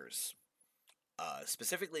 Makers.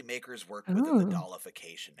 Specifically, makers work within the Ooh.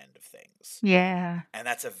 dollification end of things. Yeah. And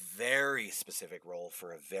that's a very specific role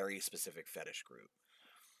for a very specific fetish group.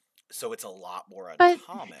 So it's a lot more But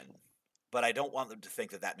uncommon, but I don't want them to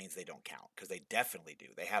think that that means they don't count, because they definitely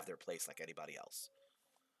do. They have their place like anybody else.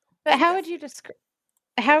 but They how would you definitely do. describe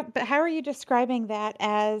Go how ahead. but how are you describing that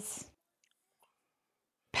as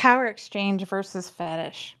power exchange versus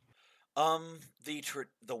fetish?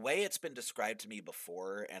 The way it's been described to me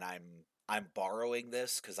before, and I'm borrowing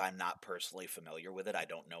this because I'm not personally familiar with it. I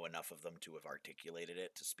don't know enough of them to have articulated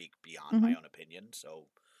it to speak beyond my Mhm. own opinion. So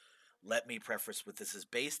let me preface with this is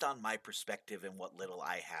based on my perspective and what little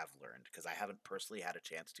I have learned, because I haven't personally had a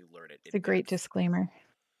chance to learn it in It's a great depth. disclaimer.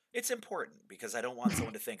 It's important because I don't want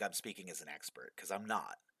someone to think I'm speaking as an expert, because I'm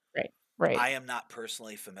not. Right. Right. I am not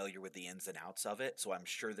personally familiar with the ins and outs of it, so I'm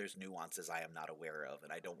sure there's nuances I am not aware of,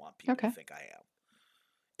 and I don't want people to Okay. think I am.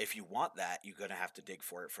 If you want that, you're going to have to dig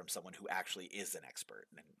for it from someone who actually is an expert,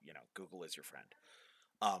 and Google is your friend.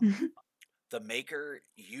 Um, Mhm. the maker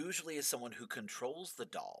usually is someone who controls the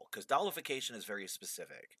doll, because dollification is very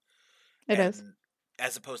specific, It is. and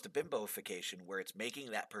as opposed to bimboification, where it's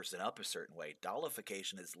making that person up a certain way,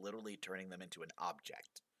 dollification is literally turning them into an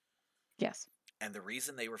object. Yes. And the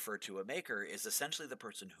reason they refer to a maker is essentially the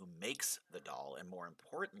person who makes the doll, and more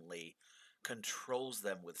importantly, controls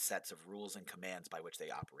them with sets of rules and commands by which they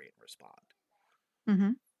operate and respond.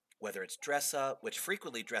 Mhm. Whether it's dress up, which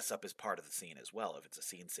frequently dress up is part of the scene as well if it's a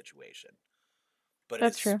scene situation, but it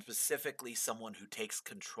is That's true. specifically someone who takes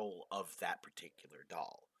control of that particular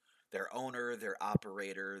doll. Their owner, their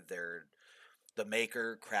operator, the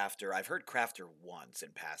maker, crafter. I've heard crafter once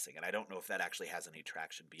in passing, and I don't know if that actually has any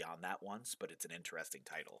traction beyond that once, but it's an interesting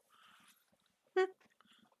title. Hmm.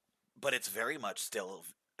 But it's very much still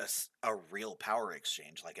a real power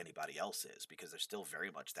exchange like anybody else is, because there's still very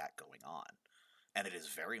much that going on. And it is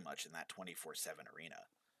very much in that 24/7 arena.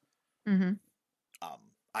 Mhm.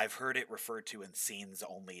 I've heard it referred to in scenes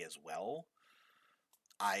only as well.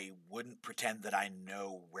 I wouldn't pretend that I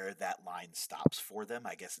know where that line stops for them.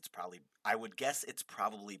 I would guess it's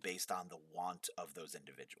probably based on the want of those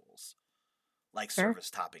individuals, like Fair. service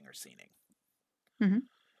topping or scening. Mhm.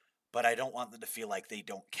 But I don't want them to feel like they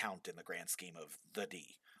don't count in the grand scheme of the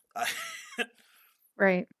D. Uh,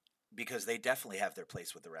 Right. because they definitely have their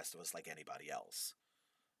place with the rest of us like anybody else.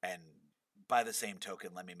 And by the same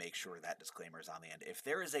token, let me make sure that disclaimer is on the end. If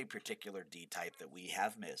there is a particular D type that we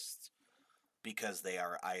have missed because they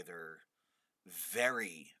are either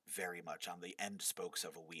very, very much on the end spokes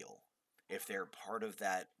of a wheel, if they're part of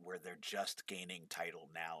that where they're just gaining title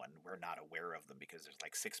now and we're not aware of them because there's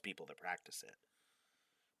like 6 people that practice it,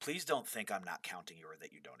 please don't think I'm not counting you or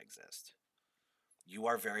that you don't exist. You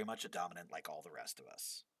are very much a dominant like all the rest of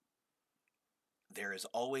us. There is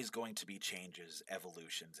always going to be changes,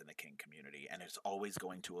 evolutions in the king community, and it's always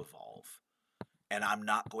going to evolve. And I'm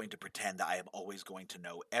not going to pretend that I am always going to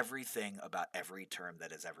know everything about every term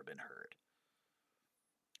that has ever been heard.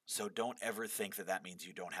 So don't ever think that that means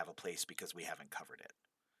you don't have a place because we haven't covered it.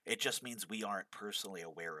 It just means we aren't personally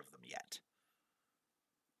aware of them yet.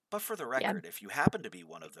 But for the Yeah. record, if you happen to be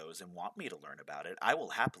one of those and want me to learn about it, I will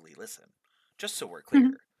happily listen. Just so we're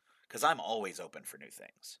Mhm. clear, because I'm always open for new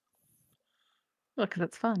things. Well, 'cause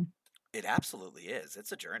it's fun. It absolutely is.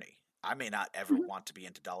 It's a journey. I may not ever Mhm. want to be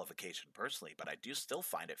into dollification personally, but I do still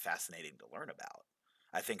find it fascinating to learn about.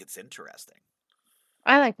 I think it's interesting.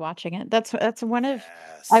 I like watching it. That's one of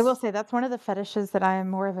I will Yes. say that's one of the fetishes that I am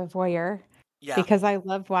more of a voyeur Yeah, because I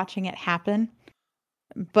love watching it happen,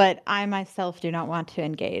 but I myself do not want to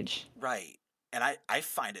engage. right. And I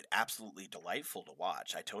find it absolutely delightful to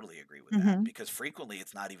watch. I totally agree with that, Hmm. because frequently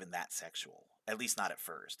it's not even that sexual. At least not at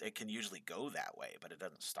first. It can usually go that way, but it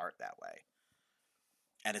doesn't start that way.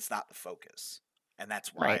 And it's not the focus. And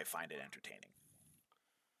that's why I Right. find it entertaining.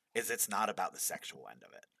 Is it's not about the sexual end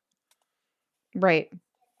of it. Right.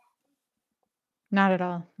 Not at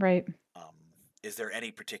all. Right. Um, is there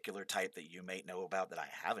any particular type that you may know about that I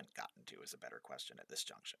haven't gotten to? Is a better question at this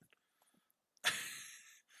junction.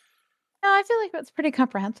 No, I feel like it's pretty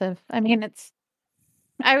comprehensive. I mean,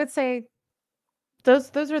 I would say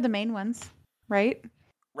those are the main ones, right?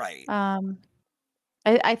 Right, Um,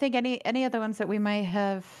 I think any other ones that we might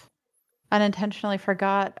have unintentionally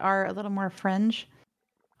forgot are a little more fringe.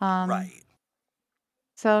 Um, right.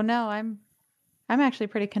 so no, I'm actually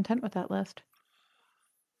pretty content with that list.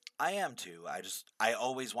 I am too. I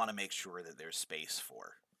always want to make sure that there's space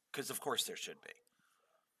for, because of course there should be.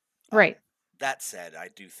 Um, Right. that said, I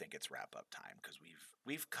do think it's wrap up time because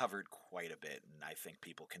we've covered quite a bit, and I think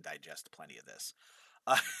people can digest plenty of this.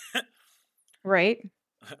 Uh, Right.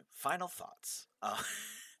 final thoughts.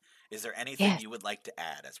 Is there anything Yes. you would like to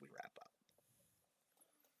add as we wrap up?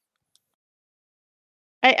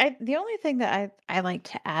 I the only thing that I like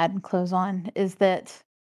to add and close on is that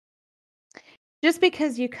just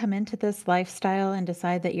because you come into this lifestyle and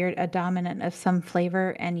decide that you're a dominant of some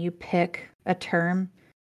flavor and you pick a term,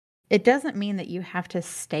 it doesn't mean that you have to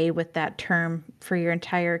stay with that term for your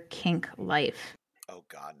entire kink life. Oh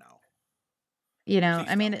God, no! I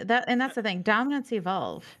Please mean, don't. that's the thing. Dominants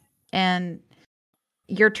evolve, and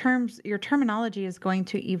your terminology is going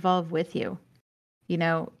to evolve with you.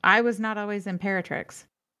 I was not always Imperatrix.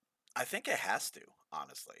 I think it has to,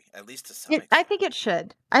 honestly, at least to some I think extent. it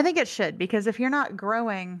should. I think it should because if you're not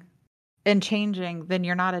growing and changing, then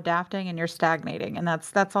you're not adapting and you're stagnating, and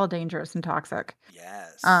that's all dangerous and toxic.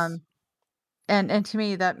 Yes, Um, and to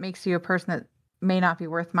me, that makes you a person that may not be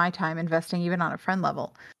worth my time investing even on a friend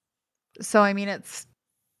level. So I mean, that's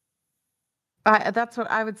what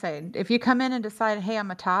I would say. If you come in and decide, hey,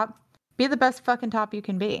 I'm a top, be the best fucking top you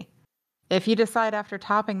can be. If you decide after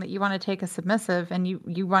topping that you want to take a submissive and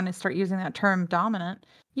you want to start using that term dominant,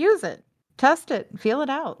 use it, test it, feel it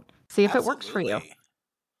out, see if it works for you. absolutely.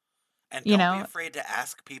 And You don't be know, afraid to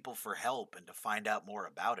ask people for help and to find out more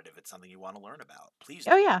about it if it's something you want to learn about. Please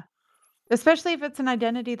oh do. yeah, especially if it's an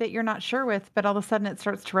identity that you're not sure with, but all of a sudden it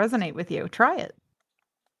starts to resonate with you. Try it.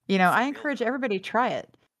 For I real encourage though. everybody to try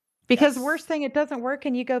it because worst Yes, thing it doesn't work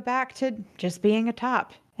and you go back to just being a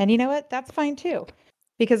top. And you know what? That's fine too.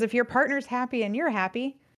 Because if your partner's happy and you're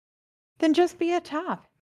happy, then just be a top.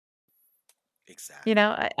 exactly.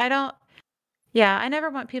 I don't yeah, I never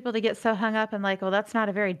want people to get so hung up and like, well, that's not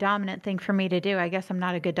a very dominant thing for me to do. I guess I'm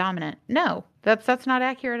not a good dominant. No, that's not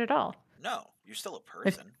accurate at all. No, you're still a If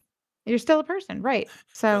person. you're still a person, right? Goes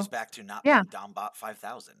So back to not yeah. being Dombot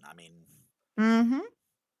 5000. I mean, Mm-hmm.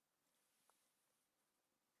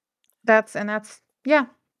 That's yeah. mm,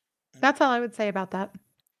 That's all I would say about that.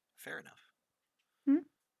 fair enough. Mhm.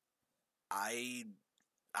 I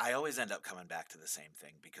I always end up coming back to the same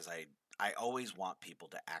thing because I always want people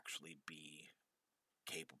to actually be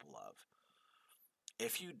capable of.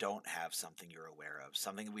 If you don't have something you're aware of,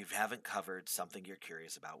 something we haven't covered, something you're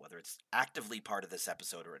curious about, whether it's actively part of this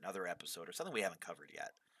episode or another episode or something we haven't covered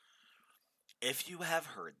yet, if you have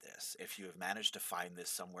heard this, if you have managed to find this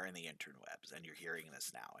somewhere in the interwebs and you're hearing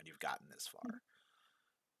this now and you've gotten this far,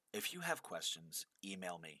 if you have questions,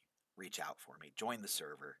 email me, reach out for me, join the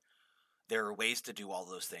server. There are ways to do all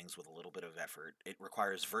those things with a little bit of effort. It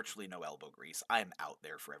requires virtually no elbow grease. I am out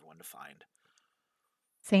there for everyone to find.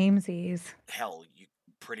 Samesies. Hell, you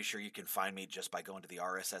pretty sure you can find me just by going to the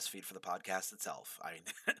RSS feed for the podcast itself. I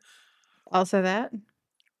mean, Also that.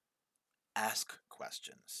 ask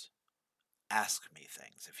questions. Ask me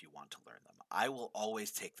things if you want to learn them. I will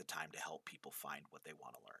always take the time to help people find what they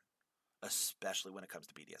want to learn, especially when it comes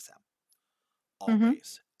to BDSM. Mm-hmm.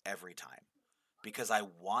 Always, every time. Because I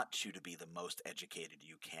want you to be the most educated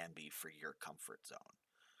you can be for your comfort zone.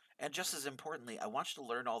 And just as importantly, I want you to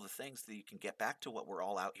learn all the things that you can get back to what we're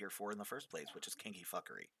all out here for in the first place, which is kinky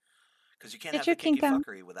fuckery. Because you can't Get have the your kinky kink on.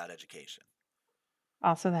 fuckery without education.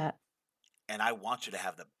 Also that. And I want you to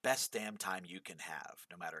have the best damn time you can have,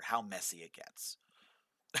 no matter how messy it gets.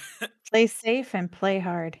 Play safe and play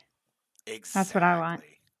hard. That's what I want.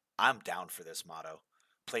 Exactly. I'm down for this motto.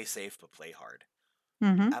 Play safe, but play hard.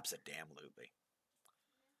 Mm-hmm. Abso-damn-lutely.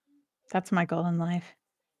 That's my goal in life.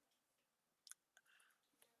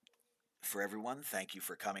 For everyone, thank you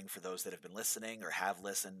for coming. For those that have been listening or have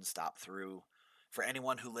listened, stop through. For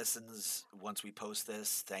anyone who listens once we post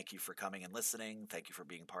this, thank you for coming and listening. Thank you for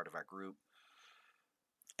being part of our group.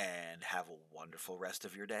 And have a wonderful rest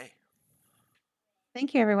of your day.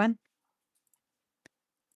 Thank you, everyone.